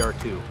Silverado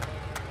ZR2.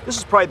 This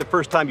is probably the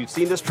first time you've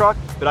seen this truck,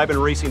 but I've been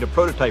racing the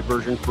prototype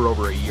version for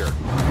over a year.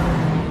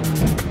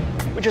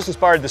 We just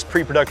inspired this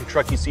pre-production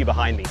truck you see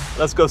behind me.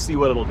 Let's go see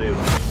what it'll do.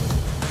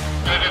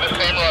 Gonna do the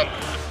same run.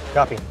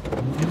 Copy.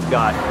 It's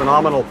got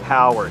phenomenal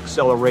power,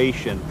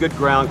 acceleration, good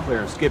ground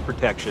clearance, skid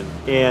protection,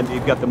 and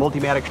you've got the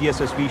Multimatic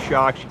PSSV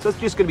shocks, so it's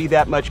just going to be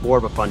that much more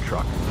of a fun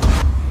truck.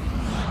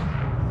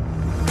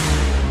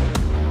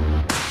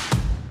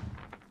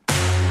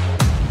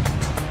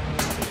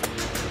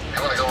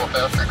 You want to go a little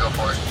faster? Go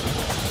for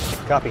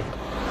it. Copy.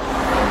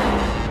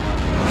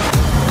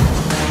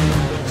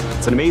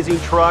 It's an amazing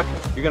truck.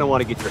 You're going to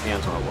want to get your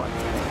hands on one.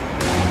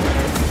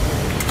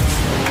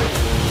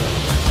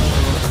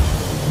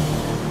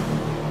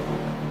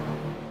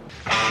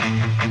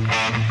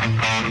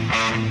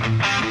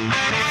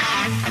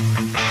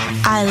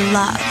 I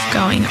love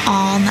going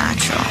all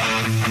natural.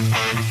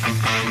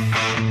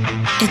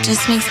 It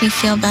just makes me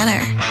feel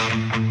better.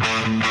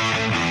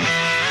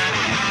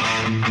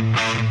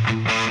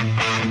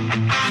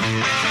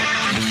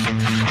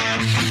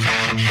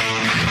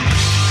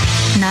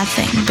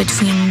 nothing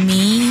between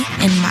me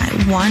and my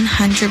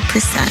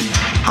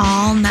 100%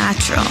 all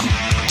natural,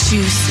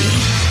 juicy,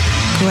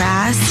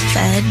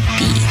 grass-fed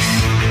beef.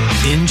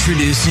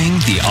 Introducing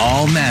the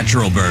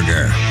all-natural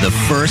burger, the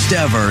first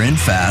ever in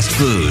fast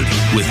food,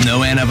 with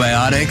no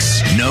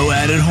antibiotics, no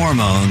added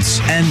hormones,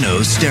 and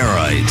no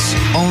steroids.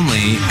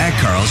 Only at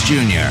Carl's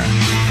Jr.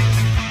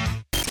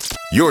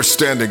 You're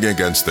standing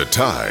against the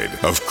tide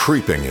of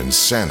creeping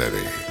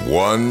insanity.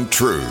 One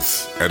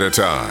truth at a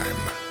time.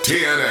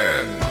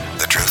 TNN,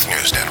 the Truth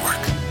News Network.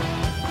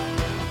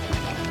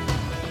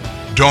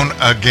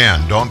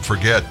 Don't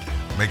forget,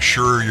 make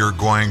sure you're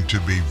going to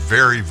be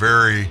very,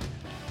 very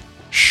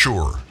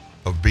sure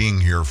of being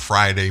here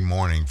Friday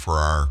morning for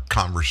our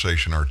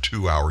conversation, our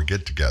 2-hour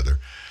get-together,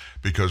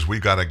 because we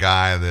got a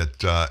guy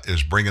that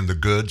is bringing the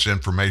goods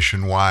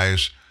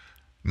information-wise,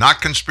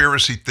 not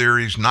conspiracy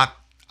theories, not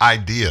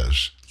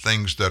ideas,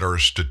 things that are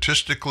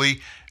statistically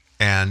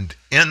and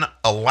in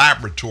a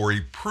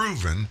laboratory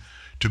proven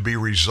to be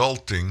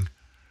resulting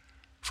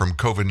from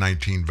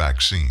COVID-19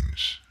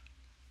 vaccines.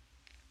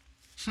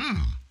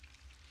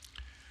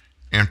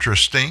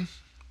 Interesting.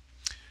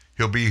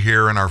 He'll be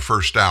here in our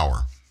first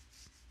hour.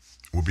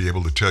 We'll be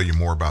able to tell you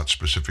more about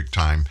specific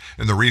time.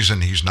 And the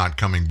reason he's not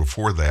coming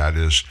before that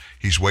is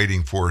he's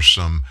waiting for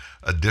some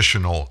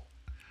additional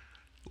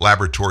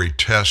laboratory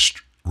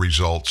test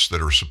results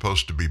that are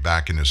supposed to be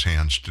back in his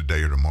hands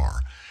today or tomorrow.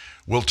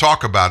 We'll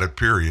talk about it,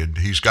 period.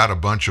 He's got a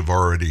bunch of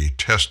already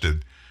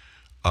tested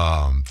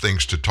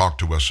things to talk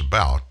to us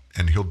about,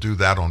 and he'll do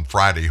that on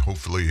Friday.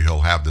 Hopefully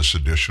he'll have this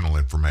additional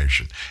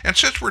information. And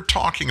since we're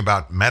talking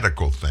about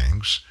medical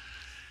things,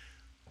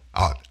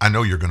 I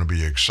know you're going to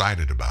be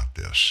excited about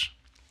this.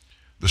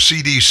 The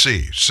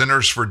CDC,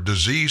 Centers for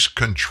Disease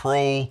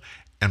Control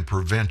and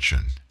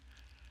Prevention,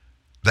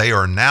 they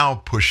are now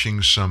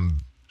pushing some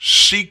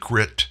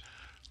secret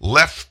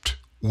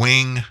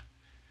left-wing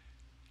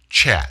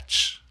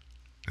chats.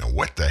 Now,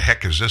 what the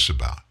heck is this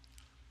about?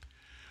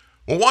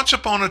 Well, once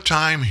upon a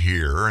time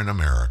here in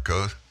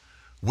America,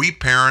 we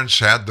parents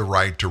had the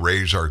right to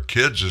raise our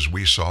kids as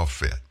we saw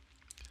fit.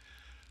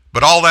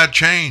 But all that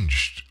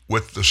changed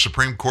with the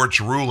Supreme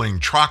Court's ruling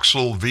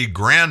Troxel v.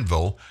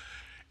 Granville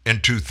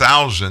in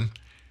 2000.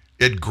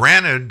 It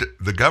granted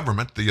the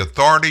government the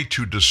authority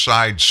to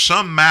decide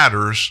some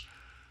matters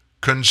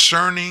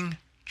concerning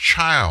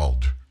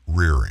child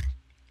rearing.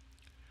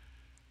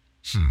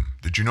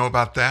 Did you know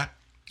about that?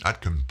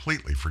 I'd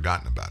completely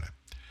forgotten about it.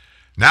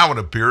 Now it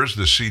appears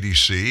the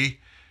CDC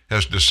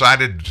has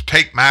decided to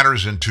take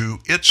matters into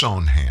its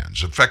own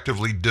hands,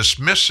 effectively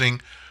dismissing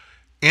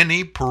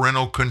any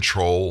parental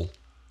control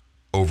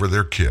over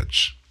their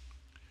kids.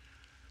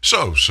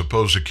 So,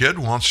 suppose a kid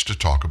wants to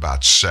talk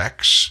about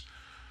sex,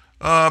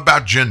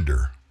 about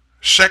gender,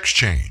 sex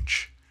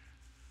change,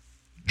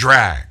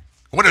 drag.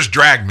 What does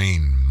drag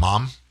mean,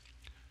 Mom?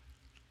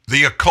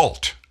 The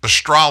occult,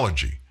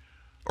 astrology,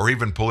 or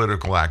even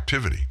political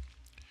activity.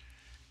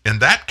 In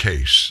that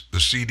case, the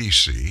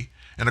CDC,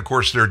 and of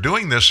course they're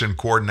doing this in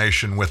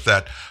coordination with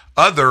that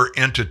other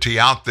entity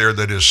out there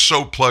that is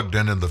so plugged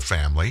into the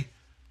family,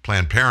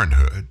 Planned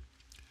Parenthood,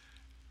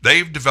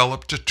 they've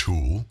developed a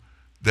tool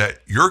that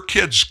your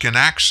kids can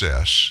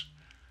access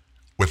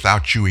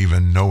without you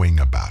even knowing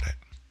about it.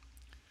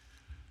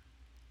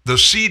 The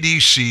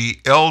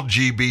CDC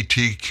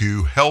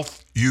LGBTQ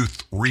Health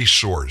Youth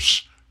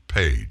Resource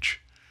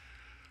page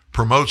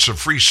promotes a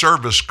free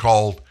service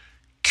called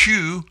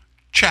Q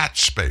Chat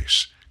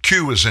Space.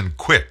 Q is in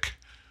quick.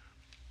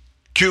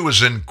 Q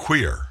is in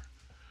queer.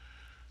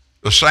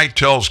 The site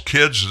tells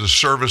kids the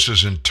service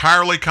is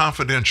entirely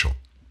confidential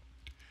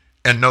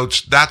and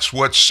notes that's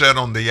what's said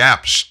on the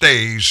app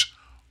stays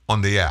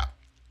on the app.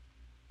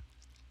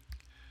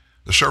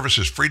 The service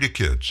is free to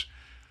kids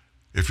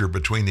if you're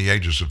between the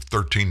ages of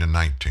 13 and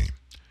 19.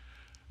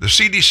 The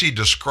CDC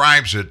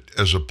describes it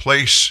as a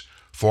place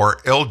for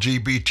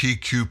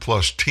LGBTQ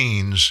plus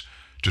teens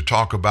to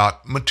talk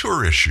about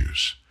mature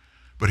issues.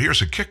 But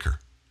here's a kicker.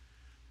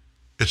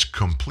 It's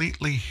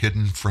completely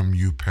hidden from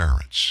you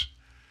parents.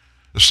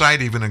 The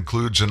site even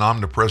includes an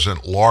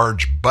omnipresent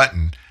large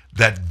button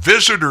that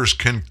visitors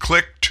can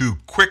click to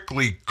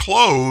quickly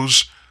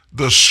close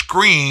the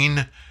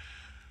screen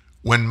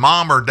when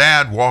mom or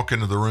dad walk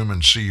into the room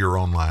and see your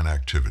online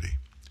activity.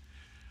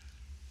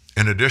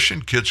 In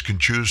addition, kids can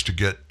choose to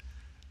get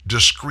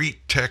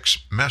discrete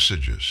text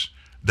messages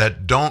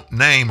that don't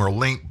name or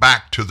link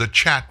back to the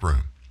chat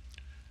room.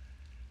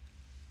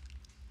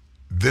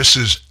 This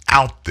is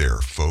out there,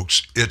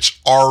 folks. It's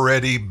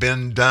already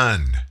been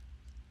done.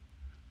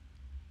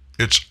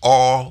 It's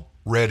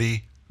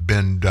already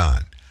been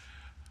done.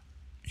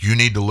 You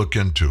need to look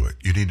into it.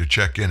 You need to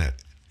check in it.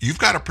 You've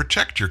got to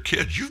protect your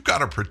kids. You've got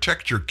to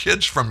protect your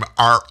kids from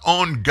our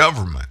own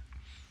government.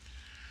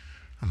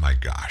 Oh my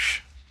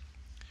gosh.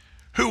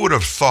 Who would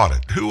have thought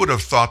it? Who would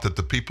have thought that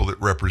the people that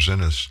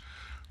represent us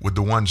with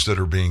the ones that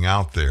are being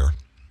out there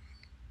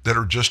that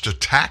are just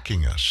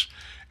attacking us,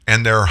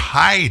 and they're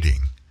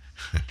hiding.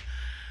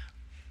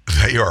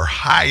 They are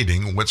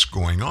hiding what's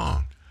going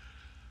on.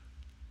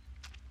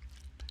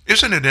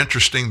 Isn't it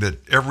interesting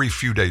that every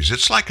few days,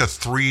 it's like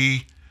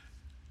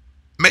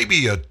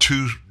maybe a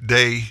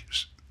 2-day,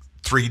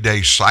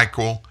 3-day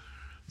cycle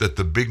that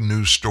the big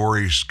news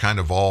stories kind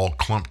of all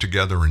clump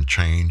together and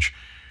change.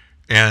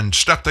 And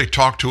stuff they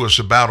talk to us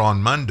about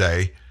on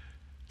Monday,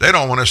 they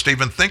don't want us to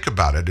even think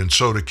about it. And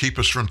so to keep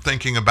us from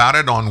thinking about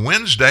it on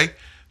Wednesday,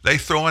 they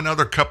throw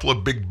another couple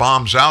of big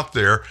bombs out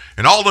there,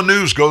 and all the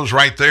news goes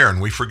right there, and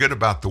we forget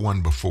about the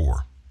one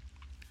before.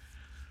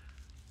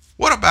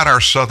 What about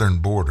our southern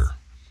border?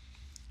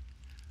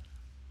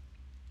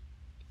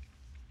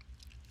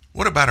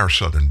 What about our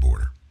southern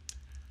border?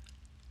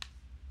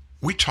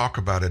 We talk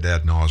about it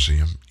ad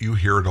nauseum. You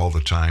hear it all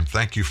the time.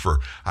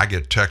 I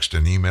get texts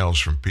and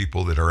emails from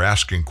people that are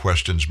asking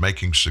questions,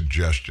 making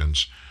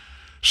suggestions.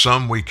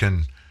 Some we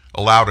can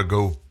allow to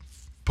go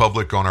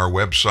public on our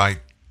website,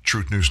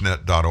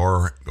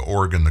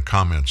 truthnewsnet.org, in the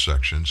comments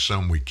section.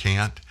 Some we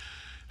can't.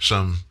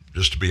 Some,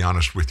 just to be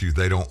honest with you,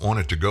 they don't want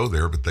it to go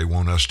there, but they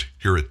want us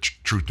here at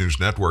Truth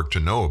News Network to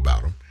know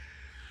about them.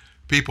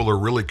 People are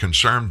really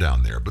concerned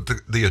down there. But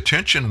the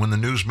attention, when the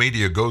news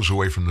media goes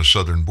away from the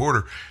southern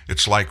border,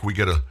 it's like we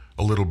get a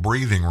little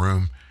breathing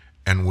room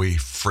and we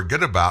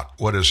forget about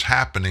what is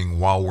happening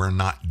while we're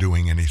not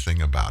doing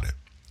anything about it.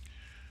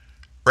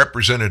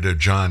 Representative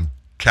John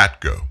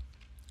Katko,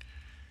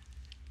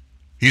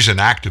 he's an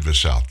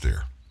activist out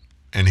there.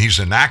 And he's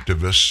an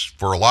activist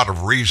for a lot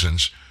of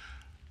reasons,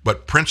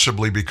 but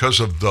principally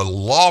because of the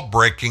law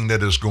breaking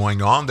that is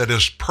going on, that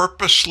is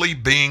purposely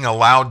being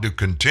allowed to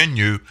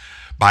continue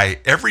by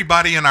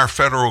everybody in our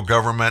federal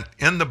government,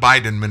 in the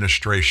Biden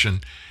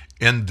administration,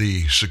 in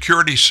the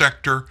security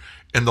sector,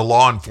 in the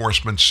law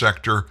enforcement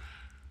sector.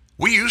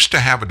 We used to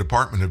have a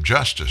Department of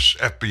Justice,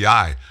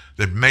 FBI,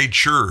 that made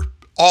sure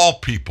all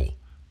people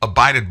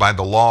abided by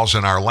the laws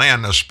in our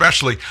land,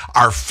 especially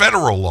our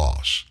federal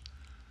laws.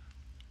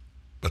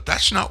 But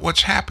that's not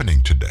what's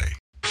happening today.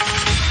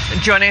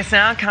 Joining us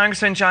now,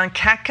 Congressman John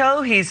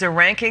Katko. He's a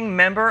ranking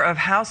member of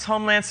House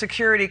Homeland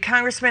Security.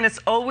 Congressman, it's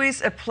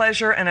always a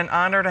pleasure and an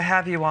honor to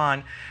have you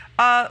on.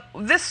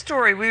 This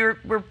story, we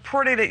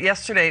reported it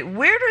yesterday.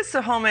 Where does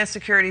the Homeland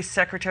Security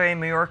Secretary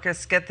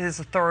Mayorkas get his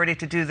authority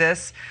to do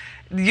this?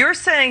 You're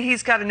saying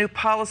he's got a new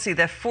policy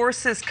that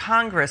forces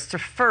Congress to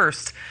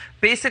first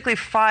basically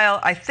file,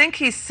 I think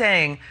he's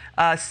saying,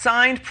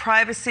 signed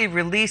privacy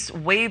release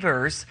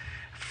waivers.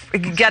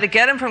 You got to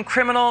get them from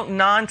criminal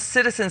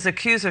non-citizens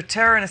accused of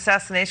terror and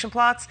assassination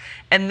plots,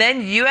 and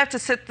then you have to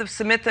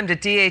submit them to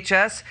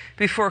DHS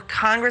before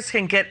Congress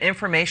can get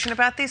information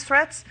about these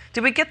threats?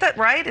 Did we get that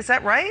right? Is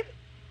that right?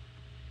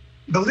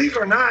 Believe it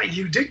or not,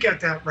 you did get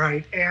that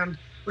right. And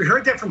we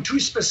heard that from two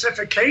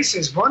specific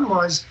cases. One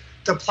was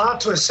the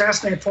plot to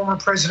assassinate former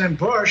President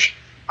Bush,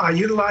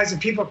 utilizing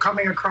people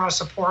coming across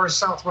the porous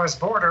southwest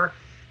border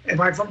and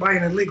by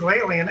an illegal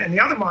alien. And the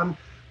other one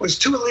was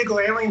 2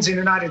 illegal aliens in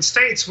the United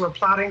States who were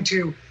plotting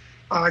to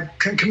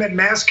commit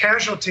mass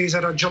casualties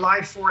at a July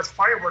 4th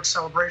fireworks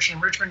celebration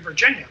in Richmond,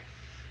 Virginia.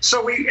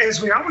 So we,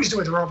 as we always do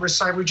with the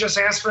oversight, we just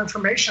asked for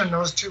information on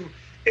those 2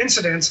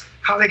 incidents,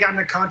 how they got in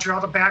the country, all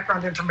the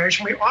background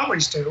information. We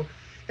always do.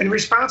 And the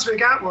response we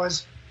got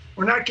was,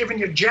 we're not giving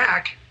you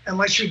jack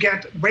unless you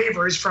get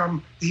waivers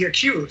from the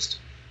accused,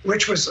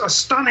 which was a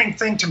stunning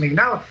thing to me.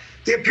 Now,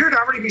 they appear to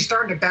already be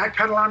starting to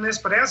backpedal on this,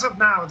 but as of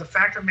now, the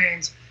fact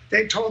remains,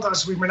 they told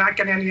us we were not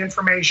getting any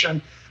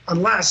information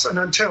unless and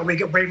until we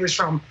get waivers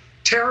from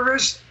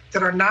terrorists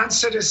that are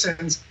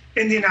non-citizens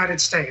in the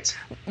United States.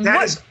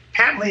 That is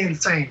patently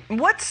insane.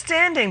 What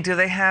standing do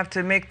they have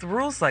to make the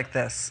rules like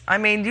this? I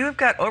mean, you've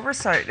got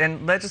oversight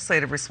and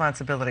legislative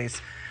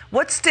responsibilities.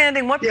 What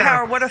standing, what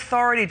power, what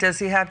authority does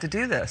he have to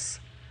do this?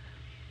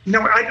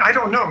 No, I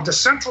don't know. The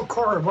central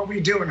core of what we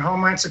do in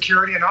Homeland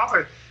Security and all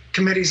the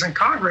committees in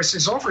Congress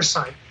is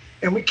oversight.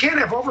 And we can't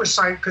have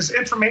oversight because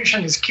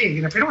information is key.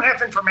 And if you don't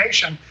have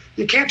information,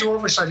 you can't do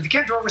oversight. If you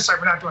can't do oversight,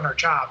 we're not doing our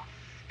job.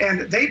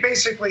 And they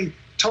basically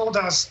told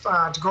us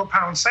to go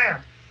pound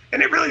sand.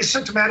 And it really is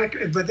symptomatic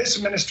with this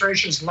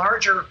administration's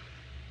larger,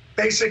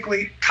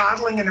 basically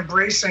coddling and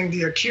embracing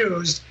the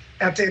accused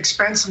at the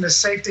expense and the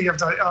safety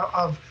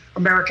of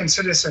American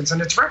citizens.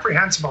 And it's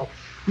reprehensible.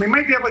 We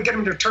might be able to get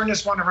them to turn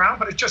this one around,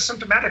 but it's just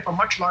symptomatic of a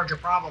much larger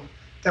problem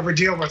that we're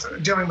dealing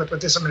with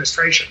this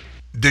administration.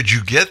 Did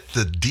you get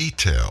the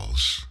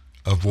details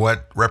of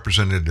what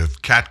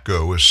Representative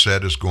Katko has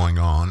said is going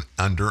on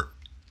under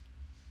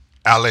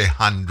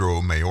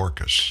Alejandro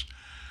Mayorkas?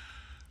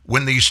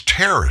 When these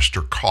terrorists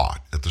are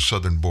caught at the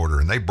southern border,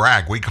 and they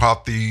brag, we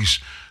caught this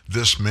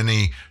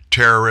many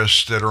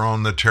terrorists that are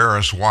on the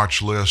terrorist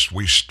watch list,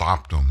 we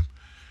stopped them.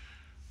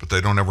 But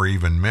they don't ever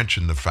even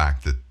mention the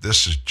fact that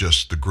this is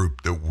just the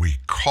group that we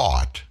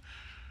caught.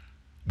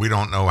 We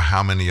don't know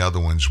how many other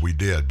ones we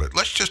did, but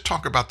let's just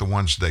talk about the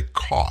ones they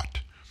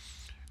caught.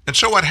 And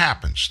so what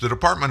happens? The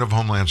Department of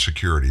Homeland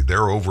Security,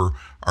 they're over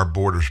our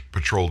border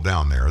patrol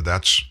down there.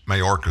 That's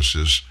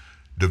Mayorkas'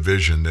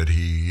 division that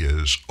he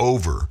is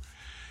over.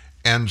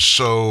 And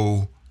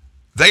so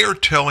they are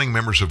telling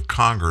members of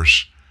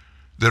Congress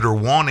that are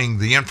wanting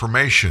the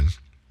information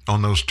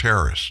on those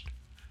terrorists.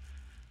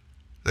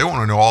 They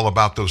want to know all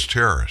about those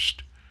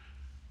terrorists.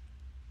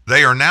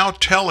 They are now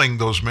telling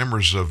those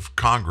members of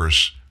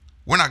Congress,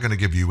 we're not going to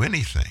give you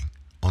anything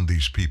on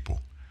these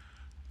people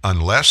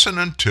unless and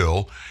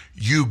until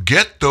you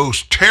get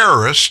those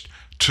terrorists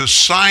to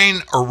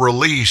sign a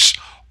release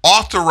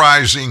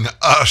authorizing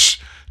us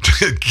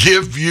to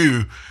give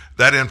you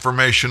that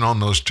information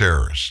on those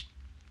terrorists.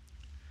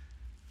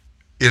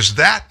 Is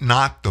that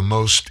not the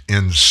most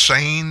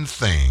insane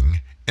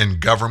thing in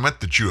government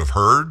that you have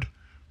heard?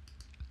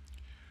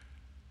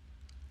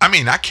 I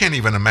mean, I can't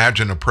even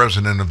imagine a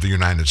president of the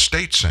United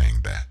States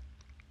saying that.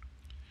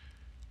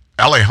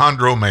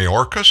 Alejandro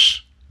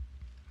Mayorkas?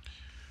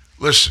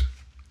 Listen,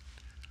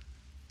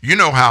 you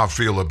know how I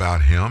feel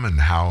about him and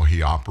how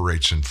he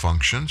operates and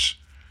functions.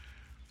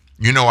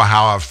 You know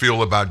how I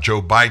feel about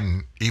Joe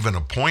Biden even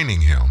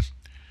appointing him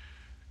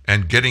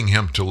and getting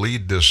him to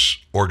lead this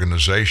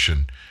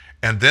organization,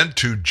 and then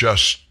to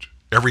just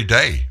every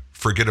day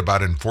forget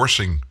about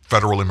enforcing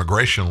federal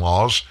immigration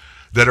laws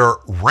that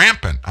are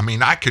rampant. I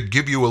mean, I could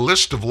give you a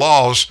list of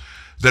laws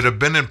that have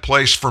been in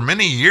place for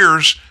many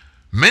years,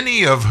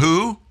 many of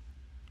who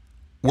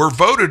were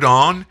voted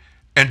on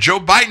and Joe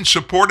Biden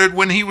supported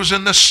when he was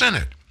in the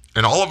Senate.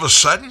 And all of a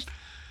sudden,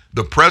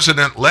 the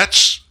president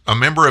lets a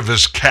member of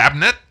his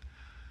cabinet,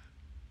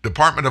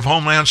 Department of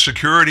Homeland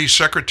Security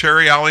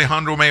Secretary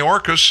Alejandro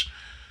Mayorkas,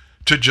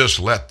 to just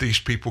let these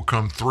people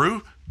come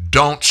through.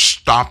 Don't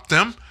stop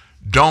them.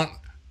 Don't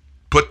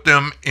put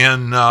them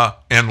in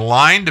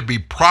line to be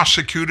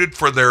prosecuted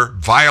for their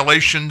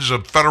violations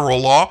of federal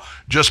law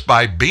just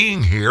by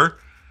being here.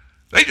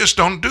 They just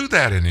don't do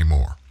that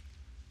anymore.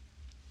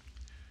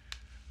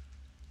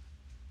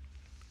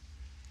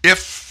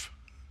 If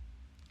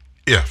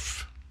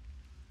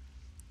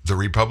the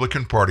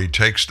Republican Party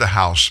takes the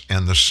House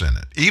and the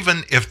Senate,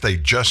 even if they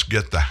just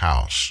get the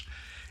House,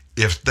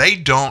 if they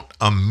don't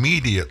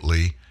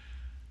immediately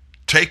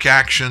take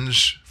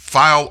actions,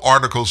 file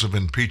articles of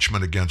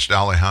impeachment against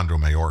Alejandro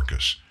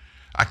Mayorkas,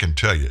 I can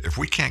tell you, if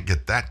we can't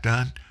get that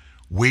done,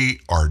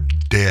 we are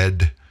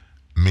dead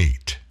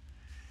meat.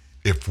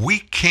 If we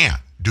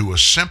can't do a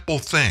simple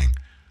thing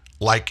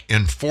like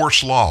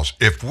enforce laws,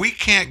 if we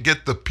can't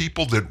get the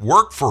people that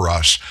work for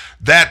us,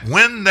 that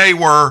when they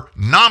were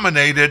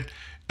nominated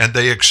and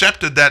they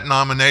accepted that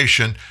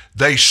nomination,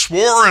 they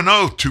swore an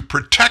oath to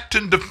protect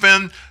and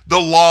defend the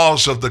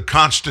laws of the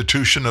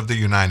Constitution of the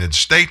United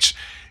States.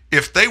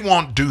 If they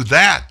won't do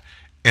that,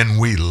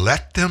 and we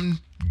let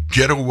them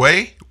get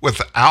away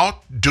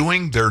without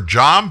doing their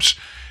jobs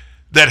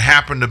that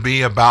happen to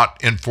be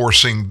about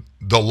enforcing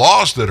the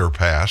laws that are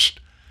passed,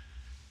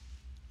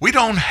 we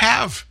don't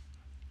have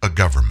a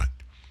government.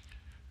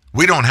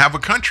 We don't have a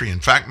country.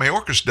 In fact,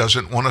 Mayorkas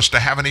doesn't want us to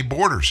have any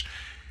borders.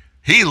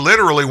 He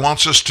literally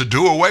wants us to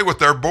do away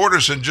with our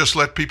borders and just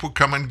let people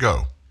come and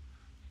go.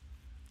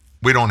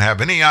 We don't have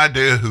any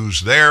idea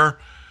who's there.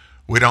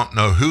 We don't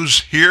know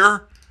who's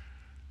here.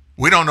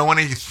 We don't know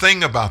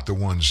anything about the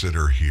ones that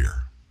are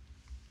here.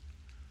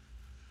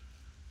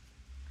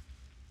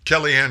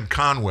 Kellyanne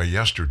Conway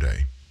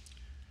yesterday,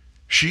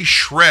 she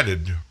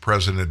shredded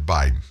President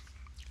Biden.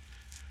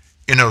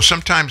 You know,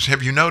 sometimes,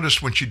 have you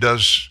noticed when she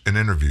does an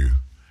interview,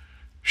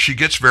 she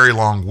gets very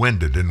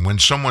long-winded, and when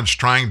someone's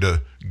trying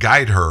to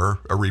guide her,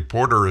 a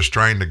reporter is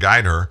trying to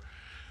guide her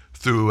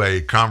through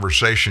a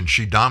conversation,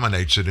 she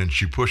dominates it and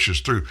she pushes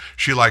through.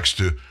 She likes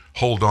to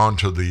hold on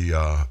to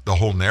the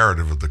whole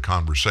narrative of the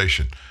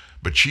conversation,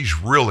 but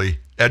she's really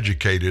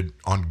educated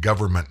on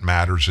government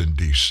matters in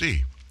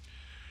D.C.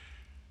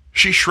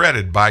 She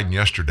shredded Biden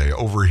yesterday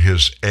over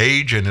his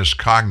age and his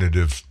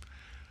cognitive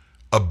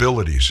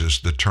abilities is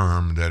the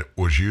term that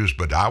was used,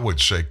 but I would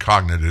say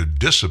cognitive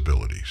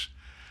disabilities.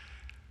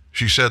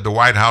 She said the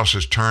White House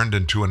has turned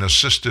into an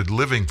assisted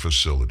living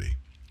facility.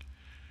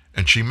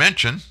 And she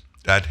mentioned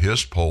that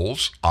his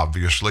polls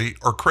obviously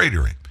are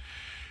cratering.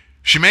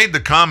 She made the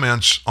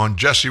comments on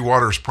Jesse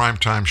Waters'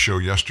 primetime show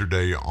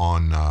yesterday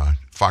on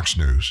Fox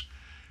News.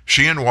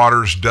 She and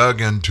Waters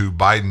dug into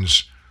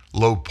Biden's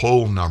low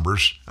poll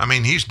numbers. I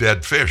mean, he's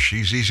dead fish.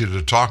 He's easy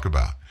to talk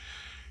about.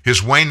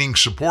 His waning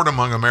support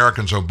among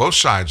Americans on both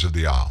sides of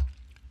the aisle.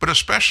 But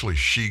especially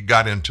she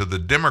got into the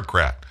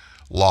Democrat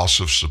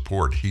loss of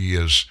support he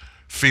is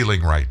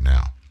feeling right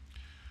now.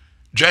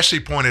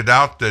 Jesse pointed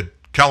out that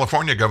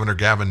California Governor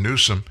Gavin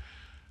Newsom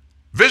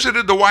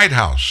visited the White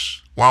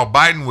House while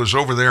Biden was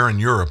over there in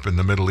Europe in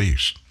the Middle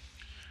East.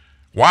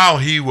 While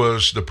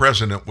the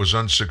president was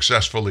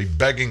unsuccessfully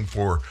begging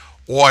for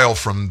oil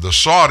from the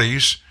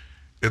Saudis,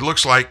 it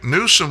looks like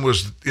Newsom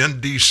was in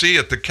D.C.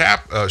 at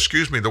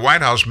the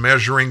White House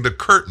measuring the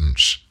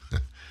curtains.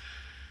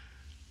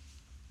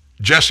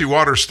 Jesse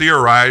Waters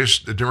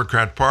theorized the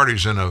Democrat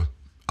Party's in a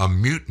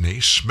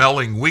mutiny,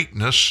 smelling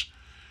weakness.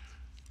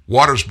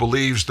 Waters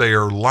believes they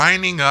are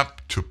lining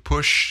up to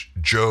push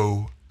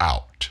Joe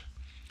out.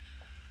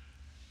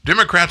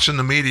 Democrats in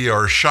the media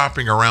are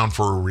shopping around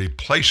for a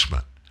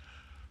replacement.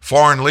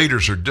 Foreign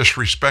leaders are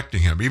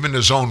disrespecting him. Even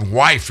his own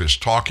wife is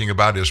talking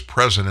about his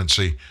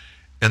presidency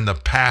in the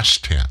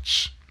past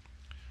tense.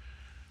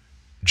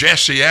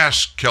 Jesse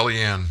asked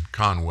Kellyanne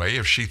Conway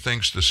if she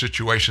thinks the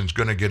situation's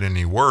going to get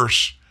any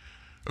worse,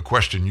 a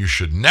question you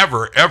should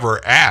never, ever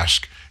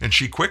ask. And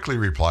she quickly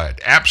replied,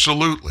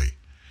 absolutely.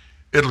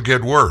 It'll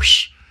get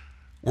worse.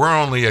 We're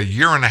only a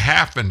year and a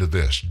half into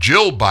this.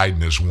 Jill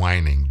Biden is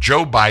whining.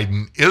 Joe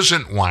Biden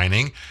isn't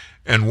whining.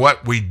 And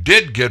what we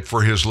did get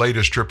for his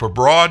latest trip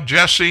abroad,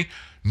 Jesse,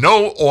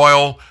 no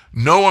oil,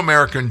 no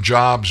American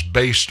jobs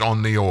based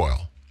on the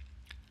oil.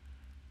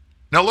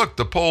 Now look,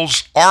 the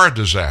polls are a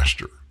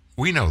disaster.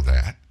 We know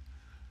that.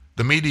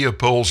 The media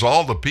polls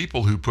all the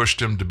people who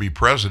pushed him to be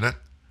president.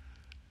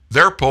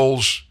 Their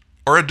polls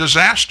are a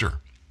disaster.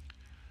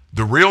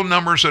 The real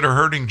numbers that are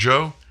hurting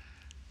Joe,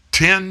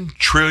 $10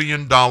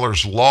 trillion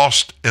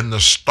lost in the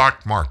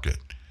stock market.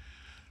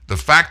 The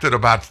fact that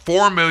about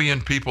 4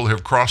 million people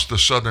have crossed the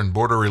southern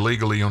border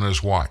illegally on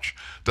his watch.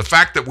 The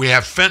fact that we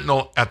have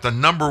fentanyl at the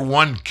number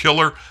one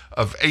killer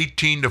of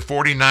 18 to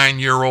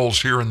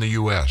 49-year-olds here in the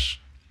U.S.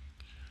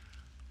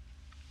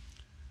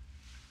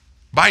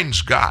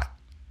 Biden's got,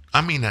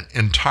 an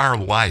entire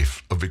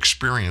life of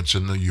experience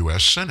in the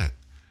U.S. Senate.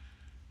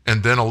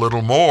 And then a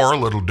little more, a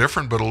little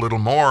different, but a little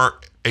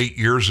more, 8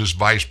 years as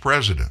vice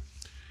president.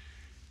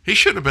 He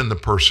should have been the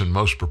person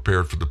most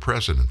prepared for the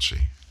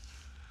presidency.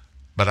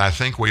 But I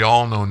think we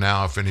all know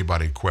now, if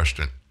anybody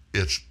questioned,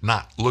 it's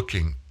not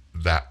looking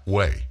that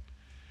way.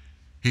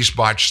 He's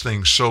botched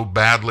things so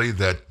badly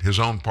that his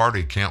own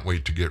party can't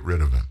wait to get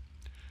rid of him.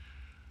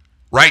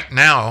 Right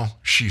now,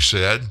 she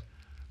said,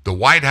 the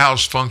White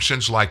House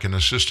functions like an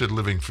assisted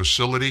living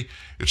facility.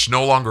 It's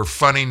no longer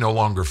funny, no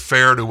longer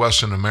fair to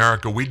us in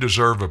America. We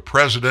deserve a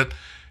president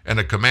and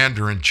a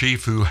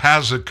commander-in-chief who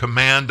has a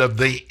command of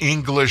the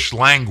English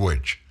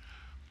language.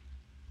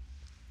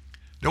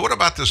 Now, what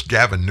about this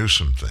Gavin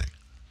Newsom thing?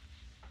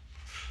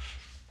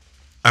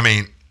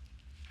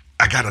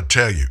 I got to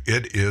tell you,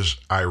 it is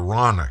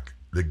ironic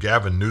that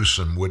Gavin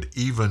Newsom would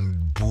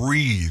even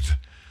breathe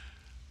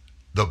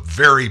the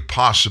very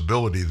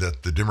possibility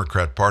that the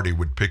Democrat Party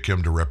would pick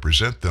him to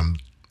represent them.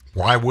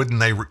 Why wouldn't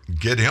they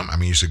get him?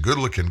 He's a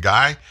good-looking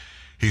guy.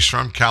 He's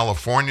from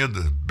California,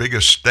 the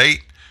biggest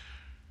state.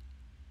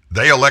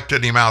 They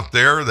elected him out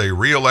there. They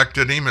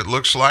re-elected him, it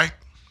looks like.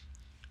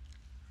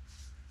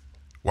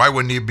 Why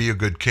wouldn't he be a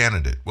good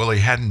candidate? Well, he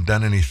hadn't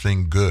done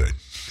anything good,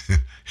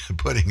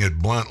 putting it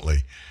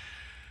bluntly.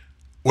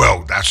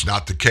 Well, that's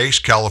not the case.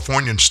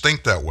 Californians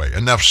think that way.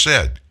 Enough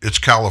said. It's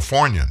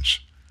Californians.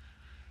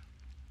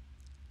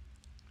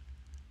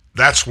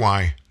 That's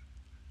why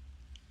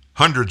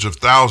hundreds of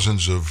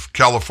thousands of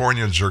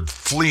Californians are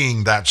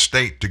fleeing that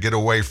state to get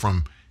away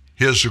from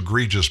his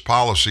egregious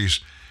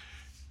policies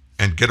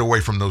and get away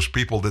from those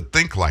people that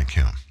think like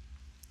him.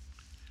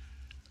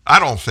 I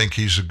don't think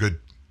he's a good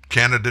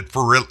candidate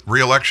for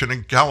re-election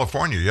in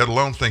California, yet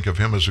alone think of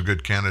him as a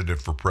good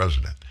candidate for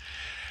president.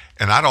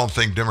 And I don't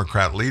think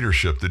Democrat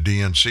leadership, the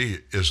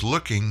DNC, is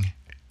looking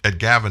at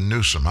Gavin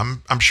Newsom.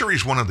 I'm sure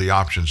he's one of the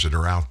options that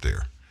are out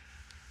there.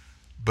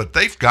 But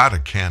they've got a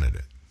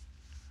candidate.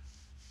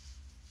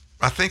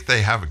 I think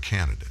they have a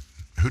candidate.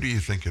 Who do you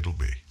think it'll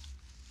be?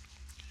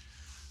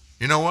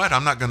 You know what?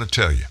 I'm not going to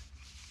tell you.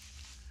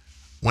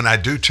 When I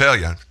do tell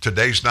you,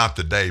 today's not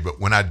the day, but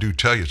when I do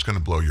tell you, it's going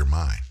to blow your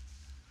mind.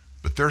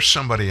 But there's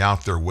somebody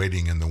out there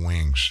waiting in the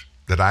wings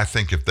that I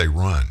think if they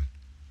run,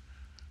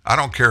 I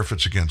don't care if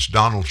it's against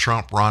Donald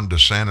Trump, Ron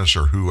DeSantis,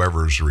 or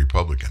whoever is a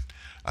Republican,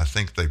 I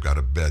think they've got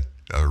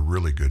a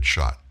really good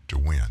shot to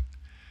win.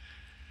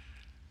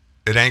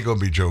 It ain't going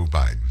to be Joe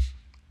Biden.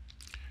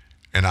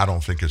 And I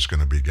don't think it's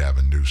going to be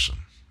Gavin Newsom.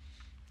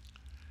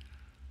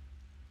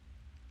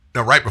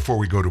 Now, right before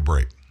we go to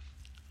break,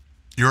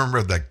 you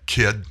remember that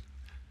kid,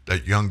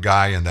 that young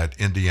guy in that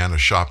Indiana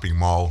shopping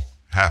mall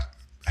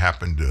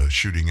happened to a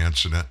shooting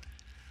incident?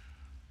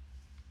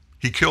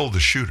 He killed the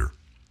shooter.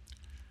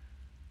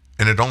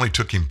 And it only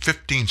took him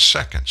 15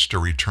 seconds to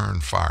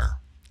return fire.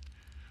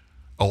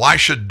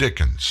 Elisha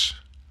Dickens,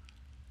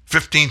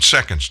 15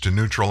 seconds to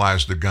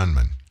neutralize the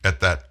gunman at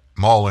that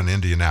mall in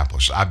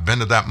Indianapolis. I've been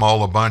to that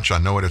mall a bunch. I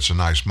know it. It's a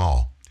nice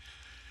mall.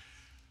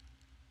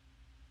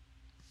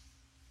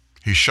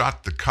 He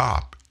shot the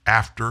cop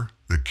after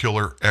the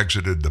killer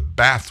exited the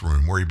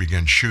bathroom where he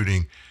began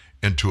shooting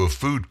into a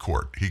food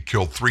court. He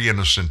killed 3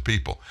 innocent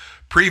people.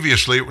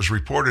 Previously, it was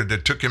reported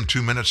it took him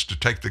 2 minutes to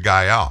take the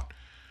guy out.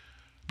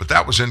 But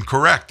that was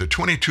incorrect. The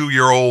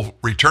 22-year-old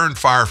return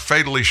fire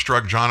fatally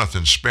struck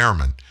Jonathan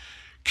Spearman,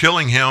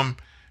 killing him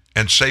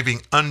and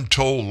saving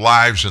untold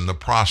lives in the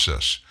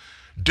process.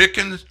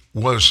 Dickens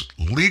was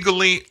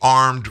legally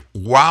armed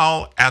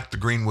while at the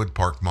Greenwood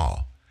Park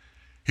Mall.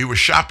 He was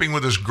shopping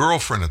with his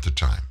girlfriend at the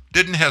time.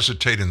 Didn't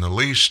hesitate in the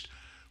least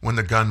when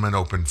the gunman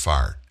opened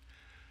fire.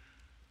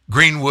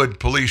 Greenwood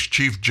Police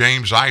Chief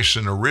James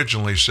Eisen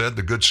originally said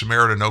the Good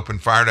Samaritan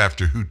opened fire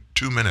after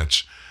 2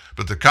 minutes,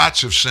 but the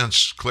cops have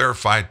since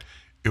clarified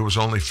it was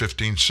only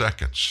 15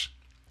 seconds.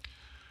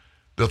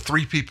 The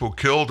 3 people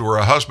killed were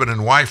a husband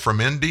and wife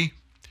from Indy,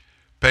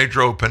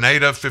 Pedro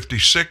Pineda,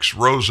 56,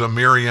 Rosa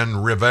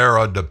Miriam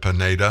Rivera de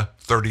Pineda,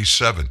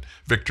 37,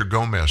 Victor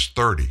Gomez,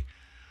 30.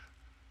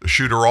 The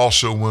shooter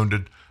also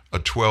wounded a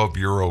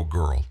 12-year-old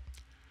girl.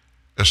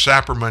 A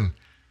Sapperman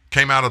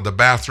came out of the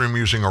bathroom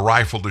using a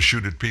rifle to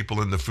shoot at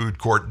people in the food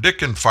court.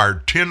 Dicken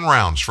fired 10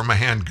 rounds from a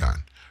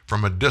handgun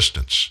from a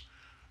distance,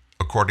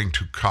 according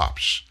to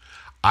cops.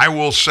 I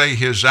will say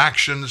his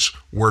actions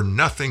were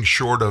nothing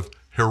short of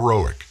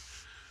heroic,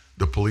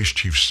 the police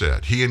chief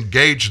said. He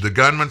engaged the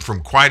gunman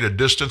from quite a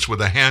distance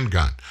with a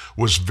handgun,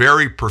 was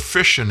very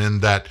proficient in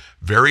that,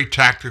 very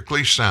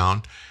tactically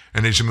sound,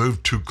 and as he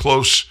moved to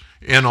close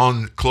in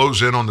on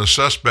the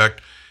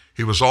suspect,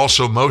 he was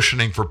also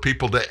motioning for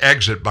people to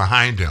exit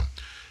behind him.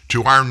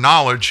 To our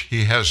knowledge,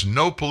 he has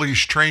no police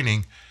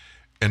training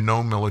and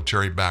no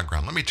military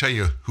background. Let me tell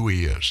you who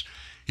he is.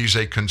 He's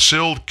a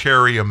concealed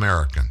carry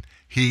American.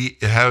 He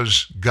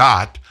has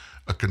got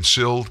a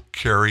concealed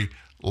carry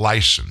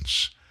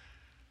license.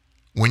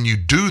 When you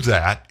do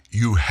that,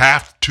 you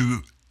have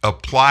to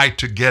apply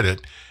to get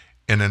it.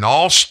 And in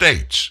all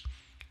states,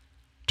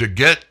 to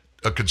get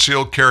a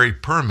concealed carry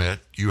permit,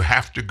 you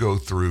have to go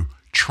through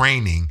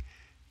training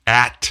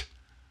at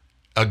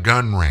a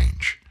gun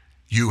range.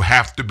 You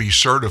have to be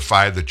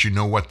certified that you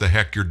know what the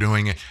heck you're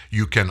doing.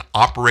 You can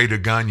operate a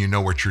gun, you know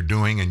what you're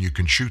doing, and you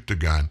can shoot the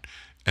gun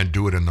and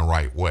do it in the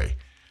right way.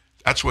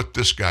 That's what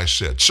this guy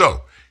said.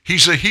 So,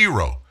 he's a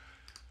hero,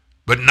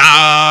 but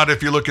not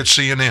if you look at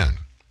CNN.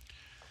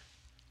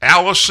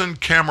 Allison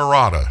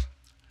Camerata.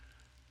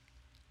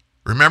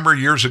 Remember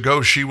years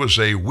ago, she was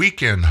a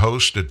weekend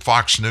host at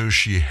Fox News.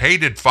 She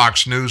hated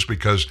Fox News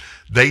because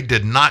they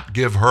did not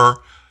give her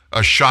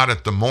a shot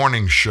at the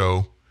morning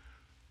show.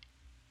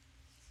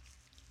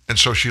 And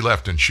so she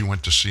left and she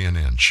went to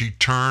CNN. She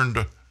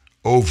turned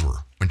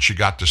over when she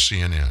got to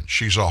CNN.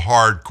 She's a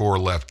hardcore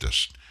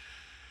leftist.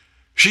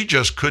 She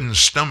just couldn't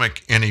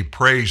stomach any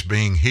praise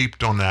being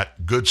heaped on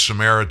that Good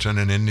Samaritan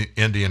in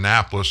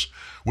Indianapolis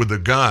with a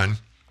gun.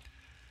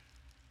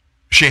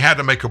 She had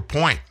to make a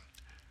point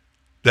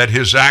that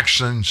his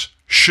actions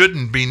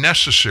shouldn't be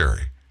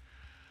necessary.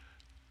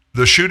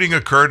 The shooting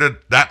occurred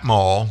at that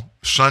mall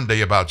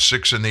Sunday about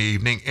 6 in the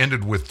evening,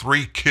 ended with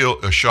 3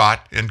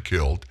 shot and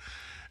killed,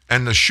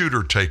 and the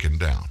shooter taken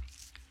down.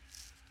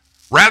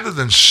 Rather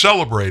than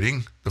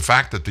celebrating the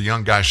fact that the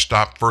young guy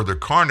stopped further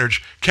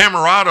carnage,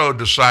 Camerata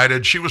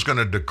decided she was going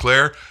to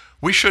declare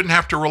we shouldn't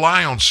have to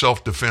rely on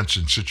self-defense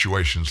in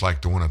situations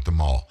like the one at the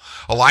mall.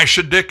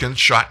 Elisha Dickens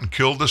shot and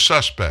killed the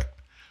suspect.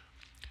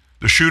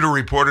 The shooter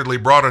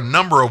reportedly brought a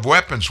number of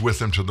weapons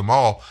with him to the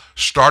mall,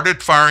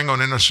 started firing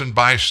on innocent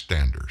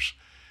bystanders.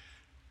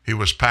 He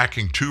was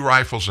packing 2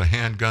 rifles, a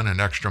handgun, and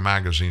extra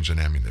magazines and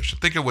ammunition.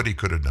 Think of what he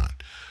could have done.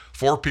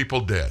 4 people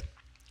dead.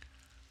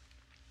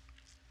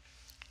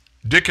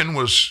 Dicken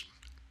was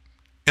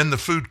in the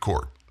food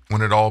court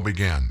when it all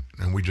began,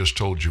 and we just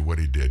told you what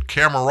he did.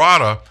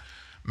 Camerata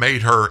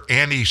made her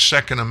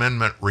anti-Second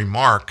Amendment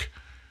remark.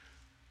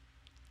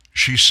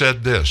 She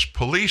said this: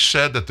 police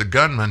said that the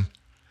gunman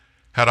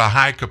had a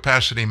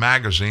high-capacity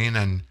magazine,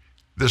 and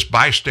this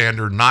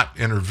bystander not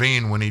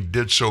intervene when he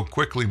did so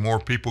quickly, more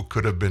people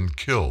could have been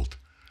killed.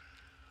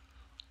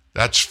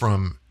 That's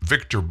from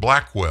Victor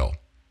Blackwell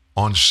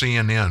on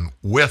CNN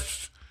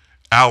with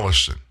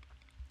Allison.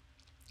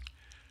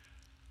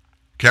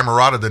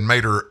 Camerata then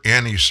made her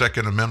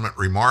anti-Second Amendment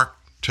remark,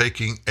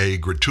 taking a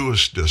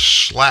gratuitous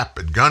slap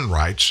at gun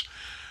rights.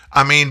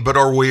 But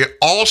are we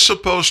all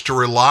supposed to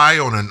rely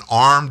on an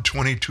armed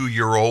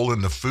 22-year-old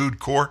in the food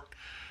court?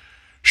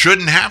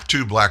 Shouldn't have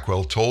to,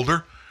 Blackwell told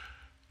her.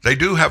 They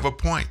do have a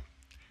point.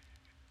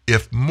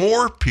 If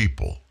more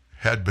people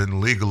had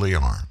been legally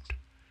armed,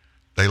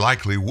 they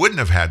likely wouldn't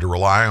have had to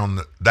rely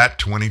on that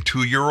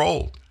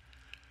 22-year-old.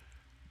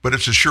 But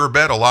it's a sure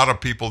bet a lot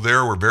of people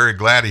there were very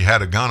glad he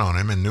had a gun on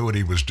him and knew what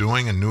he was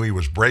doing and knew he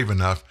was brave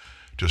enough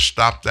to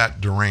stop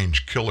that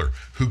deranged killer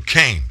who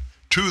came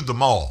to the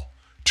mall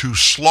to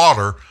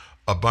slaughter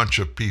a bunch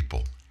of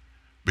people.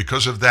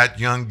 Because of that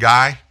young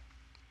guy,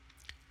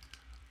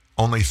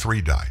 only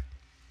 3 died.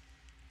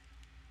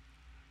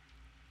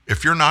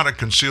 If you're not a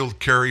concealed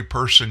carry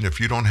person, if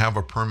you don't have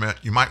a permit,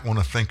 you might want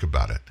to think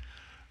about it.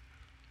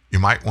 You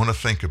might want to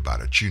think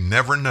about it. You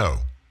never know.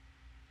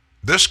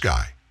 This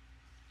guy,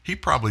 he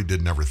probably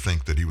didn't ever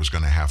think that he was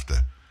going to have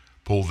to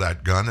pull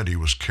that gun that he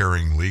was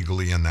carrying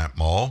legally in that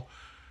mall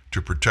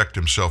to protect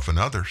himself and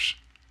others.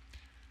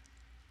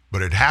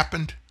 But it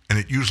happened, and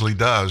it usually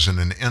does in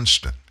an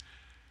instant.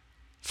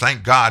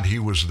 Thank God he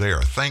was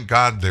there. Thank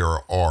God there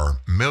are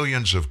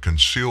millions of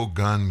concealed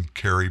gun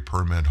carry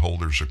permit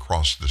holders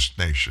across this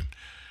nation.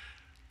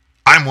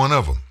 I'm one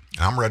of them.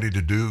 I'm ready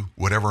to do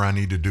whatever I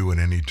need to do at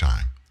any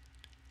time.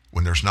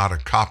 When there's not a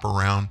cop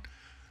around,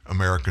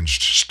 Americans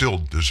still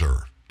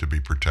deserve to be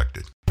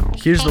protected.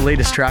 Here's the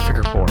latest traffic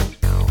report.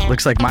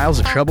 Looks like miles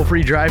of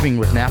trouble-free driving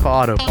with Napa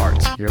Auto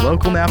Parts. Your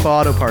local Napa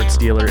Auto Parts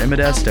dealer in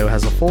Modesto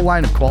has a full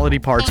line of quality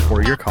parts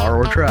for your car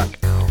or truck.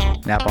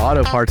 Napa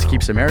Auto Parts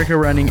keeps America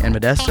running, and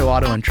Modesto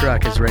Auto and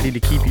Truck is ready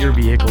to keep your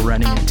vehicle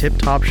running in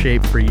tip-top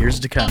shape for years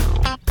to come.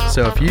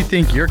 So if you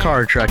think your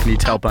car or truck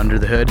needs help under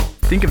the hood,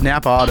 think of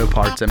Napa Auto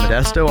Parts at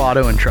Modesto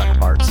Auto and Truck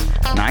Parts,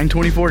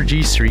 924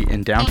 G Street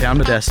in downtown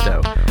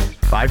Modesto,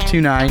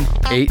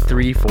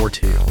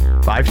 529-8342.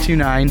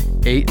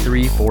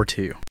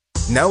 529-8342.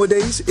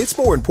 Nowadays, it's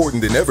more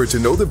important than ever to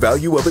know the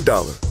value of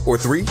 $1, or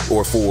 3,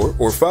 or 4,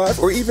 or 5,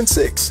 or even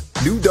 6.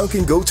 New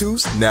Dunkin'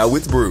 Go-Tos, now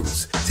with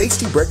brews.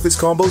 Tasty breakfast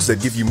combos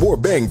that give you more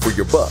bang for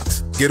your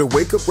bucks. Get a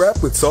wake-up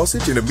wrap with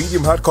sausage and a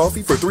medium hot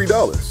coffee for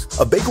 $3.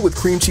 A bagel with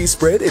cream cheese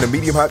spread and a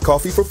medium hot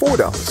coffee for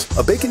 $4.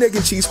 A bacon, egg,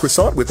 and cheese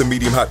croissant with a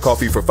medium hot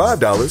coffee for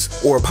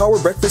 $5. Or a power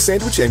breakfast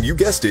sandwich and, you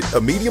guessed it, a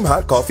medium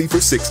hot coffee for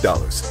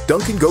 $6.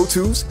 Dunkin'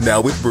 Go-Tos,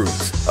 now with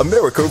brews.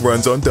 America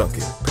runs on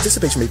Dunkin'.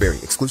 Participation may vary.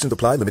 Exclusions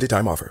apply. Limited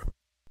time offer.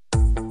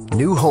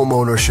 New home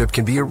ownership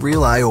can be a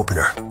real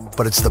eye-opener,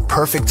 but it's the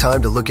perfect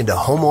time to look into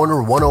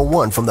Homeowner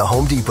 101 from the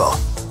Home Depot.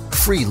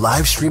 Free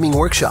live streaming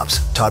workshops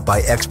taught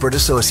by expert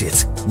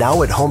associates,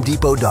 now at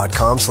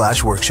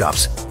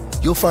homedepot.com/workshops.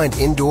 You'll find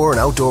indoor and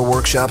outdoor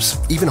workshops,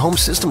 even home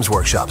systems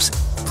workshops.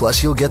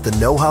 Plus, you'll get the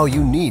know-how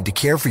you need to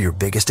care for your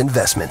biggest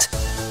investment.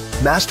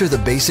 Master the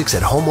basics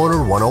at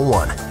Homeowner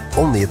 101,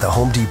 only at the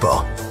Home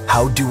Depot.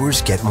 How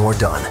doers get more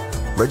done.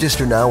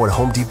 Register now at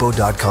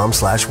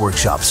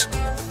homedepot.com/workshops.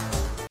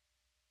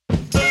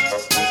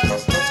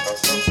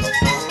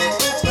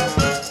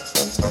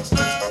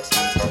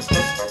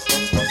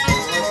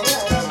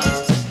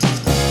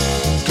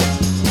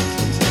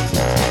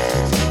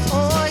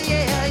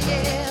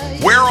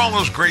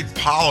 Those great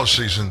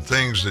policies and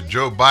things that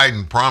Joe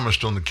Biden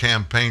promised on the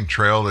campaign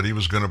trail that he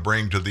was going to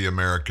bring to the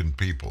American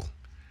people.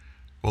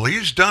 Well,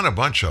 he's done a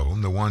bunch of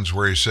them. The ones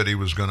where he said he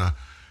was going to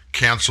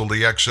cancel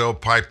the XL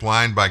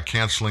pipeline by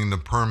canceling the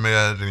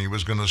permit, and he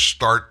was going to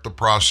start the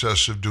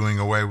process of doing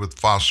away with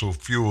fossil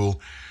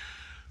fuel.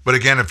 But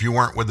again, if you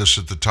weren't with us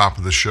at the top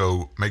of the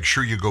show, make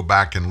sure you go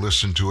back and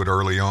listen to it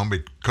early on,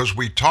 because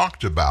we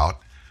talked about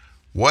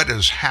what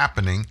is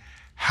happening,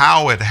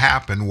 how it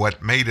happened,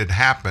 what made it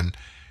happen,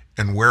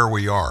 and where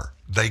we are.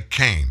 They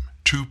came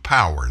to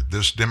power,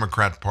 this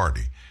Democrat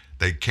Party.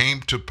 They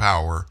came to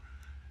power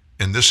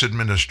in this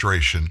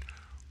administration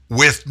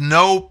with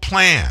no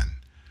plan.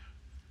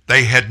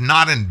 They had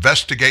not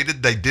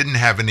investigated. They didn't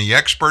have any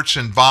experts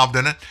involved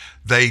in it.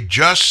 They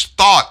just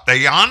thought,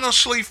 they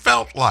honestly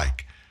felt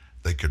like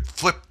they could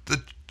flip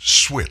the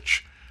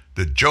switch,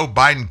 that Joe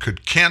Biden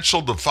could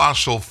cancel the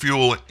fossil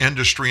fuel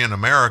industry in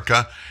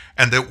America,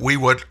 and that we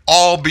would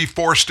all be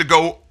forced to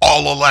go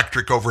all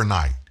electric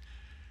overnight.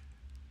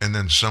 And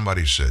then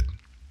somebody said,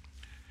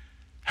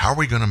 how are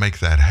we going to make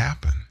that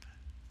happen?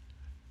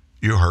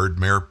 You heard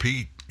Mayor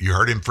Pete. You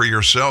heard him for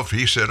yourself.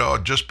 He said,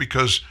 just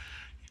because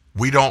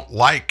we don't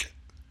like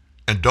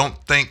and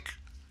don't think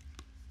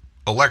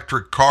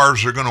electric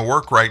cars are going to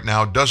work right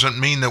now doesn't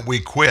mean that we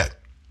quit.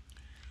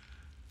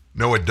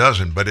 No, it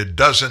doesn't. But it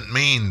doesn't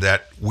mean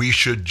that we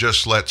should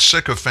just let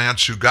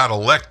sycophants who got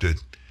elected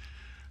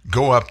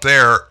go up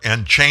there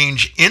and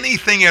change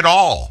anything at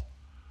all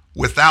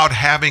without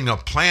having a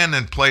plan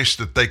in place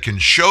that they can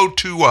show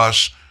to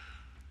us,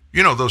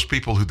 those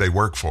people who they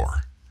work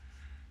for,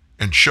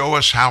 and show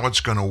us how it's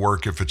going to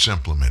work if it's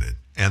implemented.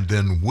 And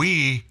then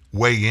we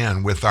weigh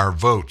in with our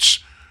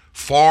votes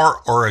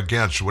for or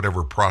against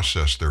whatever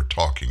process they're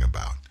talking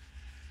about.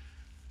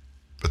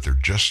 But they're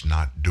just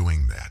not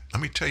doing that.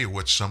 Let me tell you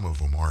what some of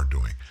them are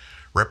doing.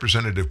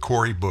 Representative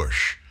Cori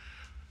Bush,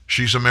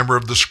 she's a member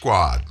of the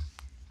Squad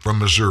from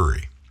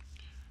Missouri.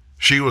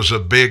 She was a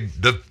big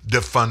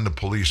defund the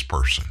police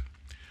person.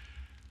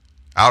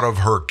 Out of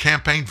her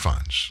campaign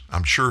funds,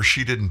 I'm sure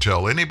she didn't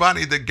tell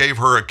anybody that gave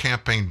her a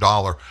campaign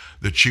dollar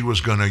that she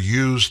was going to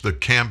use the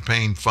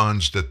campaign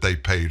funds that they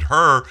paid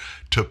her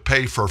to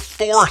pay for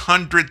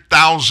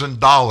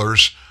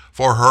 $400,000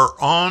 for her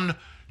own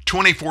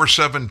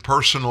 24/7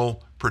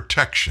 personal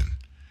protection.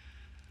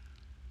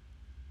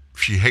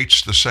 She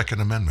hates the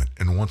Second Amendment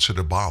and wants it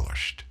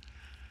abolished.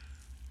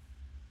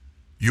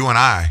 You and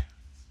I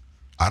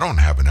don't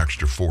have an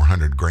extra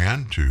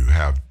 $400,000 to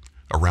have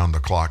around the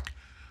clock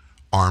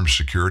armed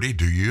security,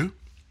 do you?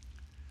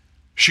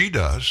 She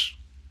does.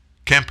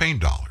 Campaign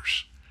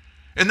dollars.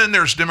 And then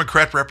there's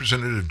Democrat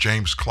Representative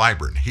James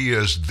Clyburn. He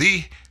is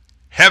the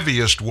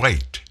heaviest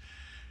weight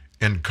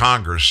in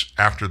Congress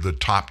after the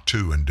top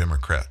two in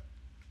Democrat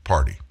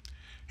Party.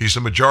 He's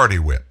a majority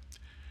whip.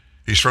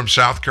 He's from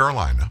South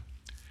Carolina.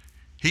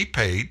 He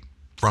paid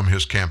from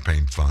his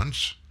campaign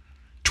funds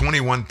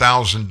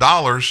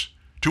 $21,000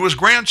 to his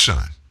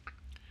grandson.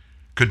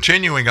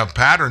 Continuing a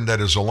pattern that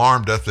has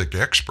alarmed ethic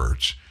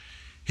experts,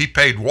 he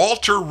paid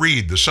Walter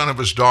Reed, the son of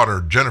his daughter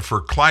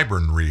Jennifer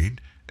Clyburn Reed,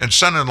 and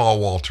son-in-law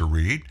Walter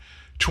Reed,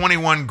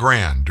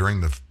 $21,000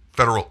 during the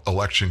Federal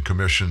Election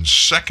Commission's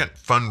second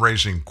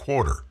fundraising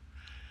quarter.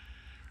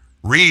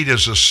 Reed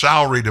is a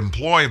salaried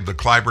employee of the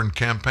Clyburn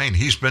campaign.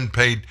 He's been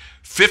paid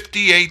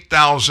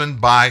 $58,000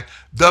 by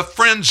the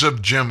Friends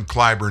of Jim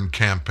Clyburn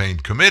Campaign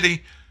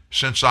Committee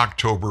since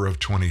October of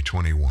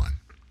 2021.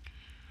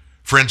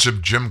 Friends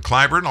of Jim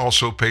Clyburn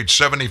also paid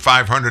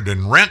 $7,500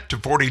 in rent to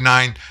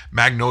 49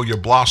 Magnolia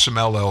Blossom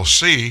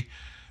LLC.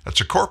 That's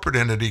a corporate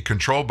entity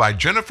controlled by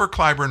Jennifer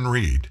Clyburn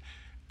Reed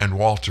and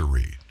Walter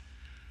Reed.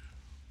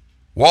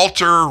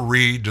 Walter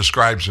Reed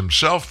describes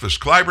himself as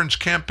Clyburn's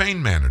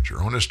campaign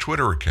manager on his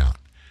Twitter account.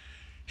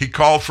 He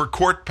called for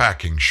court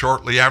packing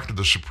shortly after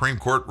the Supreme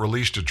Court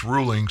released its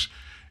rulings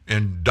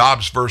in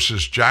Dobbs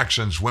versus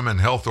Jackson's Women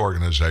Health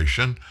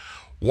Organization.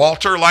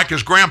 Walter, like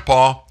his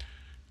grandpa,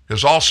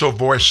 has also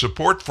voiced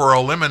support for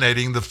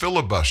eliminating the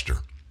filibuster.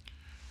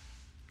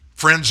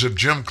 Friends of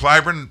Jim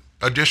Clyburn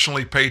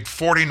additionally paid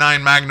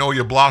 49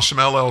 Magnolia Blossom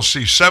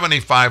LLC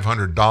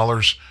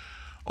 $7,500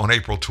 on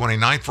April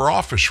 29th for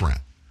office rent.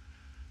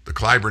 The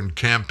Clyburn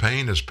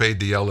campaign has paid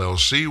the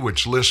LLC,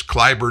 which lists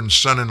Clyburn's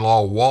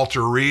son-in-law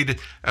Walter Reed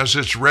as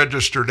its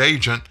registered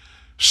agent,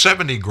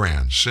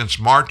 $70,000 since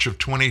March of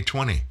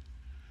 2020.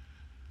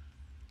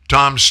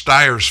 Tom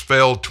Steyer's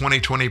failed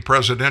 2020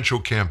 presidential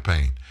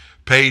campaign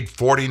paid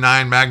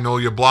 49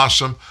 Magnolia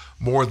Blossom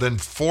more than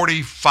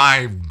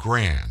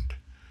 $45,000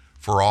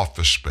 for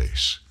office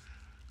space.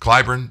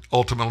 Clyburn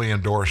ultimately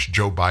endorsed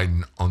Joe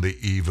Biden on the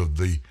eve of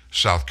the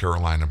South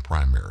Carolina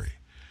primary.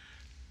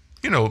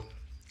 You know,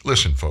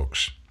 listen,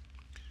 folks,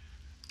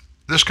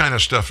 this kind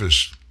of stuff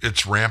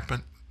it's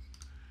rampant.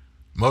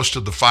 Most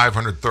of the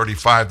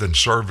 535 that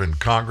serve in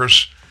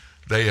Congress,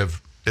 they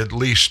have at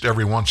least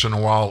every once in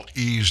a while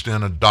eased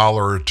in $1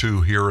 or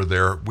 $2 here or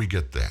there. We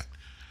get that.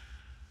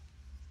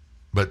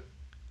 But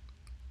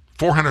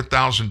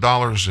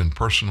 $400,000 in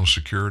personal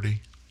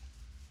security?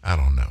 I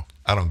don't know.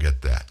 I don't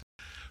get that.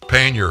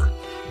 Paying your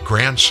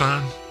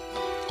grandson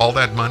all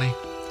that money?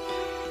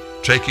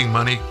 Taking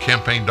money,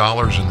 campaign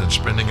dollars, and then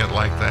spending it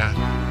like that?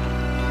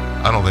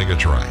 I don't think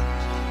it's right.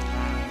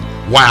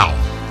 Wow.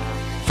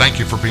 Thank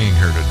you for being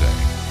here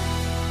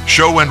today.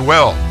 Show went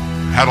well.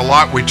 Had a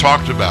lot we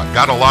talked about.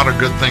 Got a lot of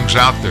good things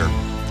out there.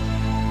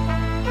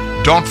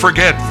 Don't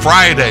forget,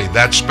 Friday,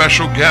 that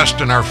special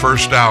guest in our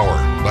first hour.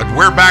 But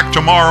we're back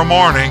tomorrow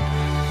morning,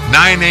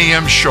 9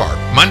 a.m. sharp,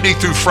 Monday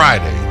through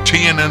Friday,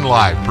 TNN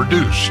Live,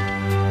 produced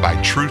by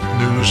Truth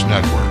News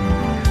Network.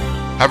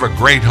 Have a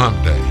great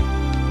hump day.